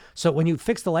 Okay. So when you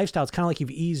fix the lifestyle, it's kind of like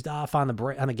you've eased off on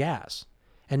the gas.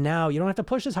 And now you don't have to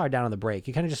push as hard down on the brake.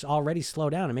 You kind of just already slow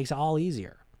down. It makes it all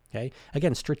easier. Okay.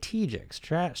 Again,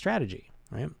 strategy,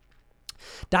 right?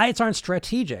 Diets aren't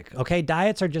strategic, okay?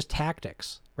 Diets are just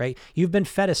tactics, right? You've been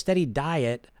fed a steady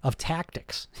diet of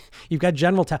tactics. You've got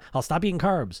I'll stop eating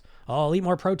carbs. I'll eat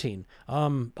more protein.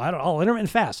 I'll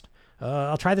intermittent fast.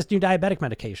 I'll try this new diabetic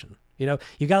medication. You know,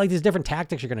 you got like these different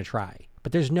tactics you're going to try,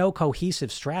 but there's no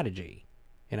cohesive strategy,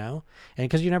 you know? And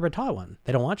because you never taught one,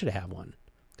 they don't want you to have one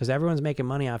because everyone's making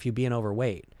money off you being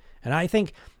overweight. And I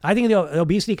think the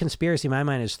obesity conspiracy in my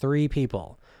mind is three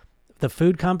people: the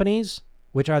food companies,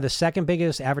 which are the second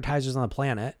biggest advertisers on the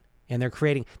planet. And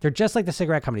they're just like the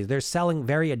cigarette companies. They're selling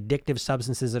very addictive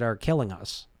substances that are killing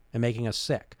us and making us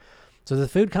sick. So the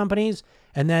food companies,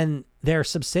 and then they're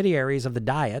subsidiaries of the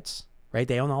diets, right?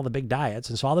 They own all the big diets.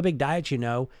 And so all the big diets,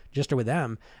 just are with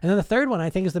them. And then the third one, I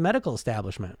think, is the medical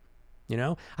establishment. You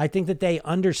know, I think that they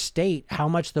understate how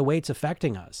much the weight's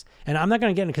affecting us. And I'm not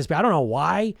going to get into because I don't know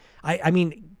why. I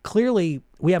mean, clearly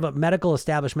we have a medical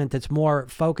establishment that's more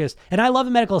focused. And I love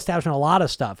the medical establishment, a lot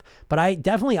of stuff. But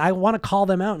I want to call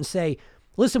them out and say,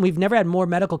 listen, we've never had more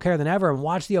medical care than ever. And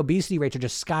watch, the obesity rates are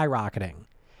just skyrocketing.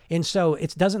 And so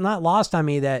it doesn't not lost on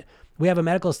me that we have a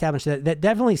medical establishment that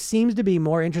definitely seems to be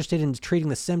more interested in treating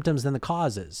the symptoms than the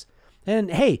causes.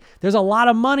 And hey, there's a lot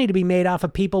of money to be made off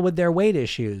of people with their weight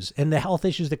issues and the health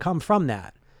issues that come from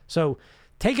that. So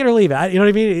take it or leave it. You know what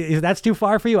I mean? If that's too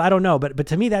far for you, I don't know. But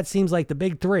to me, that seems like the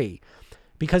big three.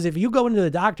 Because if you go into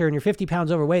the doctor and you're 50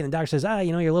 pounds overweight and the doctor says,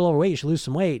 you're a little overweight, you should lose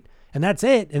some weight, and that's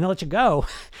it, and they'll let you go,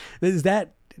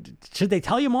 should they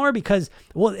tell you more? Because,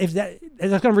 well, if that's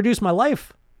going to reduce my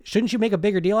life, shouldn't you make a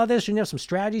bigger deal out of this? Shouldn't you have some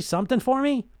strategy, something for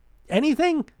me?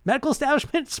 Anything? Medical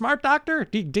establishment? Smart doctor?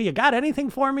 Do you got anything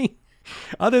for me?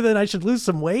 Other than I should lose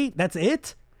some weight? That's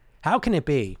it? How can it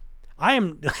be? I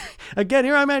am, again,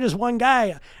 here I'm just one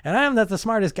guy, and I am not the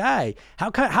smartest guy.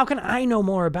 How can I know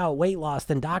more about weight loss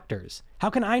than doctors? How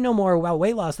can I know more about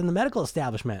weight loss than the medical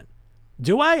establishment?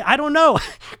 Do I? I don't know.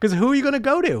 Because who are you going to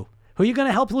go to? Who are you going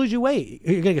to help lose your weight?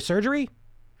 Are you going to get surgery?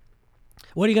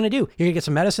 What are you going to do? You're going to get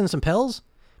some medicine, some pills?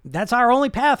 That's our only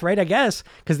path, right? I guess,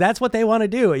 because that's what they want to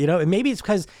do. And maybe it's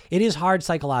because it is hard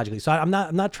psychologically. So I'm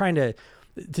not trying to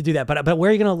do that. But where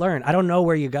are you going to learn? I don't know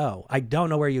where you go. I don't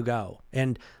know where you go.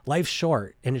 And life's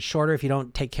short, and it's shorter if you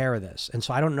don't take care of this. And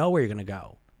so I don't know where you're going to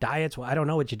go. Diets, well, I don't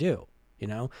know what you do,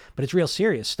 but it's real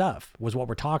serious stuff was what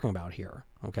we're talking about here.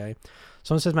 Okay.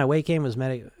 Someone says my weight gain was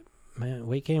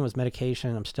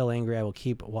medication. I'm still angry. I will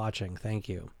keep watching. Thank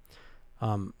you.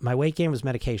 My weight gain was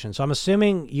medication. So I'm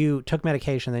assuming you took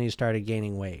medication, then you started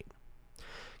gaining weight.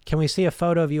 Can we see a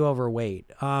photo of you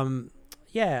overweight?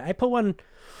 Yeah, I put one.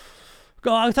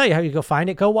 I'll tell you how you go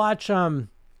find it. Go watch.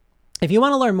 If you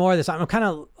want to learn more of this,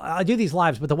 I do these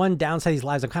lives, but the one downside of these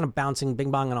lives, I'm kind of bouncing,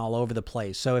 bing bonging all over the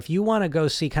place. So if you want to go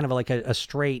see kind of like a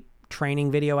straight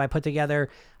training video I put together,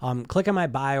 click on my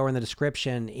bio or in the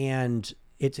description, and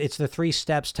it's the 3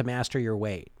 steps to master your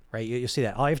weight. Right, you see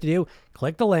that. All you have to do,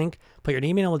 click the link, put your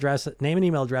name and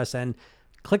email address in,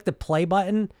 click the play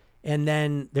button, and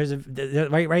then there's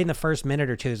right in the first minute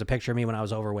or two, there's a picture of me when I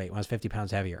was overweight, when I was 50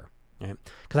 pounds heavier. Right?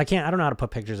 Because I don't know how to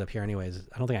put pictures up here anyways.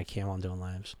 I don't think I can while I'm doing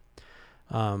lives.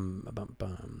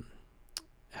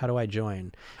 How do I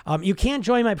join? You can't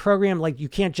join my program. Like, you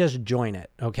can't just join it.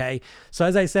 Okay. So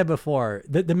as I said before,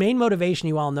 the main motivation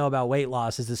you all know about weight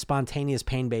loss is the spontaneous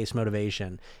pain-based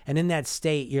motivation. And in that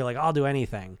state, you're like, I'll do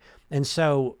anything. And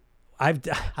so I've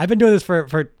been doing this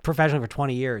for professionally for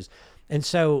 20 years. And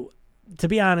so to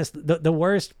be honest, the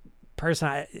worst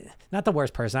person, not the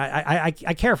worst person. I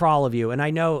care for all of you. And I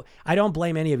know I don't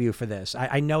blame any of you for this.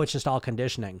 I know it's just all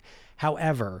conditioning.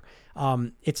 However,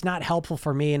 it's not helpful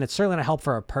for me, and it's certainly not helpful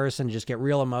for a person to just get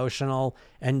real emotional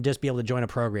and just be able to join a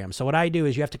program. So what I do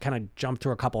is you have to kind of jump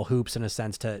through a couple hoops in a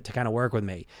sense to kind of work with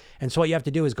me. And so what you have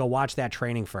to do is go watch that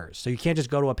training first. So you can't just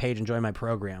go to a page and join my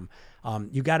program.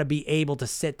 You got to be able to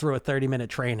sit through a 30-minute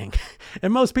training.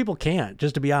 And most people can't,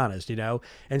 just to be honest,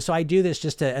 And so I do this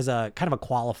just as a kind of a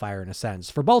qualifier in a sense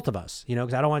for both of us,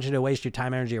 because I don't want you to waste your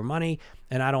time, energy, or money,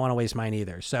 and I don't want to waste mine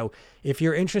either. So if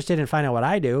you're interested in finding out what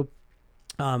I do,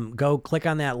 go click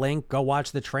on that link, go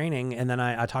watch the training, and then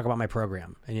I talk about my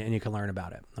program, and you can learn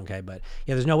about it. Okay. But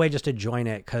yeah, there's no way just to join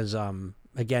it. Cause,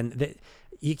 again,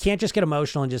 you can't just get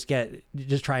emotional and just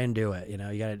try and do it. You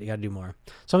gotta do more.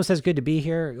 Someone says, good to be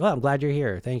here. Well, I'm glad you're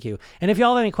here. Thank you. And if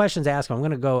y'all have any questions, ask them.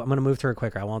 I'm going to move through it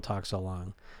quicker. I won't talk so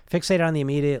long. Fixate on the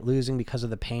immediate, losing because of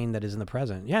the pain that is in the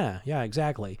present. Yeah,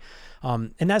 exactly.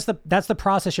 And that's the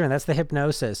process you're in. That's the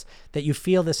hypnosis, that you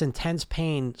feel this intense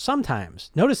pain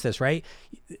sometimes. Notice this, right?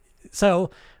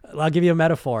 So I'll give you a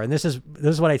metaphor. And this is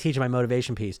what I teach in my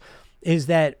motivation piece, is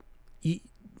that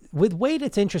with weight,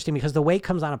 it's interesting because the weight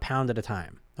comes on a pound at a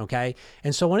time. Okay.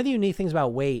 And so one of the unique things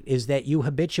about weight is that you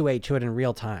habituate to it in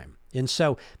real time. And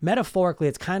so metaphorically,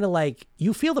 it's kind of like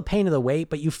you feel the pain of the weight,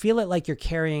 but you feel it like you're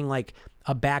carrying like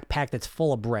a backpack that's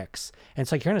full of bricks. And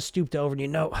it's like you're kind of stooped over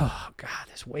and oh God,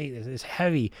 this weight is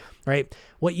heavy, right?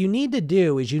 What you need to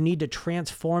do is you need to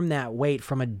transform that weight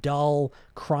from a dull,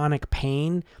 chronic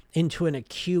pain into an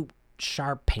acute,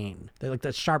 sharp pain. They're like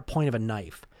the sharp point of a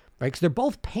knife, right? Because they're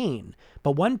both pain,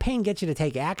 but one pain gets you to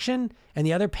take action and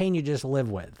the other pain you just live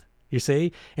with. You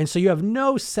see? And so you have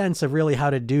no sense of really how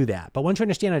to do that. But once you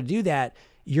understand how to do that,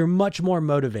 you're much more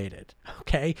motivated.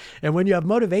 Okay. And when you have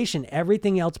motivation,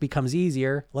 everything else becomes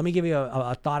easier. Let me give you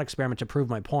a thought experiment to prove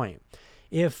my point.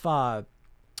 If the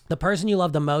person you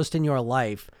love the most in your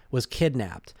life was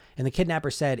kidnapped, and the kidnapper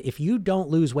said, if you don't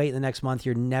lose weight in the next month,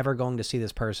 you're never going to see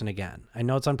this person again. I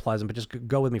know it's unpleasant, but just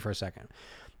go with me for a second.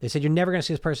 They said, you're never going to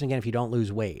see this person again if you don't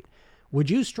lose weight. Would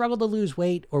you struggle to lose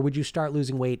weight, or would you start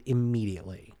losing weight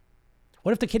immediately?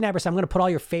 What if the kidnapper said, I'm going to put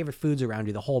all your favorite foods around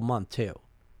you the whole month too?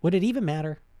 Would it even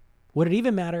matter? Would it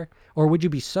even matter? Or would you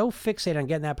be so fixated on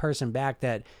getting that person back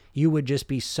that you would just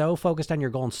be so focused on your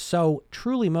goal and so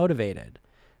truly motivated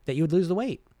that you would lose the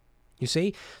weight? You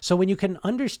see? So when you can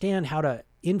understand how to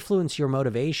influence your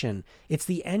motivation, it's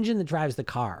the engine that drives the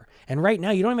car. And right now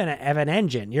you don't even have an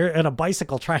engine. You're in a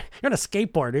bicycle you're on a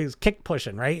skateboard, it's kick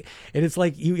pushing, right? And it's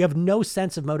like you have no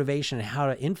sense of motivation and how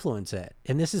to influence it.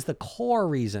 And this is the core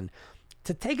reason.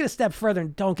 To take it a step further,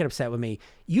 and don't get upset with me,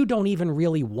 you don't even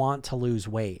really want to lose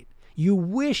weight. You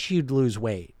wish you'd lose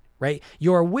weight, right?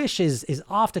 Your wish is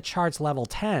off the charts level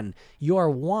 10. Your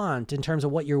want, in terms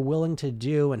of what you're willing to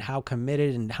do and how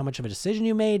committed and how much of a decision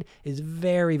you made, is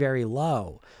very, very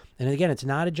low. And again, it's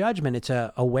not a judgment. It's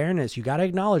a awareness. You got to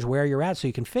acknowledge where you're at so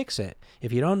you can fix it.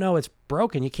 If you don't know it's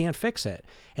broken, you can't fix it.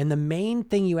 And the main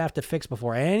thing you have to fix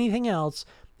before anything else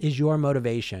is your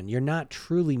motivation. You're not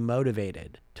truly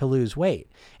motivated to lose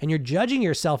weight. And you're judging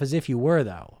yourself as if you were,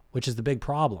 though, which is the big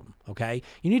problem, okay?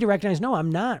 You need to recognize, no,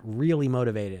 I'm not really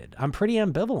motivated. I'm pretty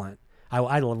ambivalent.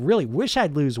 I really wish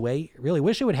I'd lose weight, really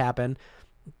wish it would happen.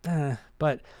 And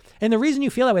the reason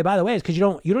you feel that way, by the way, is because you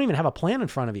don't even have a plan in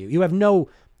front of you. You have no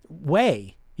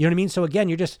way. You know what I mean? So again,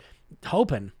 you're just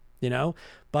hoping,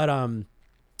 But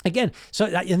again,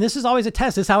 and this is always a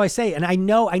test. This is how I say, and I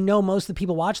know most of the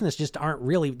people watching this just don't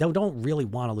really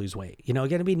want to lose weight. Again,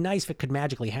 it'd be nice if it could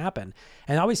magically happen.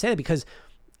 And I always say that because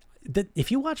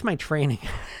if you watch my training,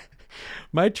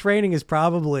 my training is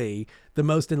probably the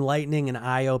most enlightening and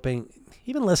eye-opening.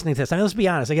 Even listening to this, let's be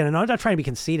honest. Again, I'm not trying to be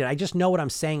conceited. I just know what I'm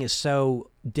saying is so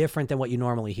different than what you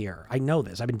normally hear. I know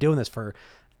this. I've been doing this for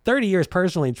 30 years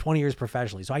personally and 20 years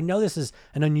professionally. So I know this is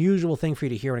an unusual thing for you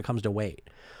to hear when it comes to weight.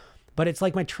 But it's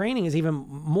like my training is even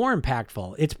more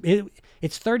impactful.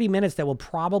 It's 30 minutes that will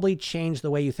probably change the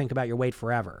way you think about your weight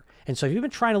forever. And so if you've been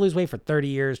trying to lose weight for 30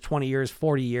 years, 20 years,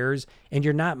 40 years, and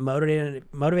you're not motivated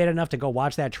enough to go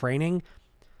watch that training,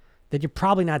 then you're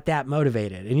probably not that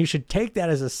motivated. And you should take that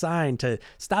as a sign to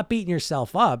stop beating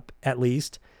yourself up, at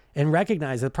least, and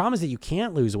recognize the problem is that you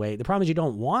can't lose weight. The problem is you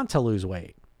don't want to lose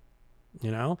weight.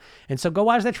 And so go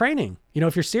watch that training.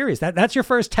 If you're serious, that's your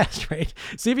first test, right?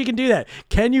 See if you can do that.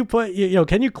 Can you put,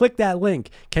 can you click that link?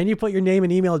 Can you put your name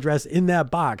and email address in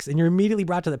that box? And you're immediately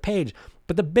brought to the page.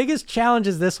 But the biggest challenge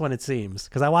is this one, it seems,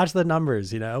 because I watch the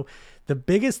numbers, the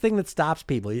biggest thing that stops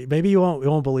people, maybe you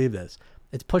won't believe this.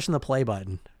 It's pushing the play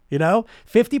button.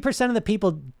 50% of the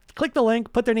people click the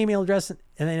link, put their email address, and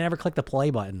they never click the play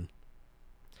button.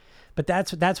 But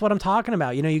that's what I'm talking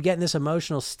about. You get in this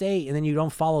emotional state and then you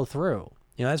don't follow through.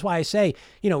 That's why I say,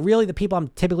 really the people I'm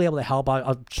typically able to help,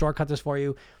 I'll shortcut this for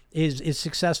you. is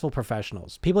successful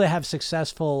professionals. People that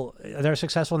they're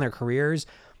successful in their careers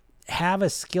have a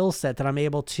skill set that I'm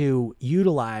able to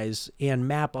utilize and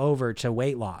map over to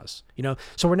weight loss.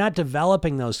 So we're not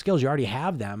developing those skills. You already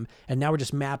have them, and now we're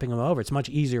just mapping them over. It's a much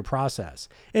easier process.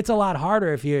 It's a lot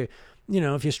harder if you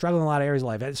struggle in a lot of areas of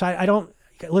life. So I don't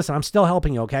listen. I'm still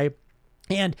helping you, okay?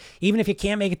 And even if you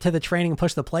can't make it to the training and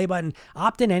push the play button,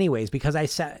 opt in anyways, because I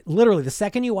said literally the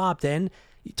second you opt in,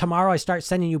 tomorrow I start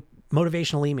sending you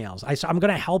motivational emails. I'm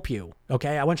going to help you.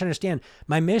 Okay. I want you to understand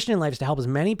my mission in life is to help as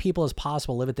many people as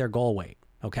possible live at their goal weight.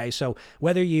 Okay. So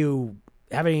whether you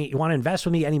want to invest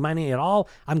with me, any money at all,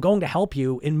 I'm going to help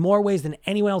you in more ways than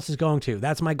anyone else is going to.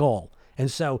 That's my goal. And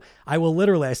so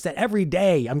I said every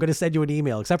day I'm going to send you an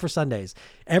email, except for Sundays.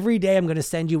 Every day I'm going to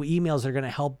send you emails that are going to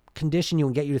help condition you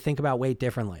and get you to think about weight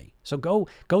differently. So go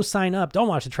sign up. Don't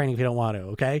watch the training if you don't want to,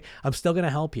 okay? I'm still going to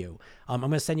help you. I'm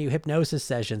going to send you hypnosis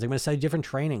sessions. I'm going to send you different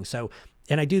trainings.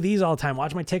 And I do these all the time.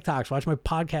 Watch my TikToks, watch my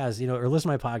podcasts, or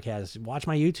listen to my podcasts, watch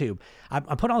my YouTube. I'm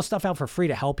putting all this stuff out for free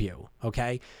to help you,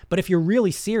 okay? But if you're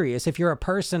really serious, if you're a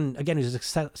person, again, who's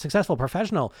a successful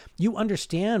professional, you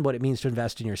understand what it means to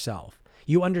invest in yourself.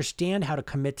 You understand how to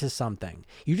commit to something.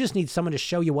 You just need someone to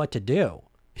show you what to do,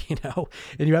 and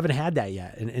you haven't had that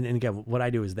yet. And again, what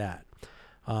I do is that.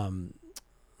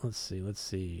 Let's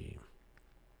see.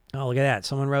 Oh, look at that.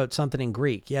 Someone wrote something in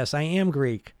Greek. Yes, I am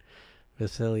Greek.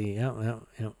 Vasily. Yep.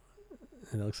 It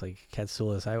looks like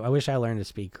Katsoulis. I wish I learned to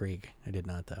speak Greek. I did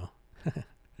not, though.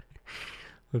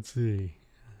 Let's see.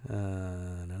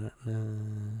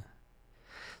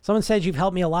 Someone said you've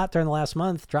helped me a lot during the last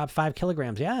month. Dropped 5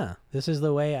 kilograms. Yeah, this is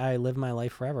the way I live my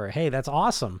life forever. Hey, that's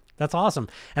awesome. That's awesome.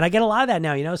 And I get a lot of that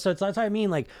now, So that's what I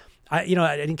mean. Like,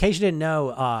 in case you didn't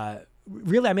know,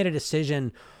 really I made a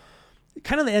decision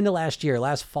kind of the end of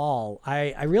last fall.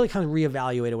 I really kind of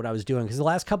reevaluated what I was doing because the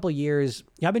last couple of years,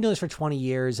 I've been doing this for 20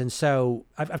 years. And so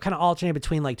I've kind of alternated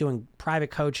between like doing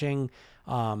private coaching,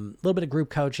 a little bit of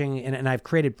group coaching, and I've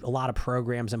created a lot of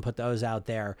programs and put those out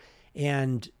there.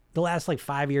 And the last like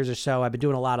 5 years or so, I've been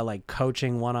doing a lot of like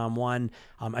coaching one-on-one.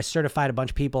 I certified a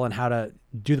bunch of people on how to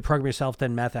do the program yourself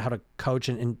then method, how to coach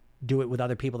and do it with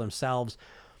other people themselves.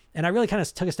 And I really kind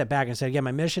of took a step back and said, again,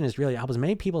 my mission is really to help as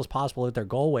many people as possible with their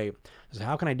goal weight. I said,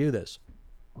 how can I do this?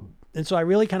 And so I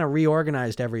really kind of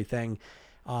reorganized everything.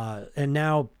 And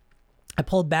now I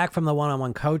pulled back from the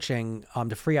one-on-one coaching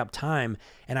to free up time,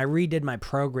 and I redid my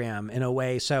program in a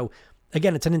way. So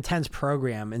again, it's an intense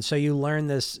program. And so you learn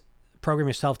this program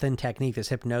yourself then technique, this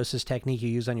hypnosis technique you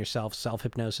use on yourself,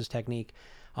 self-hypnosis technique.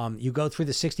 You go through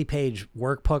the 60-page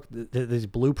workbook, these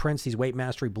blueprints, these weight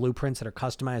mastery blueprints that are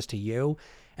customized to you.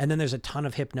 And then there's a ton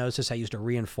of hypnosis I use to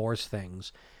reinforce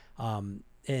things. And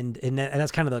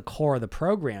that's kind of the core of the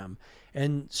program.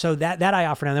 And so that I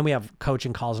offer now. And then we have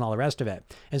coaching calls and all the rest of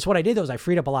it. And so what I did though is I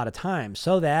freed up a lot of time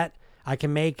so that I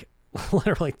can make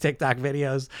literally TikTok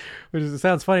videos, which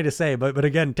sounds funny to say, but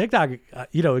again, TikTok,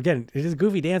 again, it is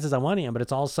goofy dances on one hand, but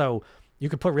it's also, you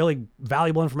could put really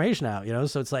valuable information out,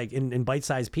 so it's like in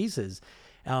bite-sized pieces.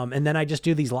 And then I just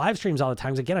do these live streams all the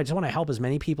time. Again, I just want to help as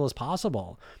many people as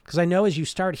possible because I know as you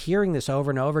start hearing this over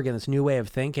and over again, this new way of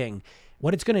thinking,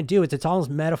 what it's going to do is it's almost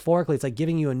metaphorically, it's like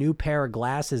giving you a new pair of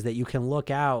glasses that you can look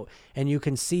out and you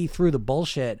can see through the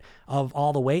bullshit of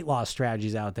all the weight loss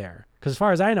strategies out there. Because as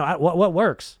far as I know, what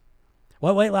works?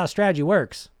 What weight loss strategy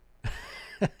works?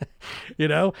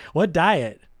 What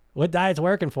diet's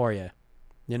working for you?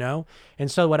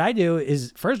 And so what I do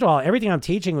is, first of all, everything I'm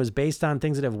teaching was based on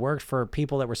things that have worked for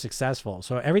people that were successful.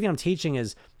 So everything I'm teaching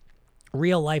is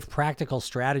real life practical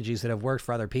strategies that have worked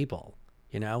for other people,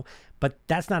 but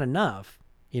that's not enough,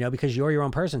 because you're your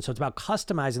own person. So it's about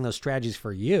customizing those strategies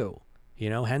for you,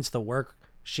 hence the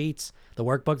worksheets, the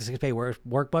workbook, the 6-page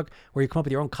workbook, where you come up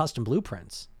with your own custom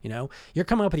blueprints. You're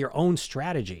coming up with your own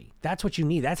strategy. That's what you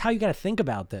need. That's how you got to think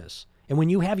about this. And when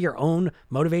you have your own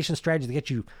motivation strategy to get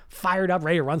you fired up,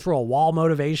 ready to run through a wall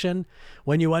motivation,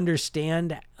 when you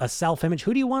understand a self-image,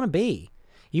 who do you want to be?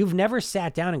 You've never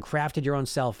sat down and crafted your own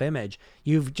self-image.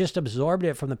 You've just absorbed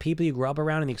it from the people you grew up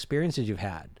around and the experiences you've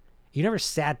had. You never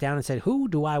sat down and said, who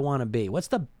do I want to be? What's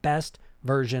the best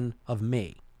version of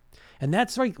me? And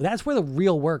that's where the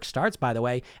real work starts, by the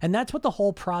way. And that's what the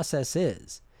whole process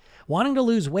is. Wanting to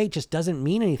lose weight just doesn't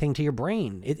mean anything to your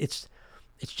brain. It's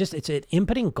an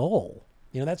impotent goal.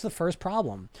 That's the first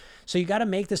problem. So you got to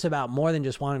make this about more than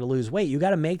just wanting to lose weight. You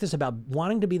got to make this about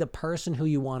wanting to be the person who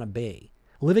you want to be,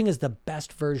 living as the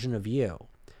best version of you.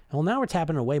 Well, now we're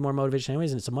tapping into way more motivation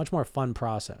anyways, and it's a much more fun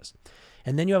process.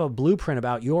 And then you have a blueprint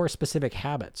about your specific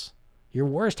habits, your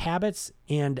worst habits,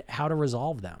 and how to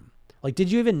resolve them. Like,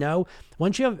 did you even know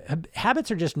once you have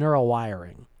habits are just neural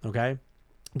wiring, okay?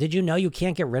 Did you know you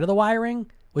can't get rid of the wiring?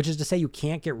 Which is to say you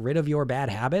can't get rid of your bad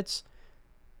habits.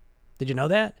 Did you know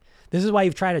that? This is why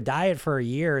you've tried a diet for a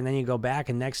year and then you go back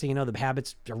and next thing you know, the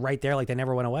habits are right there like they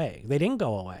never went away. They didn't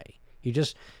go away.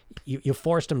 You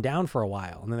forced them down for a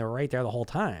while and then they were right there the whole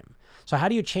time. So how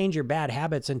do you change your bad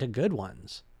habits into good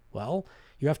ones? Well,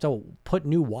 you have to put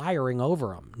new wiring over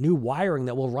them, new wiring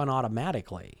that will run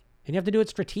automatically. And you have to do it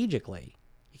strategically.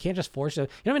 You can't just force it. You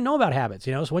don't even know about habits,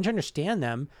 so once you understand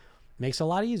them, it makes it a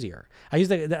lot easier. I use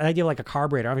the idea of like a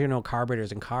carburetor. I don't even know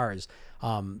carburetors in cars,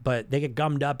 but they get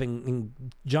gummed up and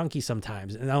junky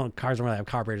sometimes. And cars don't really have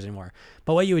carburetors anymore.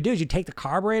 But what you would do is you take the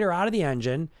carburetor out of the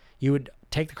engine, you would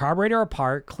take the carburetor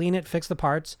apart, clean it, fix the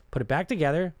parts, put it back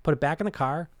together, put it back in the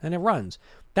car, and it runs.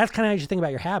 That's kind of how you should think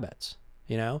about your habits,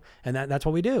 and that's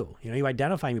what we do. You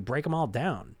identify them, you break them all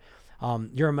down.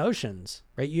 Your emotions,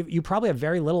 right? You probably have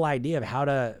very little idea of how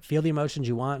to feel the emotions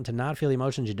you want and to not feel the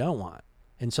emotions you don't want.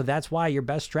 And so that's why your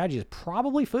best strategy is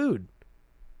probably food.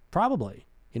 Probably,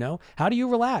 how do you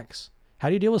relax? How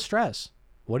do you deal with stress?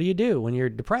 What do you do when you're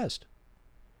depressed?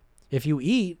 If you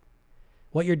eat,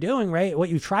 what you're doing, right? What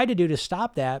you try to do to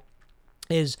stop that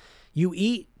is you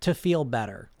eat to feel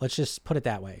better. Let's just put it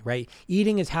that way, right?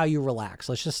 Eating is how you relax.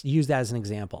 Let's just use that as an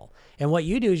example. And what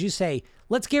you do is you say,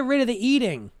 let's get rid of the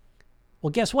eating.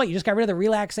 Well, guess what? You just got rid of the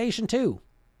relaxation too,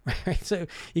 right? So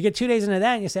you get 2 days into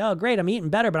that and you say, oh, great, I'm eating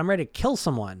better, but I'm ready to kill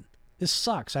someone. This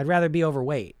sucks. I'd rather be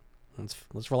overweight.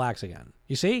 Let's relax again.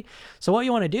 You see? So what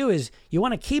you want to do is you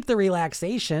want to keep the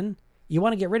relaxation. You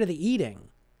want to get rid of the eating.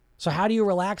 So how do you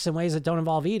relax in ways that don't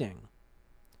involve eating?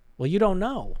 Well, you don't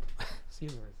know.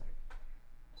 Excuse me for a second.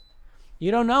 You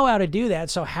don't know how to do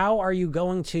that. So how are you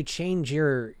going to change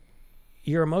your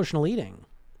emotional eating?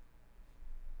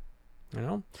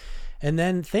 And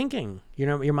then thinking,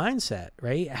 your mindset,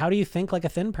 right? How do you think like a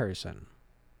thin person?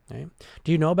 Right?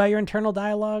 Do you know about your internal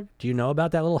dialogue? Do you know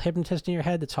about that little hypnotist in your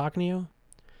head that's talking to you?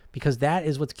 Because that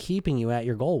is what's keeping you at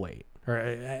your goal weight or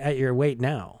at your weight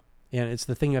now. And it's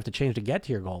the thing you have to change to get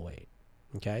to your goal weight.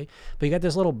 Okay. But you got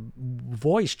this little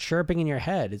voice chirping in your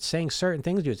head. It's saying certain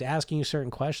things to you. It's asking you certain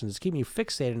questions. It's keeping you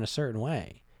fixated in a certain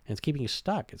way. And it's keeping you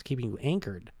stuck. It's keeping you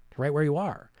anchored right where you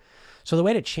are. So the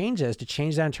way to change that is to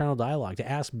change that internal dialogue, to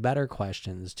ask better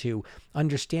questions, to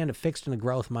understand a fixed and a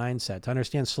growth mindset, to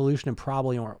understand solution and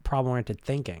problem-oriented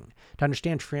thinking, to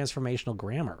understand transformational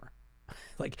grammar.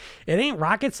 Like, it ain't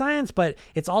rocket science, but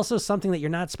it's also something that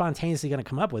you're not spontaneously going to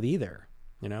come up with either,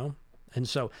 And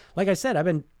so, like I said, I've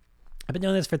been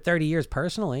doing this for 30 years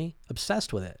personally,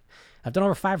 obsessed with it. I've done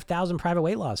over 5,000 private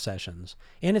weight loss sessions.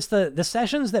 And it's the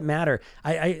sessions that matter.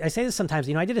 I say this sometimes,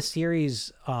 I did a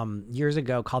series years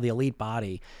ago called The Elite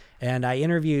Body. And I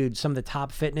interviewed some of the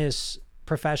top fitness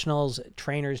professionals,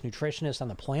 trainers, nutritionists on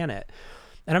the planet.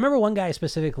 And I remember one guy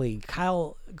specifically,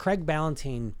 Craig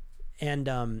Ballantyne,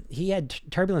 and he had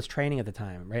Turbulence Training at the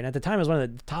time, right? And at the time, it was one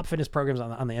of the top fitness programs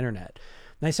on the internet.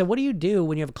 And I said, what do you do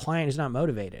when you have a client who's not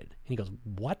motivated? And he goes,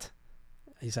 what?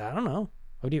 He said, I don't know.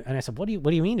 And I said, what do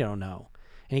you mean you don't know?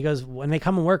 And he goes, when they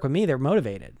come and work with me, they're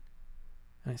motivated.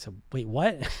 And I said, wait,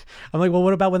 what? I'm like, well,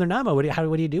 what about when they're not motivated?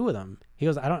 What do you do with them? He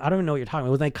goes, I don't even know what you're talking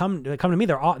about. When they come to me,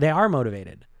 they are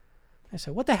motivated. I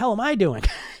said, what the hell am I doing?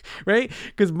 Right?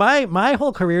 Because my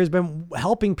whole career has been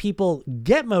helping people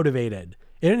get motivated.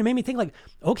 And it made me think like,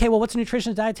 okay, well, what's a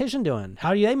nutritionist dietitian doing?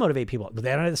 How do they motivate people? But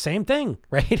they don't have the same thing,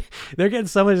 right? They're getting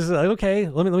someone just like, okay,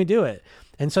 let me do it.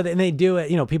 And so then they do it,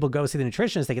 people go see the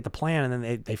nutritionist, they get the plan and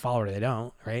then they follow it or they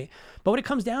don't, right? But what it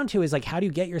comes down to is like, how do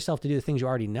you get yourself to do the things you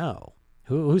already know?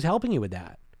 Who's helping you with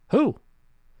that? Who?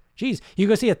 Geez, you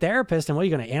go see a therapist and what, are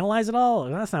you going to analyze it all?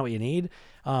 That's not what you need.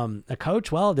 A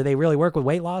coach, well, do they really work with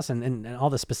weight loss and all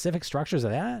the specific structures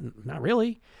of that? Not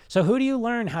really. So who do you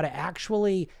learn how to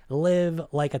actually live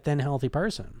like a thin, healthy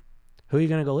person? Who are you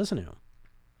going to go listen to?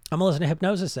 I'm going to listen to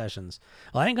hypnosis sessions.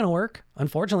 Well, that ain't going to work,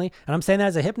 unfortunately. And I'm saying that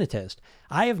as a hypnotist.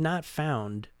 I have not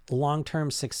found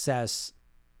long-term success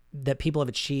that people have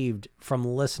achieved from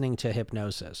listening to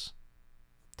hypnosis,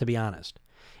 to be honest.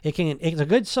 It's a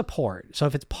good support. So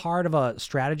if it's part of a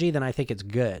strategy, then I think it's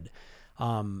good.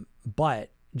 But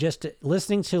just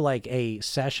listening to like a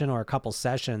session or a couple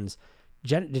sessions,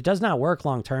 it does not work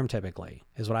long-term typically,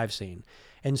 is what I've seen.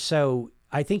 And so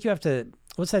I think you have to,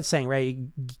 what's that saying, right?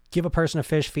 Give a person a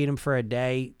fish, feed them for a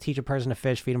day, teach a person to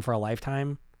fish, feed them for a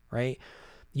lifetime, right?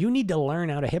 You need to learn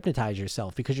how to hypnotize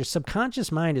yourself because your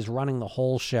subconscious mind is running the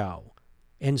whole show.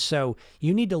 And so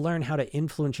you need to learn how to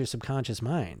influence your subconscious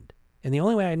mind. And the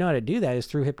only way I know how to do that is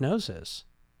through hypnosis,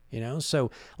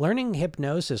 So learning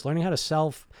hypnosis, learning how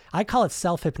to I call it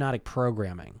self-hypnotic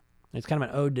programming. It's kind of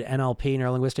an ode to NLP,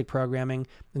 neurolinguistic programming,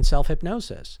 and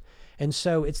self-hypnosis. And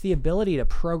so it's the ability to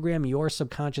program your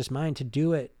subconscious mind to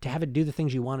do it, to have it do the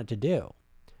things you want it to do.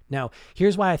 Now,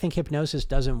 here's why I think hypnosis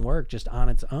doesn't work just on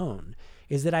its own,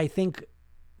 is that I think,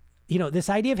 this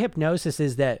idea of hypnosis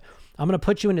is that I'm going to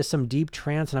put you into some deep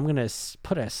trance and I'm going to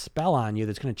put a spell on you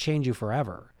that's going to change you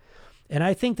forever. And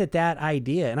I think that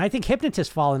idea, and I think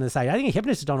hypnotists fall into this idea. I think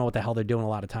hypnotists don't know what the hell they're doing a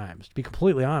lot of times, to be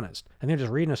completely honest. And they're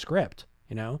just reading a script,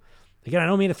 Again, I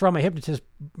don't mean to throw my hypnotist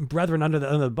brethren under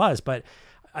the bus, but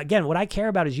again, what I care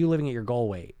about is you living at your goal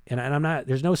weight. And I'm not,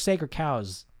 there's no sacred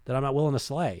cows that I'm not willing to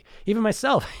slay. Even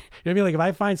myself, you know what I mean? Like if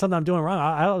I find something I'm doing wrong,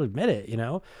 I'll admit it,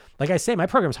 Like I say, my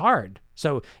program's hard.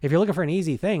 So if you're looking for an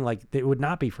easy thing, like it would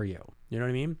not be for you. You know what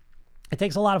I mean? It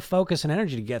takes a lot of focus and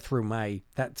energy to get through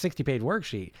that 60-page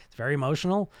worksheet. It's very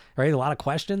emotional, right? A lot of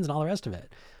questions and all the rest of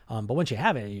it. But once you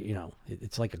have it,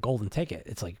 it's like a golden ticket.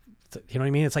 It's like, you know what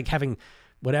I mean? It's like having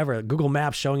whatever, Google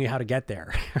Maps showing you how to get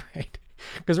there, right?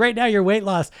 Because right now your weight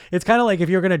loss, it's kind of like if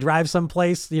you're going to drive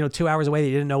someplace, 2 hours away that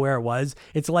you didn't know where it was.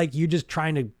 It's like you're just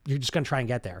going to try and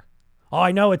get there. Oh,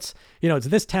 I know it's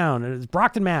this town. It's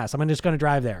Brockton, Mass. I'm just going to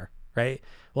drive there, right?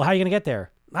 Well, how are you going to get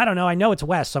there? I don't know. I know it's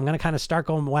west, so I'm going to kind of start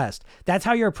going west. That's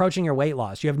how you're approaching your weight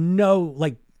loss. You have no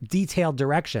detailed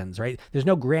directions, right? There's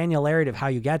no granularity of how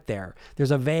you get there.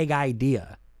 There's a vague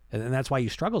idea, and that's why you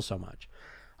struggle so much.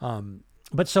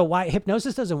 But so why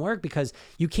hypnosis doesn't work, because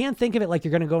you can't think of it like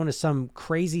you're going to go into some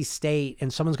crazy state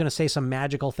and someone's going to say some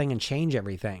magical thing and change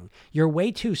everything. You're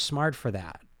way too smart for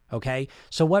that. Okay.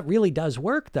 So what really does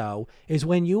work though, is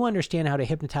when you understand how to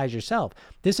hypnotize yourself.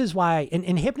 This is why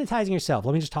in hypnotizing yourself,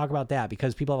 let me just talk about that,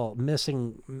 because people have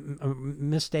a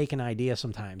mistaken idea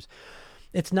sometimes.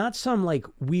 It's not some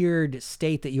weird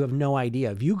state that you have no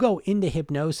idea. If you go into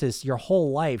hypnosis your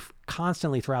whole life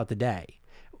constantly throughout the day,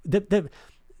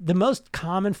 the most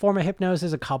common form of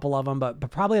hypnosis, a couple of them, but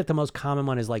probably the most common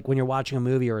one is when you're watching a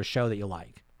movie or a show that you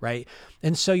like, right?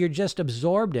 And so you're just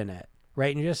absorbed in it,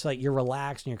 right? And you're just you're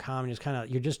relaxed and you're calm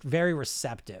and you're just very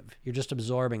receptive. You're just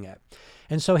absorbing it.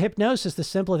 And so hypnosis, the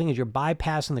simple thing is you're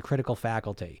bypassing the critical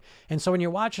faculty. And so when you're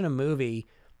watching a movie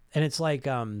and it's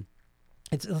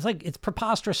it's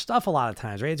preposterous stuff a lot of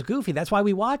times, right? It's goofy. That's why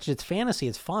we watch it. It's fantasy.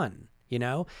 It's fun,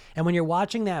 And when you're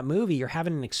watching that movie, you're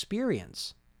having an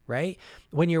experience, right?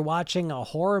 When you're watching a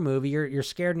horror movie, you're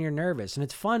scared and you're nervous, and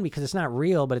it's fun because it's not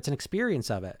real, but it's an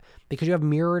experience of it, because you have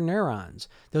mirror neurons.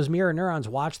 Those mirror neurons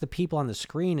watch the people on the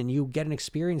screen and you get an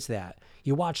experience of that.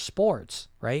 You watch sports,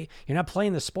 right? You're not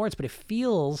playing the sports, but it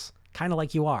feels kind of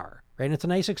like you are, right? And it's a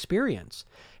nice experience.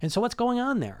 And so what's going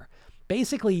on there?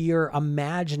 Basically, you're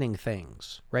imagining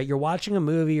things, right? You're watching a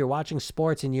movie, you're watching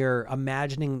sports, and you're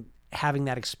imagining having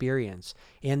that experience.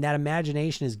 And that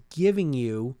imagination is giving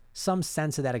you some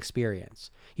sense of that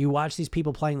experience. You watch these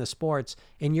people playing the sports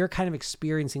and you're kind of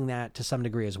experiencing that to some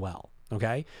degree as well.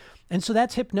 Okay. And so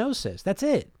that's hypnosis. That's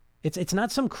it. It's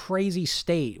not some crazy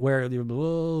state where that's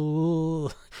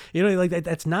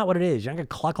not what it is. You're not going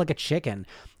to cluck like a chicken.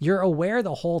 You're aware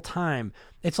the whole time.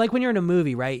 It's like when you're in a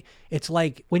movie, right? It's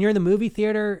like when you're in the movie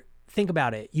theater, think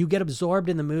about it. You get absorbed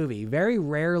in the movie. Very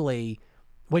rarely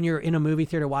when you're in a movie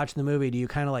theater watching the movie, do you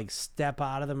kind of step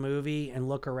out of the movie and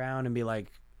look around and be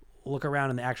look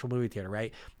around in the actual movie theater,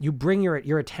 right? You bring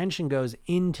your attention goes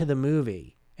into the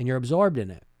movie and you're absorbed in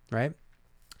it, right?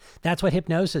 That's what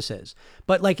hypnosis is.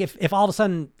 But if all of a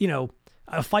sudden,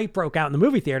 a fight broke out in the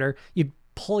movie theater, you'd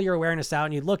pull your awareness out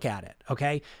and you'd look at it.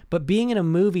 Okay. But being in a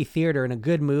movie theater in a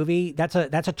good movie, that's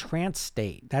a trance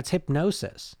state. That's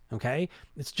hypnosis. Okay.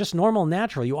 It's just normal,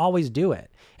 natural. You always do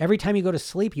it. Every time you go to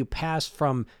sleep, you pass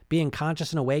from being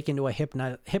conscious and awake into a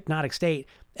hypnotic state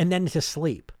and then to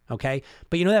sleep. Okay.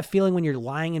 But that feeling when you're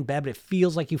lying in bed, but it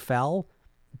feels like you fell?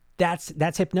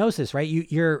 That's hypnosis, right?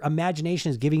 Your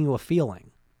imagination is giving you a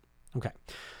feeling. Okay.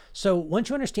 So once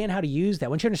you understand how to use that,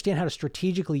 once you understand how to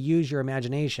strategically use your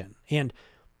imagination, and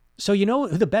so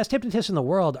the best hypnotists in the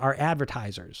world are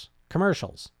advertisers,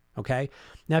 commercials. Okay.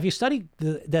 Now, if you study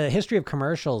the history of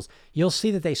commercials, you'll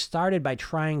see that they started by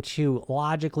trying to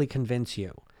logically convince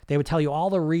you. They would tell you all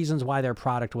the reasons why their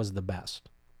product was the best.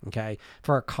 Okay.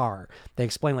 For a car, they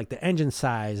explain the engine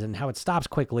size and how it stops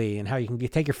quickly and how you can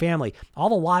take your family, all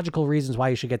the logical reasons why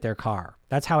you should get their car.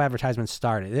 That's how advertisements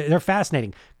started. They're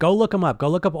fascinating. Go look them up. Go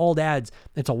look up old ads.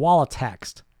 It's a wall of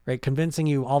text, right? Convincing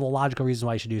you all the logical reasons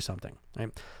why you should do something, right?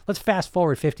 Let's fast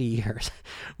forward 50 years.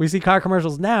 We see car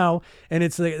commercials now, and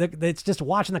it's just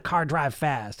watching the car drive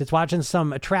fast. It's watching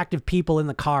some attractive people in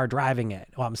the car driving it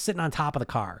while I'm sitting on top of the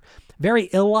car.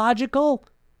 Very illogical,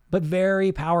 but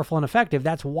very powerful and effective.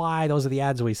 That's why those are the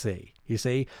ads we see, you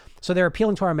see? So they're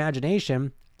appealing to our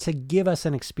imagination to give us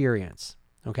an experience.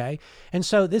 Okay. And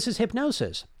so this is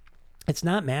hypnosis. It's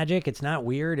not magic. It's not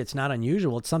weird. It's not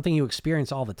unusual. It's something you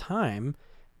experience all the time,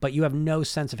 but you have no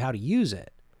sense of how to use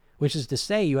it, which is to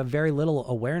say you have very little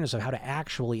awareness of how to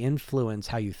actually influence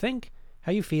how you think,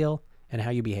 how you feel, and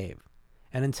how you behave.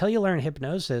 And until you learn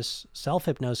hypnosis,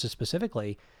 self-hypnosis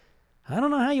specifically, I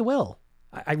don't know how you will.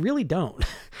 I really don't.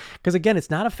 Because again, it's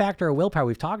not a factor of willpower.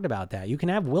 We've talked about that. You can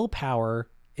have willpower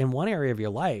in one area of your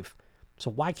life. So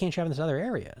why can't you have in this other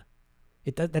area?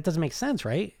 That doesn't make sense,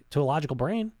 right? To a logical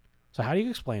brain. So how do you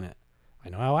explain it? I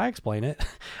know how I explain it.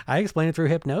 I explain it through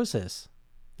hypnosis.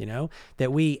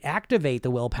 That we activate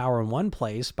the willpower in one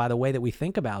place by the way that we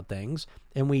think about things,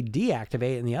 and we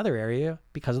deactivate in the other area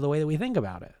because of the way that we think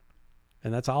about it.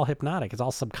 And that's all hypnotic. It's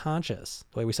all subconscious,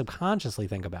 the way we subconsciously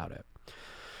think about it.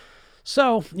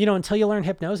 So, until you learn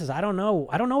hypnosis, I don't know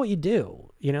what you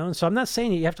do, and so I'm not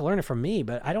saying you have to learn it from me,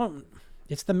 but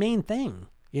it's the main thing.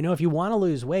 If you want to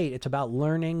lose weight, it's about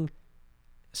learning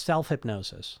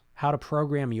self-hypnosis, how to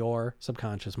program your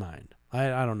subconscious mind.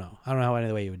 I don't know. I don't know any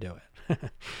other way you would do it.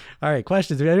 All right.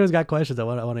 Questions. If anyone's got questions, I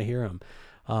want to hear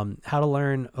them. How to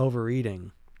learn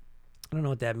overeating. I don't know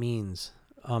what that means.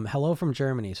 Hello from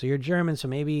Germany. So you're German, so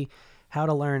maybe how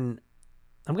to learn.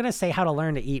 I'm going to say how to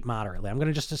learn to eat moderately. I'm going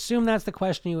to just assume that's the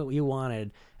question you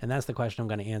wanted, and that's the question I'm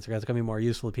going to answer. That's going to be more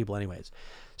useful to people anyways.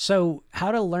 So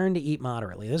how to learn to eat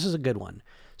moderately. This is a good one.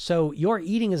 So your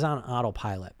eating is on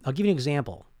autopilot. I'll give you an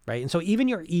example, right? And so even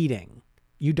your eating,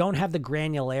 you don't have the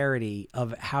granularity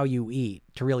of how you eat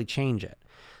to really change it.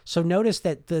 So notice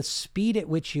that the speed at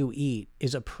which you eat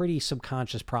is a pretty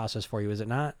subconscious process for you, is it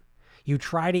not? You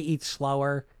try to eat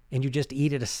slower and you just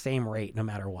eat at the same rate no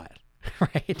matter what,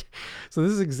 right? So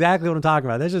this is exactly what I'm talking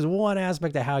about. That's just one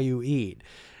aspect of how you eat.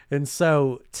 And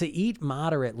so to eat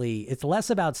moderately, it's less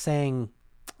about saying,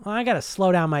 well, I got to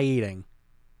slow down my eating.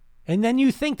 And then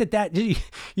you think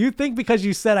you think because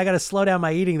you said I got to slow down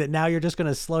my eating that now you're just going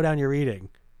to slow down your eating.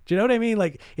 Do you know what I mean?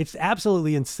 Like, it's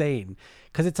absolutely insane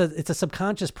because it's a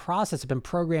subconscious process that's been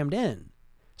programmed in.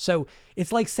 So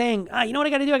it's like saying, you know what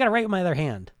I got to do? I got to write with my other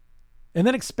hand. And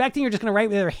then expecting you're just going to write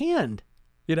with the other hand.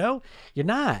 You're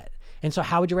not. And so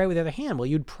how would you write with the other hand? Well,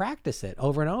 you'd practice it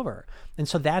over and over. And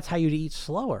so that's how you'd eat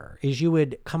slower, is you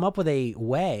would come up with a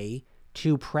way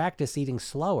to practice eating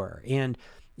slower. And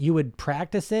you would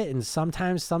practice it, and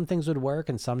sometimes some things would work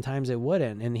and sometimes it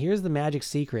wouldn't. And here's the magic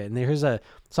secret. And here's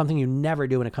something you never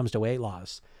do when it comes to weight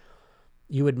loss.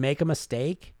 You would make a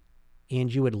mistake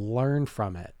and you would learn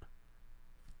from it.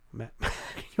 Can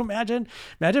you imagine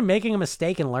making a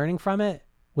mistake and learning from it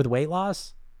with weight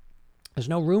loss? There's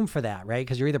no room for that, right?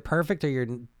 Because you're either perfect or you're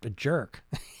a jerk.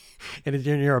 And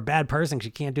you're a bad person because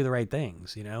you can't do the right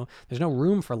things, There's no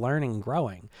room for learning and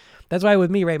growing. That's why with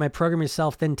me, right, my Program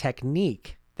Yourself Thin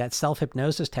technique, that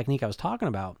self-hypnosis technique I was talking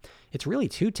about, it's really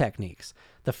two techniques.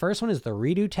 The first one is the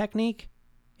redo technique,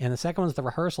 and the second one is the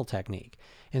rehearsal technique.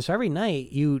 And so every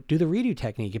night you do the redo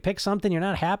technique. You pick something you're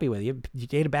not happy with. You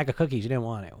ate a bag of cookies you didn't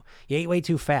want to. You ate way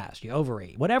too fast. You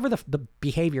overate. Whatever the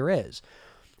behavior is.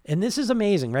 And this is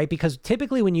amazing, right? Because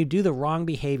typically when you do the wrong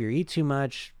behavior, eat too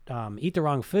much, eat the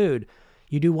wrong food,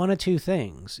 you do one of two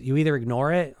things. You either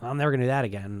ignore it. I'm never going to do that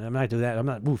again. I'm not doing that.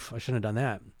 I shouldn't have done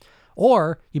that.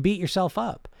 Or you beat yourself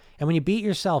up. And when you beat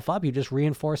yourself up, you just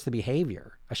reinforce the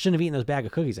behavior. I shouldn't have eaten those bag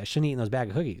of cookies. I shouldn't have eaten those bag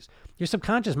of cookies. Your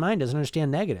subconscious mind doesn't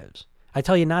understand negatives. I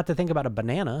tell you not to think about a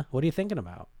banana. What are you thinking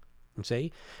about?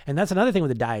 See? And that's another thing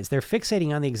with the diets. They're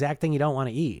fixating on the exact thing you don't want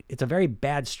to eat. It's a very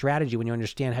bad strategy when you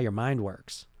understand how your mind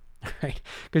works. Right?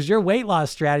 Because your weight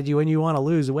loss strategy when you want to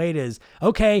lose weight is,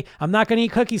 okay, I'm not going to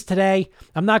eat cookies today.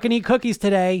 I'm not going to eat cookies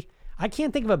today. I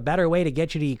can't think of a better way to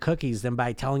get you to eat cookies than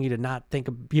by telling you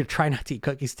to try not to eat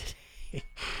cookies today.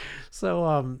 So,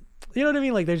 you know what I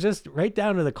mean? Like, there's just right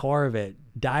down to the core of it.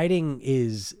 Dieting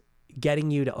is getting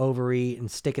you to overeat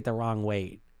and stick at the wrong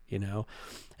weight,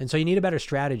 And so you need a better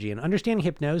strategy. And understanding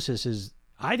hypnosis is,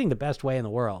 I think, the best way in the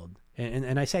world.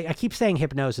 And I keep saying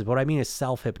hypnosis, but what I mean is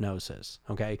self-hypnosis,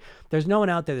 okay? There's no one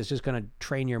out there that's just going to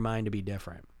train your mind to be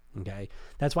different, okay?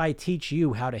 That's why I teach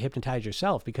you how to hypnotize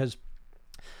yourself, because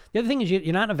the other thing is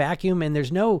you're not in a vacuum, and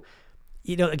there's no,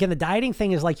 again, the dieting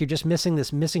thing is like you're just missing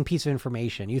this missing piece of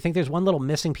information. You think there's one little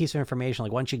missing piece of information,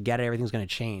 like once you get it, everything's going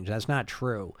to change. That's not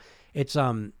true. It's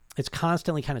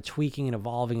constantly kind of tweaking and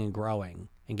evolving and growing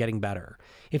and getting better.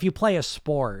 If you play a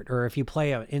sport or if you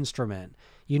play an instrument,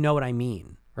 you know what I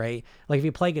mean. Right? Like if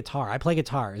you play guitar, I play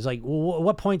guitar. It's like, well, at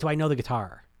what point do I know the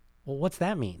guitar? Well, what's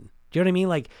that mean? Do you know what I mean?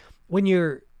 Like when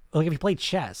you're, like if you play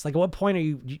chess, like at what point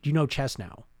you know chess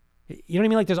now? You know what I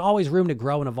mean? Like there's always room to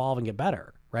grow and evolve and get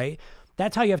better, right?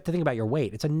 That's how you have to think about your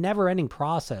weight. It's a never ending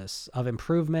process of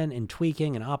improvement and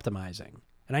tweaking and optimizing.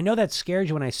 And I know that scares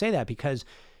you when I say that because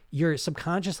you're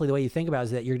subconsciously, the way you think about it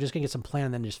is that you're just going to get some plan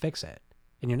and then just fix it.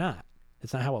 And you're not.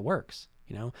 It's not how it works,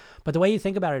 But the way you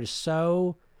think about it is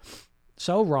so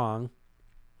wrong,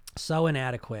 so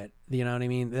inadequate. You know what I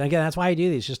mean? And again, that's why I do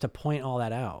these, just to point all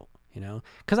that out,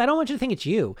 Because I don't want you to think it's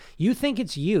you. You think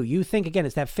it's you. You think, again,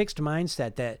 it's that fixed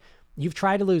mindset that you've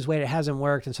tried to lose weight, it hasn't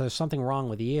worked, and so there's something wrong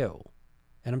with you.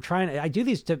 And I do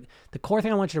these the core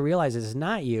thing I want you to realize is it's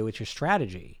not you, it's your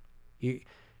strategy.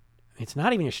 It's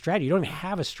not even your strategy. You don't even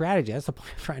have a strategy. That's the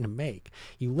point I'm trying to make.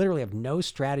 You literally have no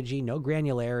strategy, no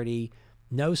granularity,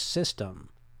 no system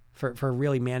for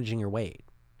really managing your weight,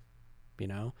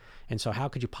 And so how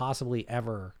could you possibly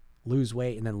ever lose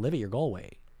weight and then live at your goal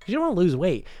weight? Because you don't want to lose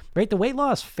weight, right? The weight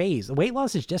loss phase, the weight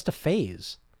loss is just a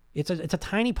phase. It's a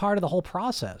tiny part of the whole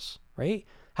process, right?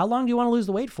 How long do you want to lose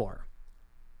the weight for?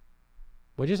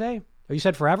 What'd you say? Oh, you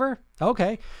said forever?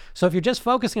 Okay. So if you're just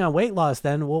focusing on weight loss,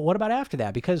 then what about after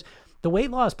that? Because the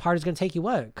weight loss part is going to take you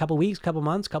what? A couple weeks, couple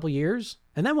months, couple years?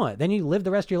 And then what? Then you live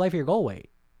the rest of your life at your goal weight,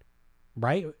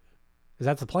 right? Because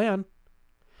that's the plan.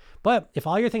 But if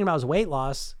all you're thinking about is weight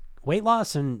loss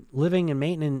and living and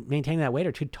maintaining that weight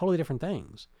are two totally different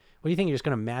things. What do you think? You're just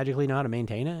going to magically know how to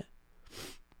maintain it?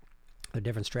 They're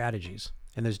different strategies.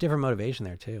 And there's different motivation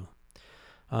there too.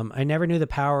 I never knew the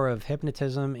power of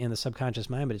hypnotism and the subconscious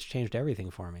mind, but it's changed everything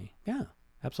for me. Yeah,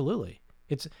 absolutely.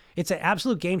 It's an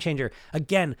absolute game changer.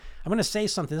 Again, I'm going to say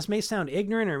something. This may sound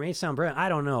ignorant or it may sound brilliant. I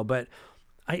don't know, but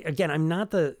I'm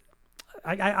not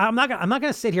going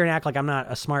to sit here and act like I'm not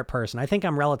a smart person. I think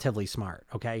I'm relatively smart.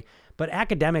 Okay. But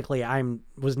academically,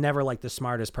 was never like the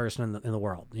smartest person in the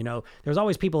world. There's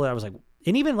always people that I was like,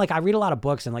 and even like I read a lot of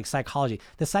books and like psychology,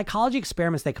 the psychology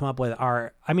experiments they come up with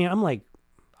I'm like,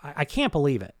 I can't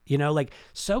believe it, like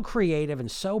so creative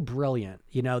and so brilliant,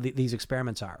 these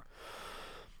experiments are.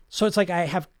 So it's like, I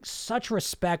have such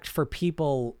respect for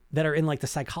people that are in like the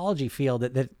psychology field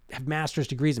that have master's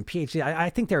degrees and PhD.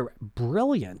 I think they're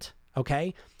brilliant.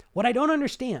 Okay. What I don't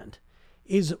understand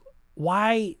is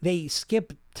why they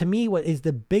skip, to me, what is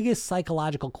the biggest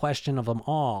psychological question of them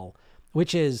all,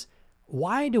 which is,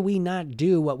 why do we not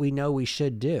do what we know we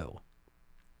should do?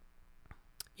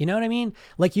 You know what I mean?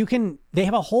 Like they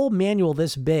have a whole manual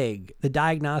this big, the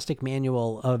diagnostic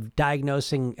manual of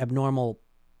diagnosing abnormal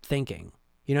thinking.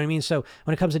 You know what I mean? So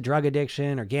when it comes to drug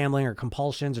addiction or gambling or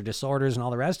compulsions or disorders and all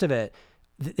the rest of it,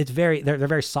 they're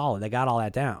very solid. They got all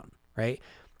that down, right?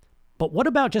 But what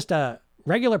about just a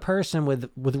regular person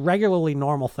with regularly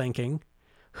normal thinking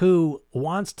who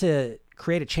wants to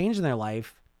create a change in their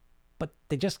life, but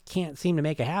they just can't seem to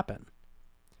make it happen?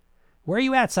 Where are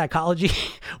you at, psychology?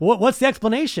 What's the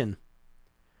explanation?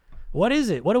 What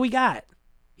is it? What do we got?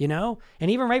 And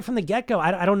even right from the get-go,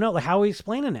 I don't know. Like, how are we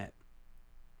explaining it?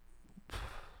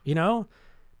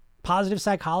 Positive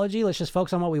psychology. Let's just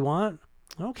focus on what we want.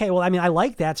 Okay, well, I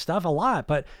like that stuff a lot,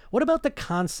 but what about the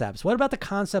concepts? What about the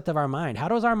concept of our mind? How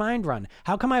does our mind run?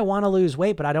 How come I want to lose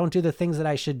weight, but I don't do the things that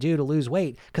I should do to lose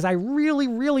weight? Because I really,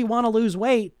 really want to lose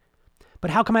weight,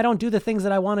 but how come I don't do the things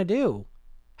that I want to do?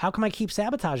 How come I keep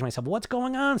sabotaging myself? What's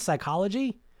going on,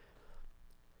 psychology?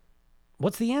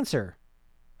 What's the answer?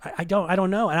 I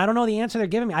don't know. And I don't know the answer they're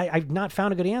giving me. I've not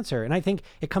found a good answer. And I think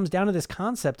it comes down to this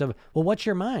concept of, well, what's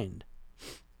your mind?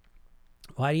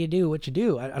 Why do you do what you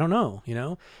do? I don't know,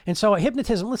 And so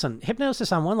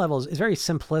hypnosis on one level is very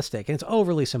simplistic, and it's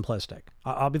overly simplistic.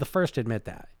 I'll be the first to admit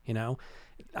that,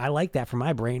 I like that for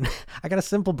my brain. I got a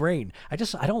simple brain. I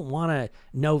don't want to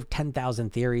know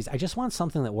 10,000 theories. I just want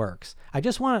something that works. I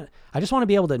just want to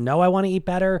be able to know I want to eat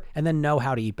better and then know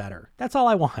how to eat better. That's all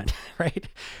I want, right?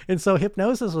 And so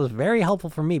hypnosis was very helpful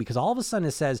for me because all of a sudden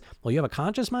it says, well, you have a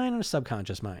conscious mind and a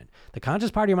subconscious mind. The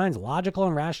conscious part of your mind is logical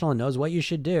and rational and knows what you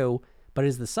should do, but it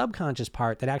is the subconscious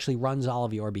part that actually runs all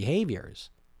of your behaviors.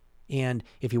 And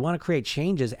if you want to create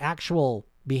changes, actual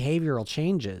behavioral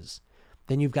changes,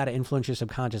 then you've got to influence your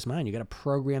subconscious mind. You got to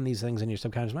program these things in your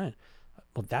subconscious mind.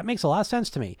 Well, that makes a lot of sense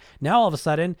to me. Now, all of a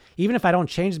sudden, even if I don't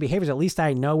change the behaviors, at least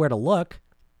I know where to look,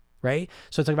 right?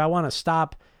 So it's like if I want to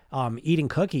stop eating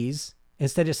cookies,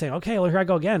 instead of just saying, okay, well, here I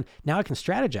go again, now I can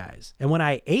strategize. And when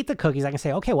I ate the cookies, I can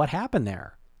say, okay, what happened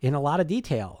there? In a lot of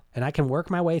detail. And I can work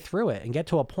my way through it and get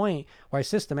to a point where I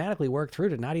systematically work through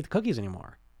to not eat the cookies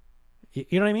anymore. You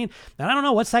know what I mean? And I don't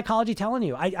know. What's psychology telling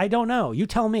you? I don't know. You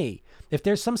tell me. If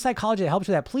there's some psychology that helps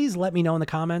with that, please let me know in the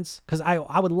comments, because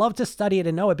I would love to study it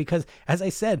and know it, because as I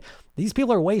said, these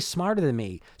people are way smarter than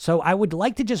me. So I would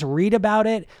like to just read about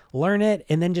it, learn it,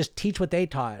 and then just teach what they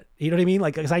taught. You know what I mean?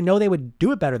 Like, because I know they would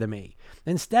do it better than me.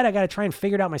 Instead, I got to try and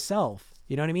figure it out myself.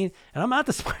 You know what I mean? And I'm not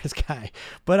the smartest guy,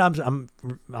 but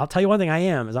I'll tell you one thing I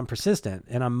am is I'm persistent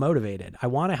and I'm motivated. I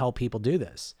want to help people do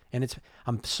this. And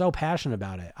I'm so passionate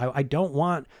about it. I don't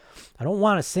want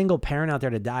a single parent out there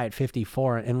to die at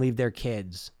 54 and leave their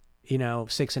kids,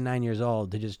 6 and 9 years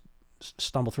old to just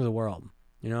stumble through the world,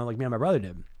 like me and my brother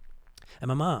did. And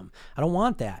my mom. I don't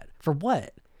want that. For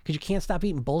what? Because you can't stop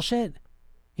eating bullshit?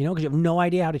 Because you have no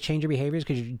idea how to change your behaviors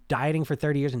because you're dieting for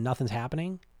 30 years and nothing's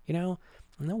happening?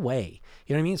 No way.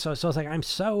 You know what I mean? So it's like,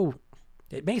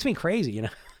 it makes me crazy,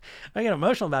 I get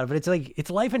emotional about it, but it's like,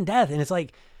 it's life and death. And it's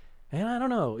like, man, I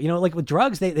don't know. Like with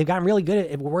drugs, they've gotten really good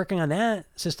at working on that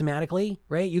systematically,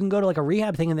 right? You can go to like a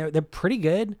rehab thing and they're pretty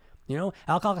good.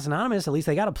 Alcoholics Anonymous, at least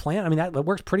they got a plan. I mean, that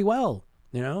works pretty well,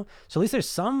 So at least there's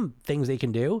some things they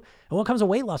can do. And when it comes to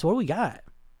weight loss, what do we got?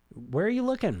 Where are you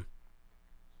looking?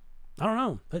 I don't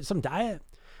know. Some diet?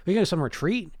 Are you going to some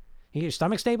retreat? You get your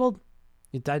stomach stapled?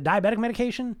 Diabetic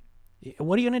medication?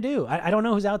 What are you going to do? I don't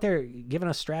know who's out there giving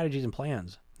us strategies and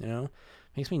plans,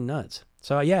 Makes me nuts.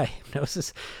 So yeah, hypnosis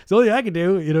is the only thing I can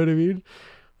do, you know what I mean?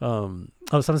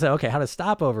 Someone said, okay, how to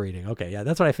stop overeating. Okay, yeah,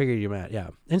 that's what I figured you meant, yeah.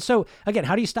 And so, again,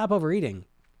 how do you stop overeating?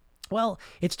 Well,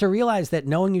 it's to realize that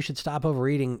knowing you should stop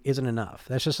overeating isn't enough.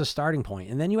 That's just a starting point.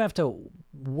 And then you have to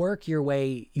work your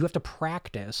way, you have to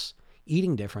practice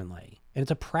eating differently. And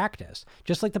it's a practice,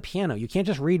 just like the piano. You can't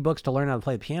just read books to learn how to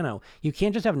play the piano. You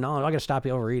can't just have knowledge, I got to stop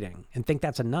overeating and think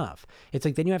that's enough. It's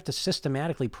like, then you have to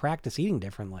systematically practice eating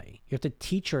differently. You have to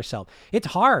teach yourself. It's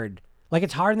hard. Like,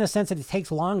 it's hard in the sense that it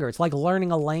takes longer. It's like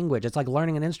learning a language. It's like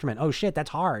learning an instrument. Oh shit,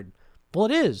 that's hard. Well,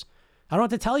 it is. I don't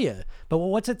have to tell you, but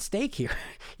what's at stake here?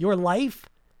 Your life,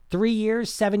 3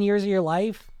 years, 7 years of your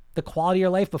life, the quality of your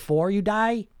life before you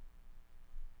die,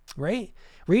 right?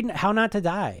 Read How Not to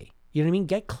Die. You know what I mean?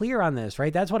 Get clear on this,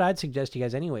 right? That's what I'd suggest to you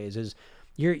guys anyways, is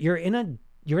you're in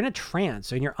a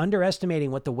trance and you're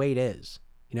underestimating what the weight is,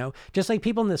 just like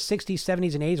people in the 60s,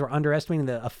 70s, and 80s were underestimating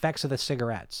the effects of the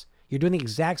cigarettes. You're doing the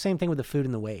exact same thing with the food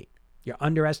and the weight. You're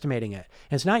underestimating it.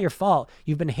 And it's not your fault.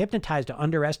 You've been hypnotized to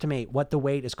underestimate what the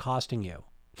weight is costing you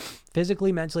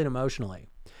physically, mentally, and emotionally.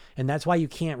 And that's why you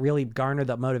can't really garner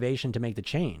the motivation to make the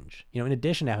change, in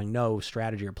addition to having no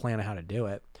strategy or plan on how to do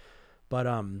it. But,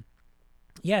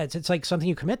 yeah, it's like something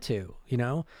you commit to,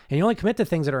 and you only commit to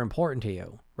things that are important to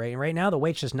you, right? And right now the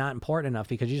weight's just not important enough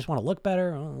because you just want to look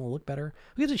better. Look better.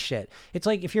 Who gives a shit? It's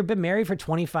like if you've been married for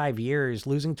 25 years,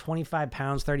 losing 25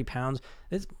 pounds, 30 pounds,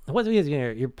 what is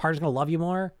your partner's going to love you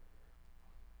more?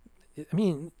 I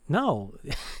mean, no,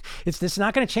 it's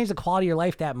not going to change the quality of your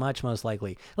life that much, most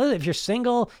likely. Listen, if you're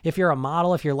single, if you're a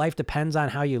model, if your life depends on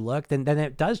how you look, then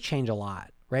it does change a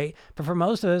lot, right? But for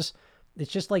most of us, it's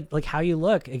just like how you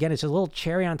look. Again, it's a little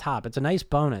cherry on top. It's a nice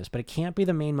bonus, but it can't be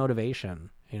the main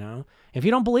motivation, If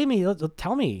you don't believe me,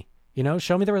 tell me,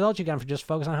 show me the results you got for just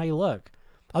focus on how you look.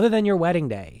 Other than your wedding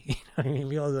day,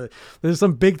 there's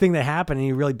some big thing that happened and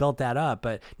you really built that up,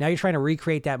 but now you're trying to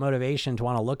recreate that motivation to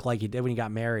want to look like you did when you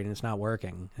got married, and it's not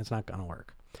working. It's not going to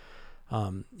work.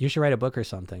 You should write a book or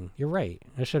something. You're right.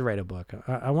 I should write a book.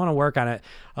 I want to work on it.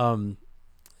 And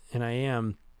I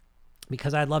am,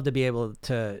 because I'd love to be able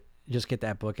to just get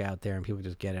that book out there and people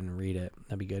just get it and read it.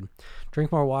 That'd be good. Drink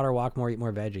more water, walk more, eat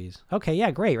more veggies. Okay,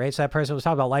 yeah, great, right? So that person was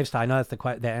talking about lifestyle. I know that's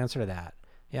the answer to that.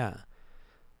 Yeah.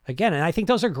 Again, and I think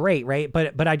those are great, right?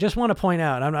 But I just want to point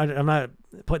out, I'm not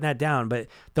putting that down, but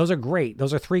those are great.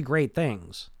 Those are 3 great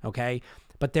things, okay?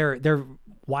 But they're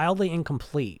wildly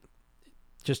incomplete.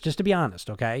 Just to be honest,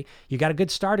 okay? You got a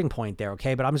good starting point there,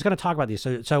 okay? But I'm just going to talk about these.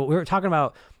 So we were talking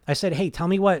about, I said, hey, tell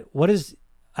me what is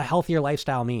a healthier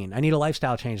lifestyle mean? I need a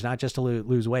lifestyle change, not just to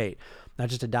lose weight, not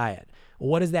just a diet.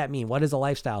 What does that mean? What is a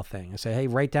lifestyle thing? I say, hey,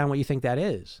 write down what you think that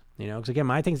is, because again,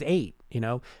 my thing's 8,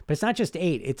 but it's not just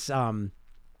 8. It's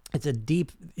a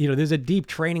deep, there's a deep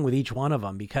training with each one of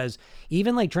them, because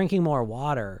even like drinking more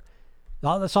water,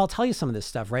 so I'll tell you some of this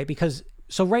stuff, right? Because,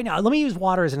 so right now, let me use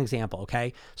water as an example.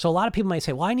 Okay. So a lot of people might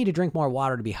say, well, I need to drink more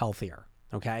water to be healthier.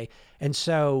 Okay. And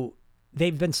so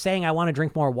they've been saying, I want to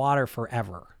drink more water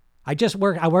forever. I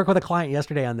worked with a client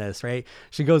yesterday on this, right?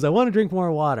 She goes, I want to drink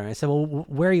more water. And I said, well,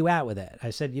 where are you at with it?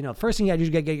 I said, first thing you got to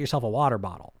do is get yourself a water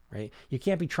bottle, right? You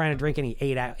can't be trying to drink any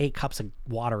 8 cups of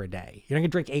water a day. You're not going to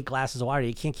drink 8 glasses of water.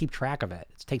 You can't keep track of it.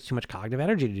 It takes too much cognitive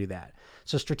energy to do that.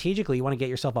 So strategically, you want to get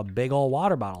yourself a big old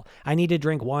water bottle. I need to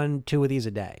drink 1-2 of these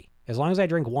a day. As long as I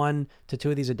drink 1 to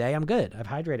 2 of these a day, I'm good. I've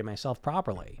hydrated myself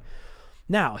properly.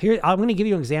 Now, here, I'm going to give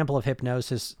you an example of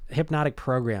hypnosis, hypnotic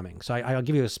programming. So I'll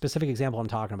give you a specific example I'm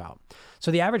talking about.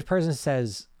 So the average person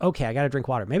says, okay, I got to drink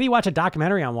water. Maybe you watch a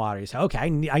documentary on water. You say, okay,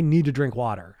 I need to drink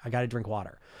water. I got to drink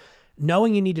water.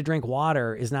 Knowing you need to drink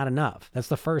water is not enough. That's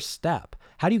the first step.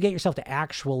 How do you get yourself to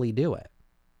actually do it?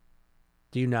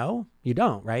 Do you know? You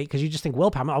don't, right? Because you just think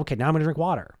willpower. Okay, now I'm going to drink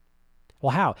water.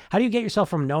 Well, how? How do you get yourself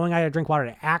from knowing I got to drink water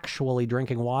to actually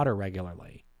drinking water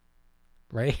regularly?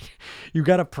 Right? You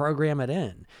got to program it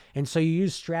in. And so you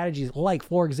use strategies like,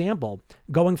 for example,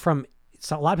 going from,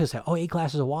 so a lot of people say, oh, 8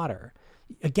 glasses of water.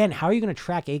 Again, how are you going to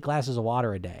track 8 glasses of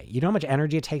water a day? You know how much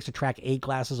energy it takes to track 8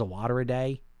 glasses of water a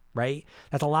day, right?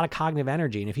 That's a lot of cognitive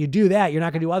energy. And if you do that, you're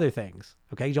not going to do other things.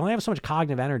 Okay. You only have so much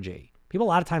cognitive energy. People a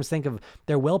lot of times think of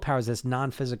their willpower as this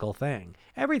non-physical thing.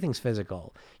 Everything's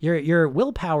physical. Your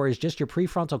willpower is just your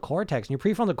prefrontal cortex. And your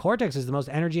prefrontal cortex is the most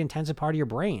energy intensive part of your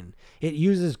brain. It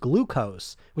uses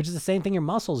glucose, which is the same thing your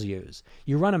muscles use.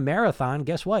 You run a marathon,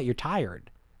 guess what? You're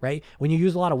tired, right? When you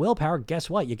use a lot of willpower, guess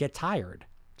what? You get tired.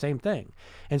 Same thing.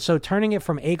 And so turning it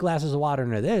from 8 glasses of water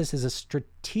into this is a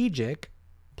strategic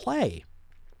play,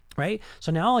 right?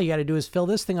 So now all you got to do is fill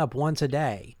this thing up once a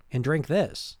day and drink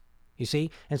this. You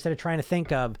see, instead of trying to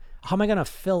think of how am I going to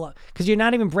fill up, because you're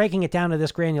not even breaking it down to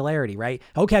this granularity, right?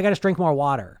 Okay, I got to drink more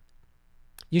water.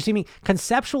 You see me?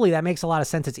 Conceptually, that makes a lot of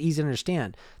sense. It's easy to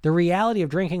understand. The reality of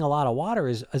drinking a lot of water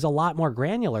is a lot more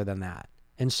granular than that.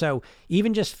 And so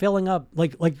even just filling up,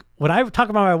 like when I talk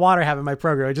about my water habit in my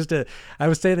program, I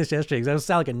was saying this yesterday because I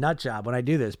sound like a nut job when I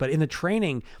do this, but in the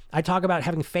training, I talk about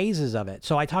having phases of it.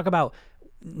 So I talk about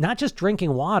not just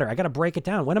drinking water. I got to break it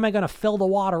down. When am I going to fill the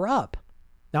water up?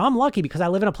 Now I'm lucky because I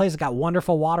live in a place that got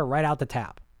wonderful water right out the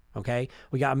tap. Okay.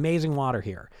 We got amazing water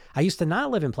here. I used to not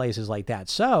live in places like that.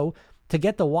 So to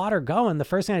get the water going, the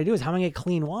first thing I do is how am I going to get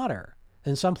clean water?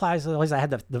 In some places I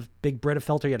had the big Brita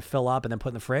filter you had to fill up and then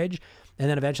put in the fridge. And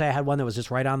then eventually I had one that was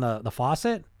just right on the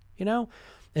faucet, you know?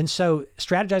 And so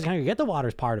strategizing how you get the water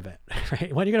is part of it,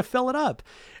 right? When are you going to fill it up?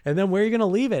 And then where are you going to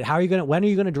leave it? When are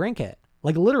you going to drink it?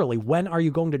 Like literally, when are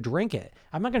you going to drink it?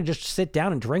 I'm not going to just sit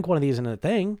down and drink one of these in a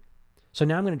thing. So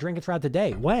now I'm going to drink it throughout the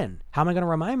day. When? How am I going to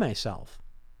remind myself?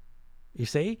 You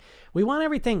see? We want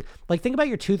everything, like think about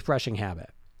your toothbrushing habit,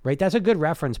 right? That's a good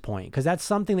reference point because that's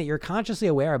something that you're consciously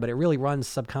aware of, but it really runs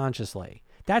subconsciously.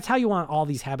 That's how you want all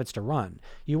these habits to run.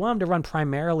 You want them to run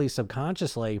primarily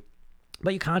subconsciously,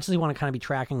 but you consciously want to kind of be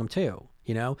tracking them too,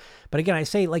 you know? But again, I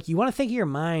say like you want to think of your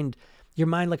mind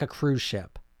like a cruise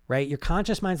ship, right? Your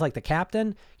conscious mind's like the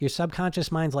captain, your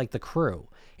subconscious mind's like the crew.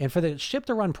 And for the ship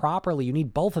to run properly, you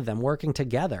need both of them working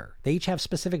together. They each have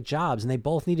specific jobs and they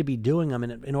both need to be doing them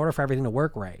in order for everything to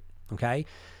work right, okay?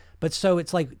 But so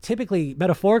it's like typically,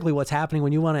 metaphorically, what's happening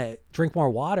when you want to drink more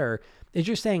water is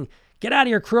you're saying, get out of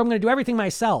your crew. I'm going to do everything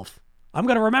myself. I'm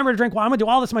going to remember to drink water. I'm going to do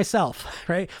all this myself,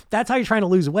 right? That's how you're trying to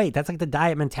lose weight. That's like the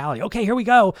diet mentality. Okay, here we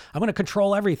go. I'm going to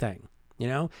control everything. You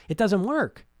know, it doesn't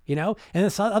work, you know? And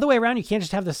it's the other way around. You can't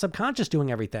just have the subconscious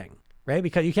doing everything, right?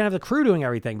 Because you can't have the crew doing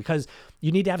everything because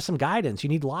you need to have some guidance. You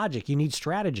need logic. You need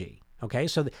strategy. Okay.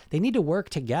 So they need to work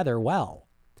together well.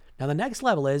 Now, the next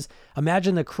level is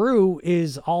imagine the crew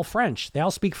is all French. They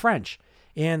all speak French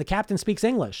and the captain speaks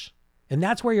English. And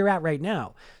that's where you're at right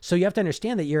now. So you have to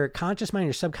understand that your conscious mind and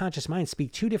your subconscious mind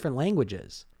speak 2 different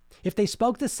languages. If they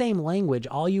spoke the same language,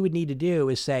 all you would need to do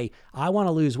is say, I want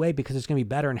to lose weight because it's going to be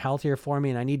better and healthier for me.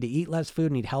 And I need to eat less food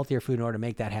and eat healthier food in order to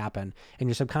make that happen. And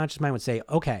your subconscious mind would say,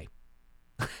 okay.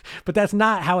 But that's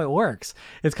not how it works.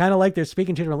 It's kind of like they're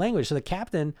speaking 2 different languages. So the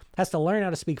captain has to learn how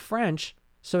to speak French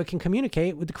so it can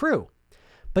communicate with the crew.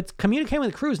 But communicating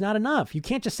with the crew is not enough. You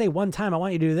can't just say one time, I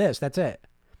want you to do this. That's it.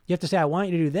 You have to say, I want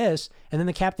you to do this. And then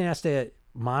the captain has to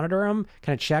monitor them,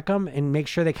 kind of check them and make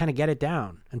sure they kind of get it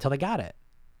down until they got it.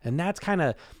 And that's kind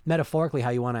of metaphorically how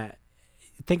you want to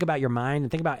think about your mind and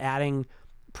think about adding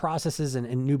processes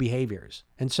and new behaviors.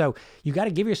 And so you got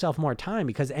to give yourself more time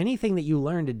because anything that you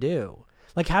learn to do,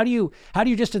 like how do you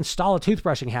just install a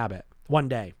toothbrushing habit one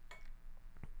day?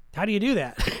 How do you do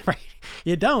that? Right?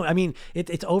 You don't. I mean,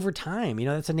 it's over time. You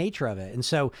know, that's the nature of it. And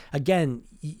so again,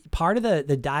 part of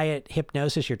the diet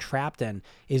hypnosis you're trapped in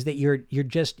is that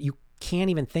you can't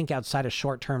even think outside of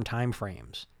short-term time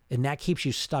frames. And that keeps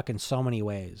you stuck in so many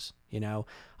ways, you know,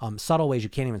 subtle ways you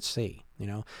can't even see, you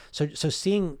know. So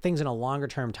seeing things in a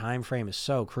longer-term time frame is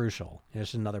so crucial.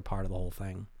 It's another part of the whole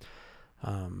thing.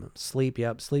 Sleep,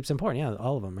 yep, sleep's important. Yeah,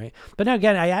 all of them, right? But now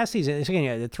again, I asked these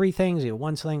again, the 3 things,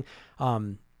 one thing,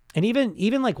 and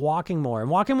even like walking more, and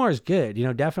walking more is good, you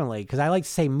know, definitely, because I like to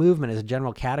say movement is a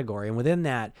general category, and within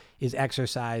that is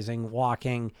exercising,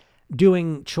 walking,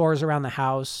 doing chores around the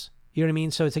house. You know what I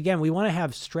mean? So it's again, we want to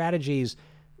have strategies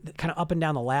kind of up and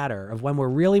down the ladder of when we're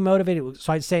really motivated.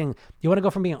 So I'd say you want to go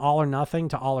from being all or nothing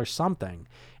to all or something.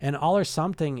 And all or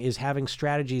something is having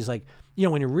strategies like, you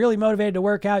know, when you're really motivated to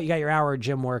work out, you got your hour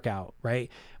gym workout, right?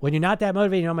 When you're not that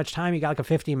motivated, you know how much time, you got like a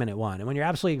 15-minute one. And when you're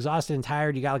absolutely exhausted and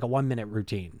tired, you got like a 1-minute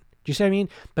routine. Do you see what I mean?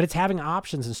 But it's having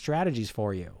options and strategies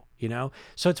for you. you know?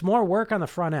 So it's more work on the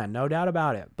front end, no doubt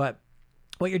about it. But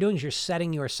what you're doing is you're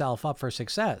setting yourself up for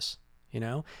success. You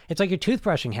know, it's like your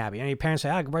toothbrushing habit. You know, your parents say,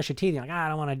 I can brush your teeth. You're like, I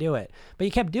don't want to do it. But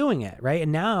you kept doing it, right?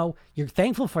 And now you're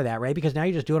thankful for that, right? Because now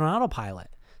you're just doing it on autopilot.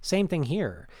 Same thing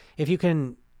here. If you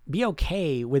can be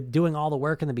okay with doing all the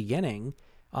work in the beginning,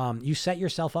 you set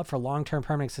yourself up for long-term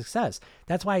permanent success.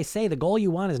 That's why I say the goal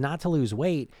you want is not to lose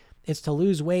weight. It's to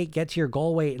lose weight, get to your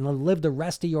goal weight, and live the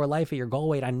rest of your life at your goal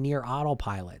weight on near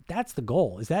autopilot. That's the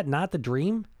goal. Is that not the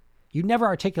dream? You never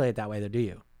articulate it that way, though, do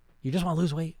you? You just want to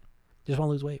lose weight. Just want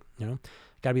to lose weight, you know?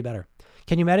 Got to be better.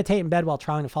 Can you meditate in bed while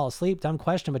trying to fall asleep? Dumb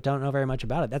question, but don't know very much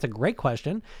about it. That's a great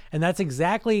question. And that's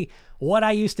exactly what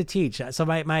I used to teach. So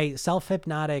my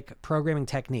self-hypnotic programming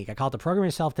technique, I call it the Program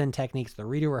Yourself Thin techniques, the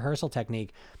redo rehearsal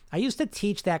technique. I used to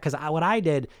teach that because what I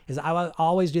did is I would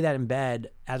always do that in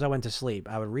bed as I went to sleep.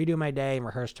 I would redo my day and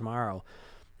rehearse tomorrow.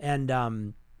 And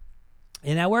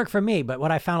that worked for me. But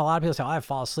what I found, a lot of people say, I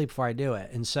fall asleep before I do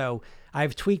it. And so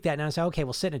I've tweaked that now and say, okay,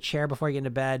 we'll sit in a chair before you get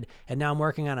into bed. And now I'm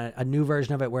working on a new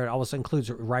version of it where it also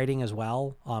includes writing as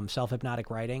well, self-hypnotic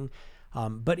writing.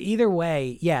 But either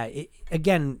way, yeah,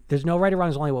 again, there's no right or wrong.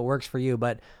 It's only what works for you.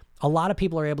 But a lot of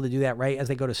people are able to do that right as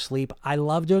they go to sleep. I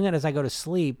love doing it as I go to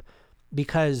sleep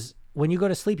because when you go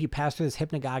to sleep, you pass through this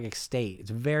hypnagogic state. It's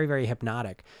very, very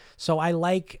hypnotic. So I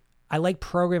like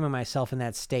programming myself in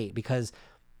that state because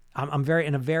I'm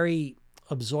in a very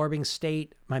absorbing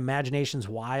state. My imagination's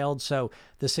wild. So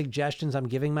the suggestions I'm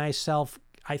giving myself,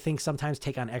 I think sometimes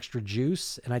take on extra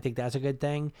juice, and I think that's a good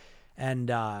thing. And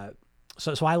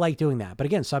so I like doing that. But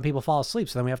again, some people fall asleep,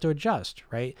 so then we have to adjust,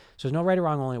 right? So there's no right or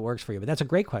wrong, only it works for you. But that's a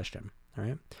great question, all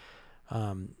right?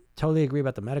 Totally agree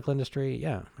about the medical industry.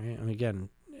 Yeah, right? I mean, again,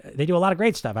 they do a lot of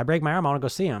great stuff. I break my arm, I want to go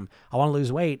see them. I want to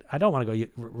lose weight. I don't want to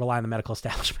go rely on the medical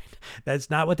establishment. That's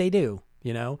not what they do,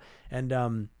 you know?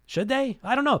 And should they?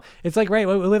 I don't know. It's like, right,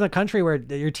 we live in a country where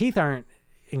your teeth aren't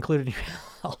included in your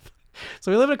health.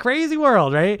 So we live in a crazy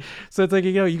world, right? So it's like,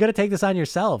 you know, you got to take this on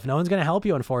yourself. No one's going to help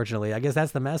you, unfortunately. I guess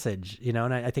that's the message, you know,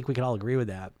 and I think we can all agree with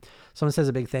that. Someone says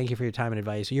a big thank you for your time and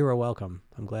advice. You are welcome.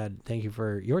 I'm glad. Thank you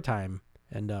for your time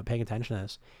and paying attention to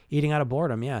this. Eating out of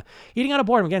boredom. Yeah. Eating out of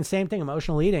boredom. Again, same thing,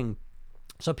 emotional eating.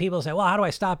 So people say, well, how do I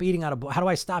stop eating when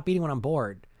I'm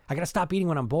bored? I got to stop eating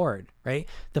when I'm bored, right?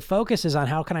 The focus is on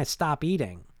how can I stop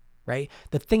eating, right?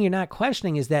 The thing you're not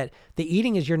questioning is that the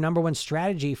eating is your number one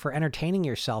strategy for entertaining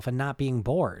yourself and not being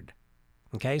bored.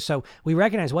 Okay. So we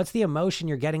recognize what's the emotion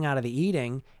you're getting out of the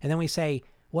eating. And then we say,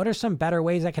 what are some better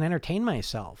ways I can entertain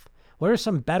myself? What are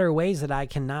some better ways that I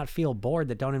can not feel bored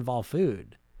that don't involve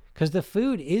food? Because the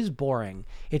food is boring.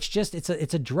 It's just, it's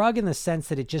a drug in the sense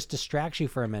that it just distracts you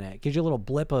for a minute. It gives you a little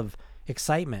blip of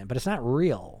excitement, but it's not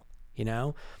real, you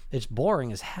know? It's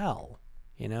boring as hell,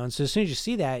 you know? And so as soon as you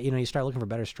see that, you know, you start looking for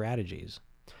better strategies.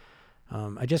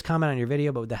 I just commented on your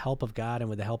video, but with the help of God and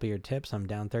with the help of your tips, I'm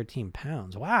down 13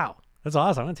 pounds. Wow. That's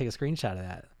awesome. I'm going to take a screenshot of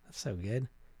that. That's so good.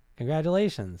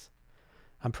 Congratulations.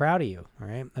 I'm proud of you. All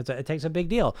right. It takes a big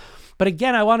deal. But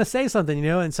again, I want to say something, you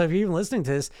know, and so if you're even listening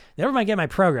to this, never mind get my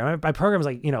program. My program is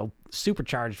like, you know,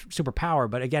 supercharged, super power.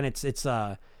 But again, it's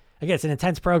an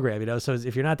intense program, you know, so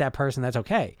if you're not that person, that's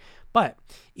okay. But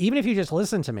even if you just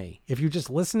listen to me, if you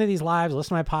just listen to these lives,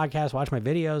 listen to my podcast, watch my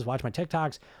videos, watch my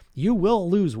TikToks, you will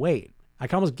lose weight. I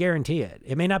can almost guarantee it.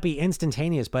 It may not be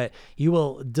instantaneous, but you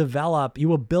will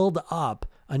build up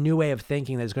a new way of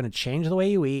thinking that's going to change the way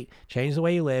you eat, change the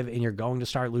way you live, and you're going to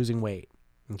start losing weight,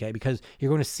 okay? Because you're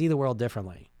going to see the world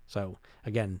differently. So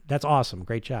again, that's awesome.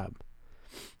 Great job.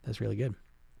 That's really good.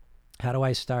 How do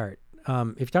I start?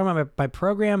 If you're talking about my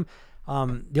program,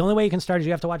 the only way you can start is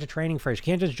you have to watch a training first. You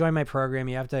can't just join my program.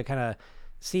 You have to kind of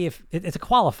see if it's a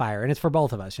qualifier, and it's for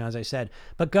both of us, you know, as I said.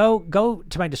 But go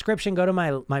to my description, go to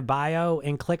my bio,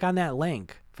 and click on that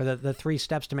link for the 3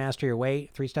 steps to master your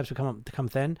weight, 3 steps to become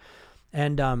thin.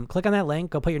 And click on that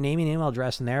link, go put your name and email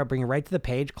address in there, bring you right to the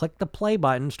page, click the play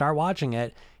button, start watching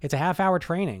it. It's a half-hour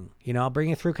training. You know, I'll bring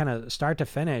you through kind of start to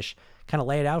finish, kind of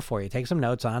lay it out for you. Take some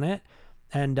notes on it.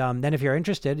 And then if you're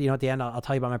interested, you know, at the end, I'll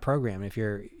tell you about my program. If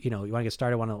you're, you know, you want to get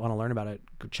started, want to learn about it,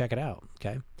 go check it out.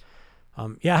 Okay.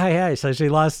 Yeah. So she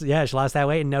lost that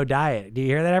weight and no diet. Do you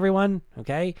hear that, everyone?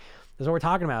 Okay. That's what we're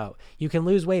talking about. You can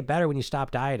lose weight better when you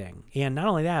stop dieting. And not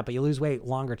only that, but you lose weight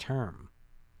longer term.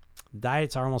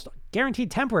 Diets are almost guaranteed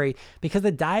temporary because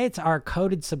the diets are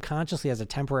coded subconsciously as a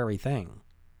temporary thing,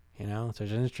 you know? So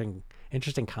it's an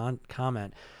interesting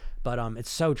comment, but it's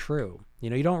so true. You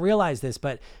know, you don't realize this,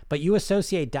 but you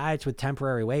associate diets with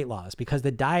temporary weight loss because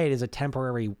the diet is a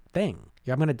temporary thing.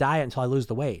 I'm going to diet until I lose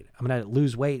the weight. I'm going to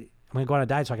lose weight. I'm going to go on a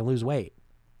diet so I can lose weight.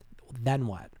 Then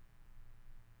what?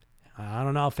 I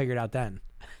don't know. I'll figure it out then.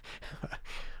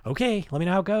 Okay, let me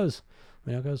know how it goes. Let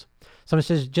me know how it goes. Someone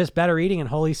says just better eating and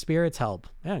Holy Spirit's help.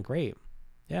 Yeah, great.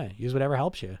 Yeah, use whatever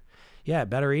helps you. Yeah,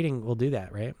 better eating will do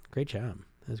that, right? Great job.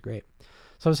 That's great.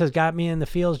 Someone says, got me in the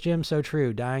feels, Jim. So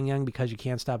true. Dying young because you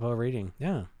can't stop overeating.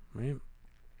 Yeah, right.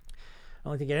 I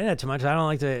don't like to get into it too much. I don't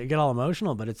like to get all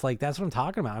emotional, but it's like, that's what I'm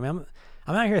talking about. I mean,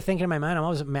 I'm out here thinking in my mind. I'm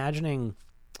always imagining,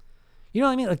 you know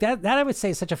what I mean? Like that I would say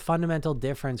is such a fundamental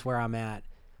difference where I'm at.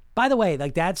 By the way,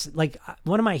 like that's like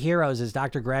one of my heroes is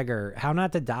Dr. Greger, How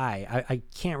Not to Die. I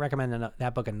can't recommend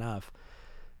that book enough.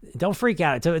 Don't freak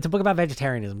out. It's a book about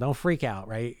vegetarianism. Don't freak out,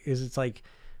 right? Because it's like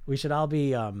we should all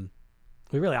be,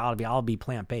 we really ought to all be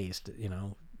plant-based. You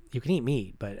know, you can eat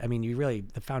meat, but I mean,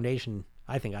 the foundation,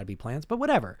 I think, ought to be plants, but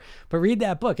whatever. But read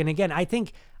that book. And again, I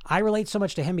think I relate so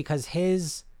much to him because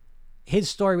his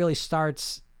story really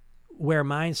starts where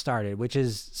mine started, which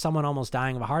is someone almost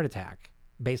dying of a heart attack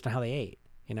based on how they ate.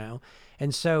 You know?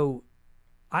 And so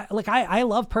I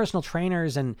love personal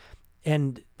trainers and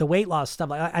the weight loss stuff.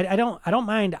 I don't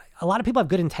mind. A lot of people have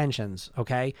good intentions.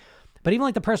 Okay. But even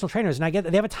like the personal trainers, and I get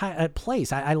that they have a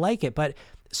place. I like it, but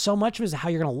so much of it is how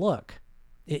you're going to look.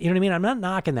 You know what I mean? I'm not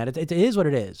knocking that. It is what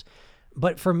it is.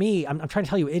 But for me, I'm trying to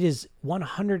tell you, it is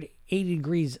 180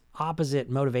 degrees opposite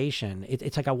motivation.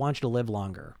 It's like, I want you to live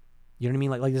longer. You know what I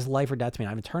mean? Like this is life or death to me.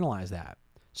 I've internalized that.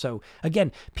 So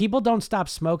again, people don't stop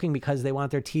smoking because they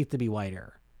want their teeth to be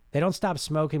whiter. They don't stop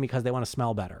smoking because they want to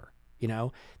smell better. You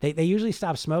know, they usually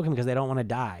stop smoking because they don't want to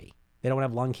die. They don't want to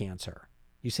have lung cancer.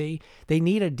 You see, they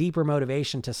need a deeper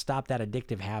motivation to stop that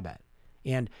addictive habit.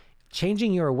 And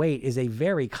changing your weight is a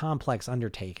very complex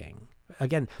undertaking.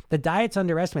 Again, the diet's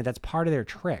underestimated. That's part of their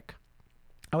trick.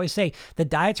 I always say the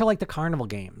diets are like the carnival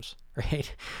games,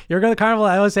 right? You ever go to the carnival?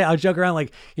 I always say, I'll joke around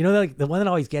like, you know, like the one that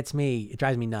always gets me, it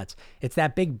drives me nuts. It's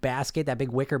that big basket, that big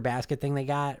wicker basket thing they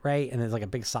got, right? And there's like a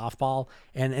big softball.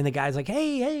 And the guy's like,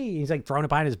 hey, he's like throwing it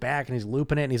behind his back and he's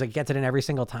looping it. And he's like, gets it in every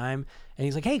single time. And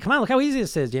he's like, hey, come on, look how easy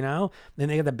this is, you know? Then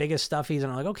they get the biggest stuffies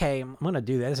and I'm like, okay, I'm going to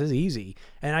do this. This is easy.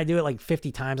 And I do it like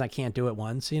 50 times. I can't do it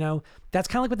once, you know? That's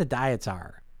kind of like what the diets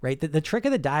are, right? The trick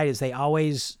of the diet is they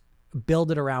always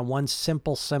build it around one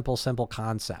simple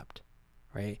concept,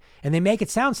 right? And they make it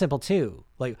sound simple too.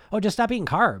 Like, oh, just stop eating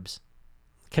carbs.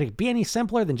 Can it be any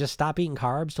simpler than just stop eating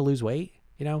carbs to lose weight?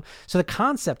 You know? So the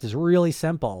concept is really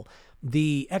simple.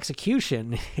 The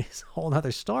execution is a whole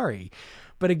other story.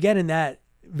 But again, in that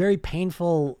very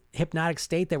painful hypnotic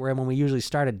state that we're in when we usually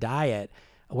start a diet,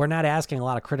 we're not asking a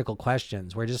lot of critical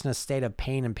questions. We're just in a state of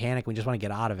pain and panic. We just want to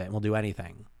get out of it and we'll do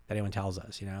anything that anyone tells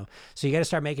us, you know? So you got to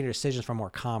start making your decisions from a more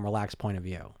calm, relaxed point of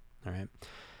view. All right.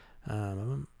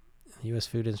 The U.S.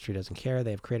 food industry doesn't care.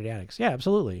 They have created addicts. Yeah,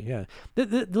 absolutely. Yeah.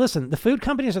 Listen, the food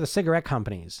companies are the cigarette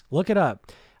companies. Look it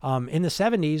up. In the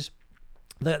 70s,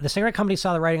 the cigarette companies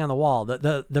saw the writing on the wall.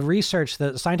 The research,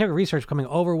 the scientific research becoming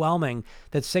overwhelming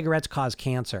that cigarettes cause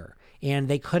cancer. And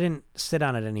they couldn't sit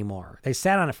on it anymore. They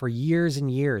sat on it for years and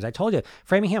years. I told you,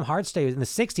 Framingham Heart Study, in the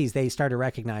 60s, they started to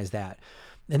recognize that.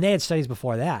 And they had studies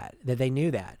before that they knew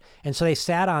that. And so they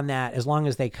sat on that as long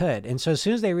as they could. And so as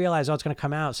soon as they realized, oh, it's going to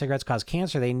come out, cigarettes cause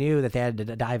cancer, they knew that they had to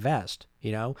divest,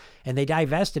 you know, and they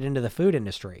divested into the food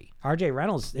industry. R.J.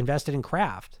 Reynolds invested in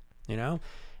Kraft, you know.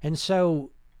 And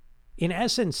so in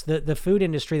essence, the food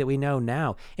industry that we know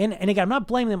now, and again, I'm not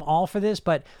blaming them all for this,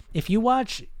 but if you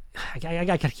watch,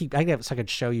 I could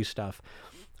show you stuff.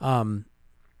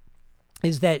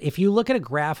 Is that if you look at a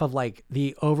graph of like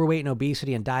the overweight and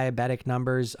obesity and diabetic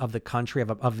numbers of the country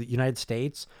of the United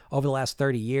States over the last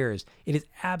 30 years, it is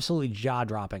absolutely jaw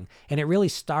dropping. And it really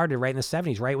started right in the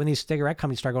 70s, right when these cigarette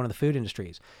companies started going to the food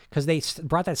industries, because they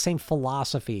brought that same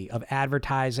philosophy of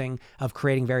advertising, of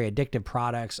creating very addictive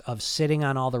products, of sitting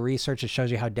on all the research that shows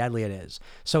you how deadly it is.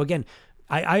 So again,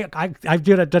 I've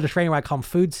done a training where I call them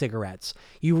food cigarettes.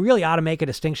 You really ought to make a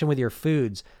distinction with your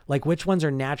foods, like which ones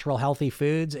are natural, healthy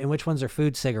foods and which ones are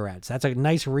food cigarettes. That's a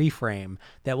nice reframe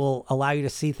that will allow you to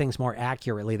see things more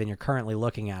accurately than you're currently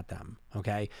looking at them.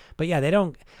 Okay. But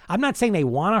yeah, I'm not saying they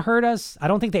want to hurt us. I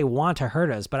don't think they want to hurt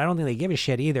us, but I don't think they give a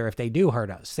shit either if they do hurt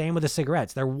us. Same with the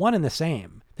cigarettes. They're one and the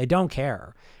same. They don't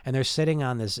care. And they're sitting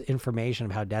on this information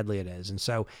of how deadly it is. And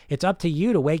so it's up to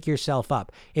you to wake yourself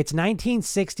up. It's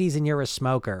 1960s and you're a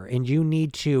smoker and you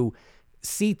need to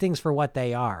see things for what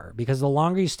they are, because the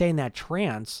longer you stay in that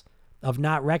trance of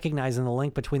not recognizing the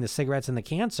link between the cigarettes and the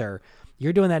cancer,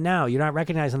 you're doing that now. You're not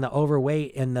recognizing the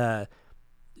overweight and the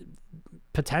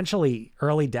potentially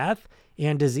early death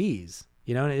and disease.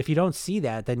 You know, and if you don't see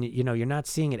that, then, you know, you're not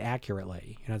seeing it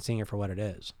accurately. You're not seeing it for what it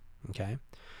is. Okay.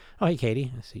 Oh, hey,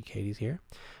 Katie. I see Katie's here.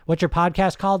 What's your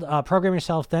podcast called? Program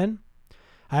Yourself Thin.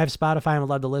 I have Spotify and would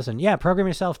love to listen. Yeah, Program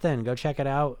Yourself Thin. Go check it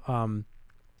out.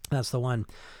 That's the one.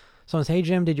 Someone says, hey,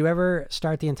 Jim, did you ever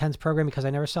start the Intense program? Because I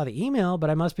never saw the email, but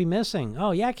I must be missing.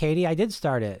 Oh, yeah, Katie, I did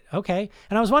start it. Okay.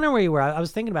 And I was wondering where you were. I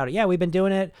was thinking about it. Yeah, we've been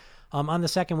doing it on the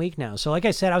second week now. So like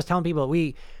I said, I was telling people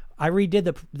I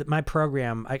redid my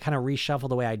program. I kind of reshuffled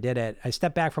the way I did it. I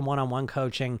stepped back from one-on-one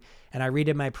coaching and I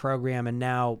redid my program. And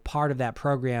now part of that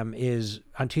program is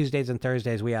on Tuesdays and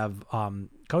Thursdays, we have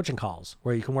coaching calls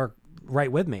where you can work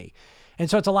right with me. And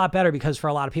so it's a lot better because for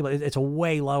a lot of people, it's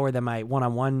way lower than my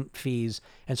one-on-one fees.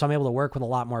 And so I'm able to work with a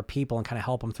lot more people and kind of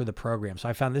help them through the program. So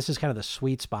I found this is kind of the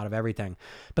sweet spot of everything.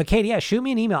 But Katie, yeah, shoot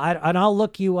me an email and I'll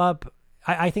look you up.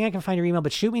 I think I can find your email,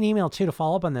 but shoot me an email too to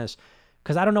follow up on this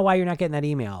because I don't know why you're not getting that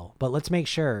email, but let's make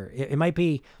sure. It might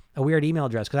be a weird email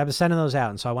address because I've been sending those out.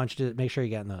 And so I want you to make sure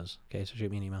you're getting those. Okay, so shoot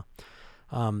me an email.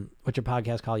 What's your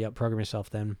podcast called? Yep, Program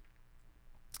Yourself Then.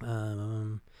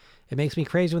 It makes me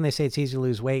crazy when they say it's easy to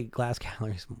lose weight, glass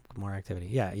calories, more activity.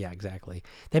 Yeah, exactly.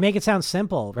 They make it sound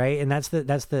simple, right? And that's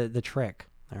the trick.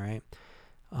 All right.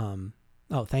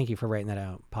 Oh, thank you for writing that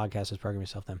out. Podcast is Program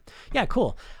Yourself Then. Yeah,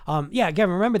 cool. Yeah, again,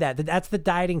 remember that's the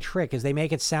dieting trick is they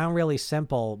make it sound really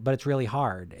simple, but it's really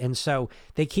hard. And so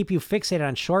they keep you fixated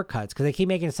on shortcuts because they keep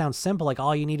making it sound simple, like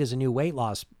all you need is a new weight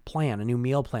loss plan, a new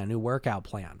meal plan, a new workout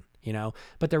plan,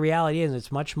 But the reality is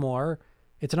it's much more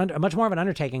of an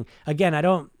undertaking. Again, I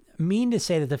don't mean to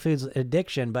say that the food's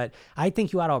addiction, but I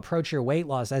think you ought to approach your weight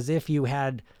loss as if you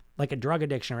had like a drug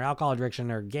addiction or alcohol addiction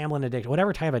or gambling addiction,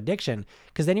 whatever type of addiction,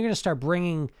 because then you're going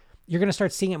to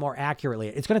start seeing it more accurately.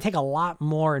 It's going to take a lot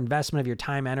more investment of your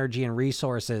time, energy, and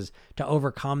resources to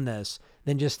overcome this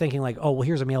than just thinking like, oh, well,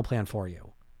 here's a meal plan for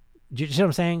you. Do you see what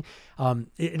I'm saying?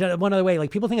 One other way,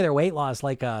 like people think of their weight loss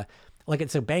like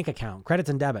it's a bank account, credits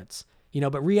and debits.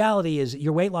 But reality is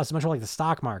your weight loss is much more like the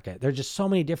stock market. There's just so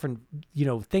many different,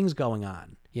 things going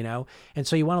on, And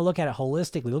so you want to look at it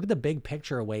holistically, look at the big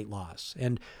picture of weight loss.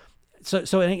 And so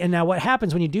now what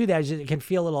happens when you do that is it can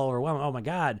feel a little overwhelming. Oh my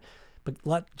God, but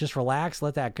just relax,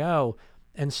 let that go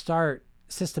and start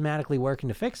systematically working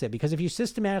to fix it. Because if you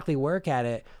systematically work at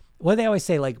it, what do they always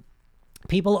say, like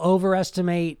people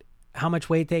overestimate how much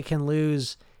weight they can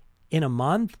lose in a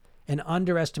month and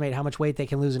underestimate how much weight they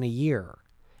can lose in a year.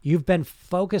 You've been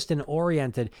focused and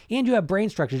oriented, and you have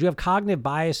brain structures. You have cognitive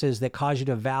biases that cause you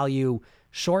to value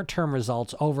short-term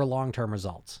results over long-term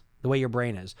results, the way your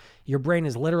brain is. Your brain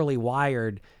is literally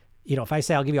wired. If I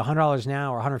say I'll give you $100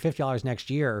 now or $150 next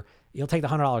year, you'll take the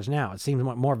 $100 now. It seems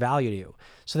more value to you.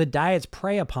 So the diets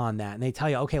prey upon that, and they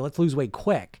tell you, okay, let's lose weight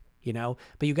quick,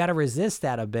 but you got to resist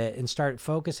that a bit and start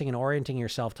focusing and orienting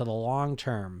yourself to the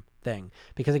long-term thing.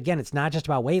 Because again, it's not just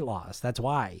about weight loss. That's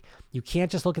why you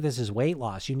can't just look at this as weight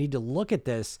loss. You need to look at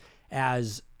this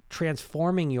as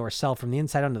transforming yourself from the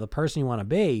inside out to the person you want to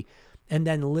be, and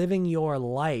then living your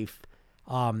life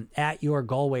at your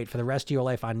goal weight for the rest of your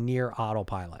life on near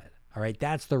autopilot. All right.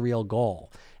 That's the real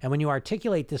goal. And when you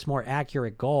articulate this more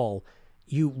accurate goal,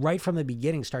 you right from the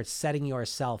beginning start setting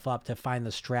yourself up to find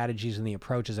the strategies and the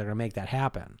approaches that are going to make that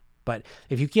happen. But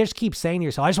if you just keep saying to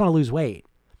yourself, I just want to lose weight,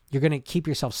 you're going to keep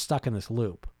yourself stuck in this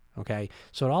loop. Okay.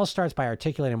 So it all starts by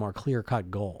articulating a more clear-cut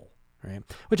goal, right?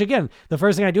 Which again, the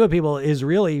first thing I do with people is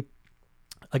really,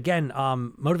 again,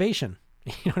 motivation.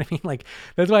 You know what I mean? Like,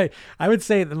 that's why I would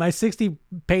say that my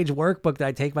 60-page workbook that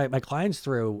I take my clients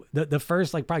through, the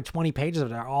first probably 20 pages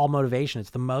of it are all motivation. It's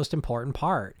the most important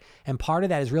part. And part of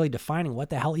that is really defining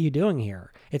what the hell are you doing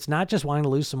here? It's not just wanting to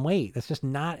lose some weight. That's just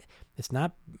not, it's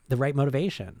not the right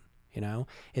motivation. You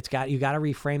got to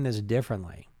reframe this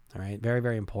differently. All right. Very,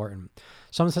 very important.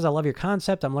 Someone says, I love your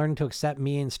concept. I'm learning to accept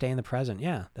me and stay in the present.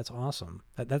 Yeah, that's awesome.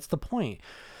 That's the point.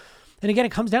 And again,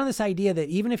 it comes down to this idea that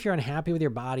even if you're unhappy with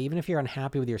your body, even if you're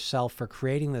unhappy with yourself for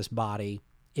creating this body,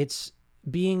 it's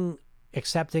being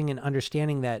accepting and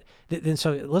understanding that. And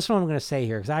so listen to what I'm going to say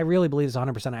here, because I really believe this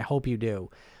 100%. I hope you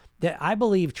do. That I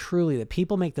believe truly that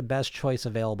people make the best choice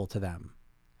available to them.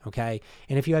 Okay.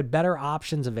 And if you had better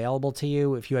options available to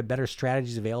you, if you had better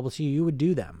strategies available to you, you would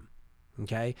do them.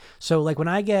 Okay. So when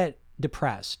I get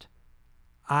depressed,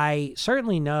 I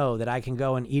certainly know that I can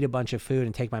go and eat a bunch of food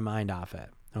and take my mind off it.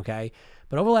 Okay.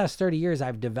 But over the last 30 years,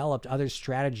 I've developed other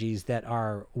strategies that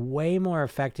are way more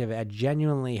effective at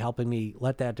genuinely helping me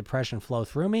let that depression flow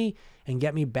through me and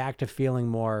get me back to feeling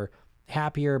more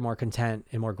happier, more content,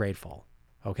 and more grateful.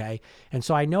 Okay. And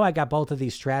so I know I got both of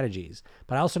these strategies,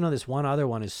 but I also know this one other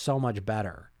one is so much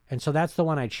better. And so that's the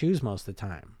one I choose most of the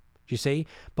time. Do you see?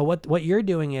 But what you're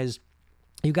doing is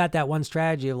you got that one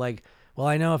strategy of well,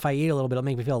 I know if I eat a little bit, it'll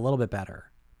make me feel a little bit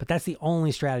better. But that's the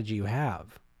only strategy you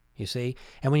have. You see?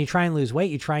 And when you try and lose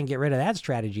weight, you try and get rid of that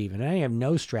strategy even. And then you have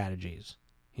no strategies.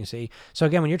 You see? So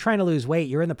again, when you're trying to lose weight,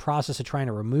 you're in the process of trying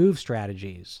to remove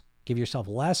strategies. give yourself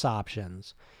less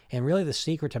options. And really the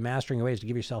secret to mastering your weight is to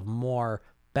give yourself more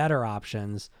better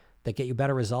options that get you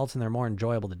better results and they're more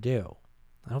enjoyable to do.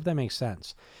 I hope that makes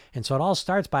sense. And so it all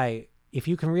starts by, if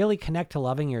you can really connect to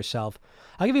loving yourself,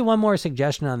 I'll give you one more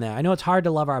suggestion on that. I know it's hard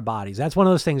to love our bodies. That's one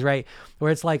of those things, right?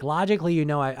 Where it's like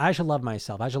logically, I should love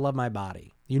myself. I should love my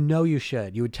body. You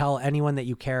should. You would tell anyone that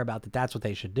you care about that that's what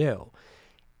they should do.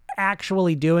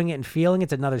 Actually doing it and feeling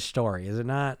it's another story, is it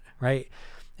not? Right?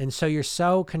 And so you're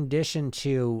so conditioned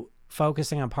to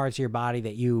focusing on parts of your body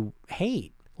that you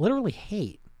hate, literally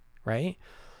hate, right?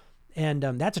 And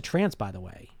that's a trance, by the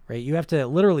way, right? You have to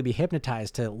literally be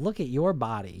hypnotized to look at your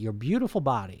body, your beautiful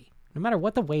body, no matter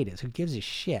what the weight is. Who gives a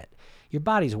shit? Your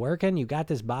body's working. You got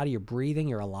this body. You're breathing.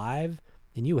 You're alive,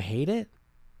 and you hate it,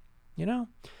 you know?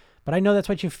 But I know that's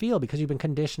what you feel because you've been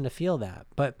conditioned to feel that.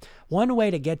 But one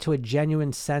way to get to a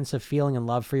genuine sense of feeling and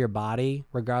love for your body,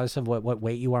 regardless of what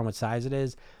weight you are and what size it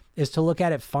is to look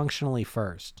at it functionally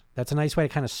first. That's a nice way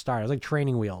to kind of start. It's like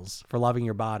training wheels for loving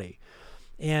your body.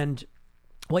 And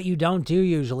what you don't do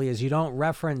usually is you don't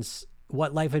reference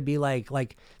what life would be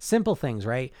like simple things,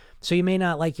 right? So you may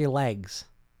not like your legs.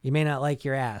 You may not like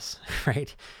your ass,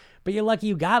 right? But you're lucky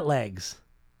you got legs.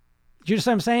 Do you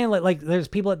understand what I'm saying? Like there's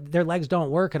people that their legs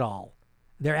don't work at all.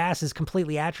 Their ass is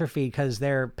completely atrophied because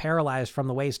they're paralyzed from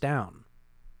the waist down.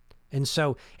 And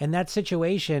so in that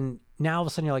situation, now all of a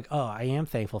sudden you're like, oh, I am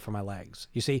thankful for my legs.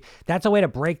 You see, that's a way to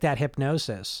break that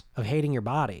hypnosis of hating your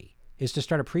body, is to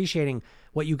start appreciating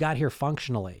what you got here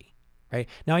functionally, right?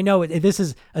 Now, I know this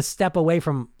is a step away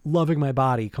from loving my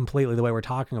body completely the way we're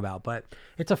talking about, but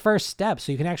it's a first step.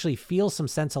 So you can actually feel some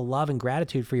sense of love and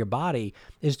gratitude for your body,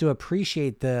 is to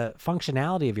appreciate the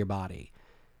functionality of your body,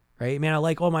 right? Man, I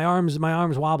like, oh, my arms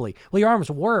wobbly. Well, your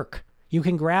arms work. You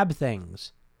can grab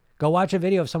things. Go watch a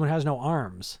video of someone who has no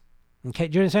arms. Okay,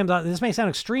 do you understand? This may sound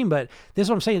extreme, but this is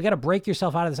what I'm saying. You got to break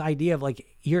yourself out of this idea of like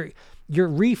your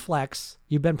reflex.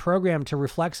 You've been programmed to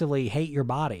reflexively hate your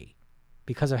body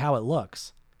because of how it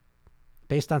looks,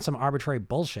 based on some arbitrary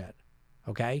bullshit.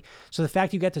 Okay, so the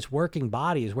fact you get this working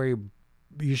body is where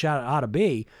you ought to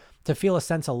be, to feel a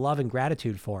sense of love and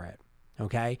gratitude for it.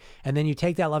 Okay, and then you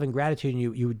take that love and gratitude and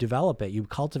you develop it, you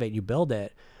cultivate, you build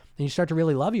it, and you start to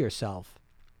really love yourself.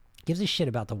 Gives a shit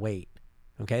about the weight.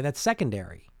 Okay, that's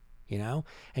secondary. You know,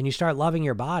 and you start loving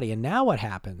your body. And now what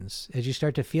happens is you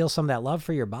start to feel some of that love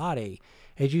for your body,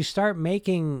 as you start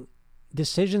making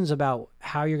decisions about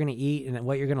how you're going to eat and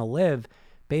what you're going to live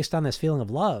based on this feeling of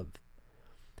love.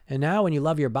 And now when you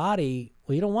love your body,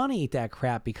 well, you don't want to eat that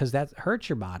crap because that hurts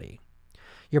your body.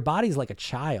 Your body's like a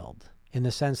child in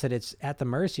the sense that it's at the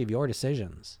mercy of your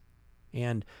decisions.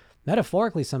 And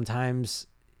metaphorically, sometimes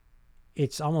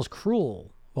it's almost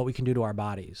cruel what we can do to our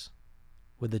bodies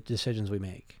with the decisions we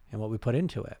make and what we put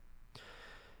into it.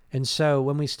 And so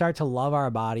when we start to love our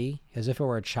body as if it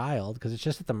were a child, because it's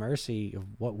just at the mercy of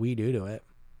what we do to it,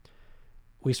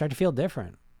 we start to feel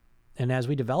different. And as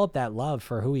we develop that love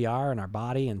for who we are and our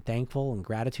body, and thankful and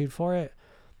gratitude for it,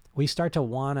 we start to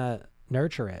want to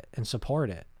nurture it and support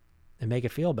it and make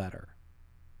it feel better.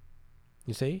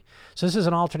 You see? So this is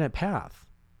an alternate path.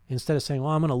 Instead of saying,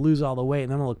 well, I'm going to lose all the weight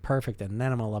and then I'm going to look perfect and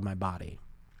then I'm going to love my body.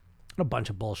 A bunch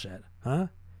of bullshit, huh?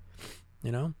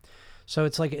 You know? So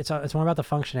it's like, it's more about the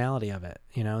functionality of it,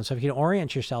 you know? And so if you can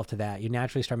orient yourself to that, you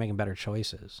naturally start making better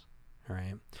choices. All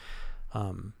right.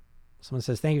 Someone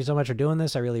says, thank you so much for doing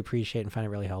this. I really appreciate it and find it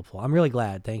really helpful. I'm really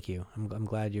glad. Thank you. I'm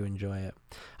glad you enjoy it.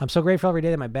 I'm so grateful every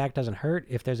day that my back doesn't hurt.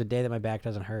 If there's a day that my back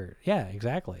doesn't hurt. Yeah,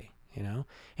 exactly. You know,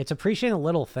 it's appreciating the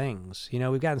little things. You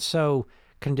know, we've gotten so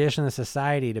conditioned in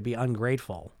society to be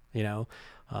ungrateful, you know?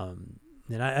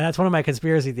 And that's one of my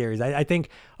conspiracy theories. I think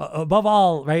above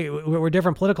all, right, we're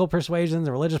different political persuasions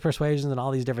and religious persuasions and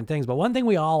all these different things. But one thing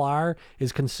we all are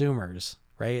is consumers,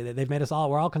 right? They've made us all,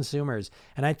 we're all consumers.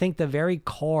 And I think the very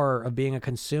core of being a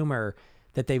consumer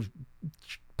that they've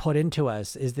put into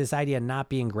us is this idea of not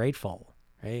being grateful,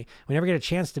 right? We never get a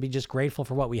chance to be just grateful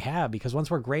for what we have, because once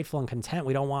we're grateful and content,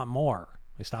 we don't want more.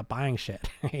 We stop buying shit,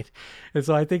 right? And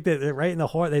so I think that right in the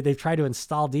heart, they've tried to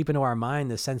install deep into our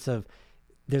mind the sense of,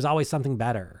 there's always something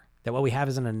better, that what we have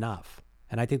isn't enough.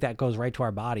 And I think that goes right to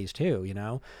our bodies too, you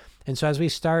know? And so as we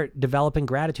start developing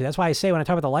gratitude, that's why I say, when I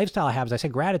talk about the lifestyle habits, I say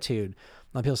gratitude.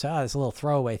 A lot of people say, oh, it's a little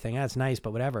throwaway thing. That's nice,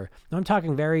 but whatever. No, I'm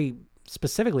talking very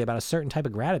specifically about a certain type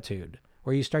of gratitude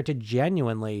where you start to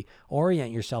genuinely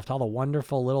orient yourself to all the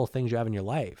wonderful little things you have in your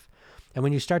life. And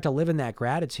when you start to live in that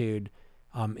gratitude,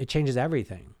 it changes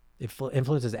everything. It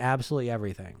influences absolutely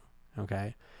everything.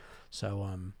 Okay. So,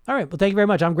 all right. Well, thank you very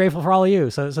much. I'm grateful for all of you.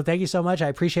 So thank you so much. I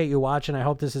appreciate you watching. I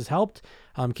hope this has helped.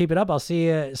 Keep it up. I'll see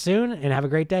you soon and have a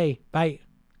great day. Bye.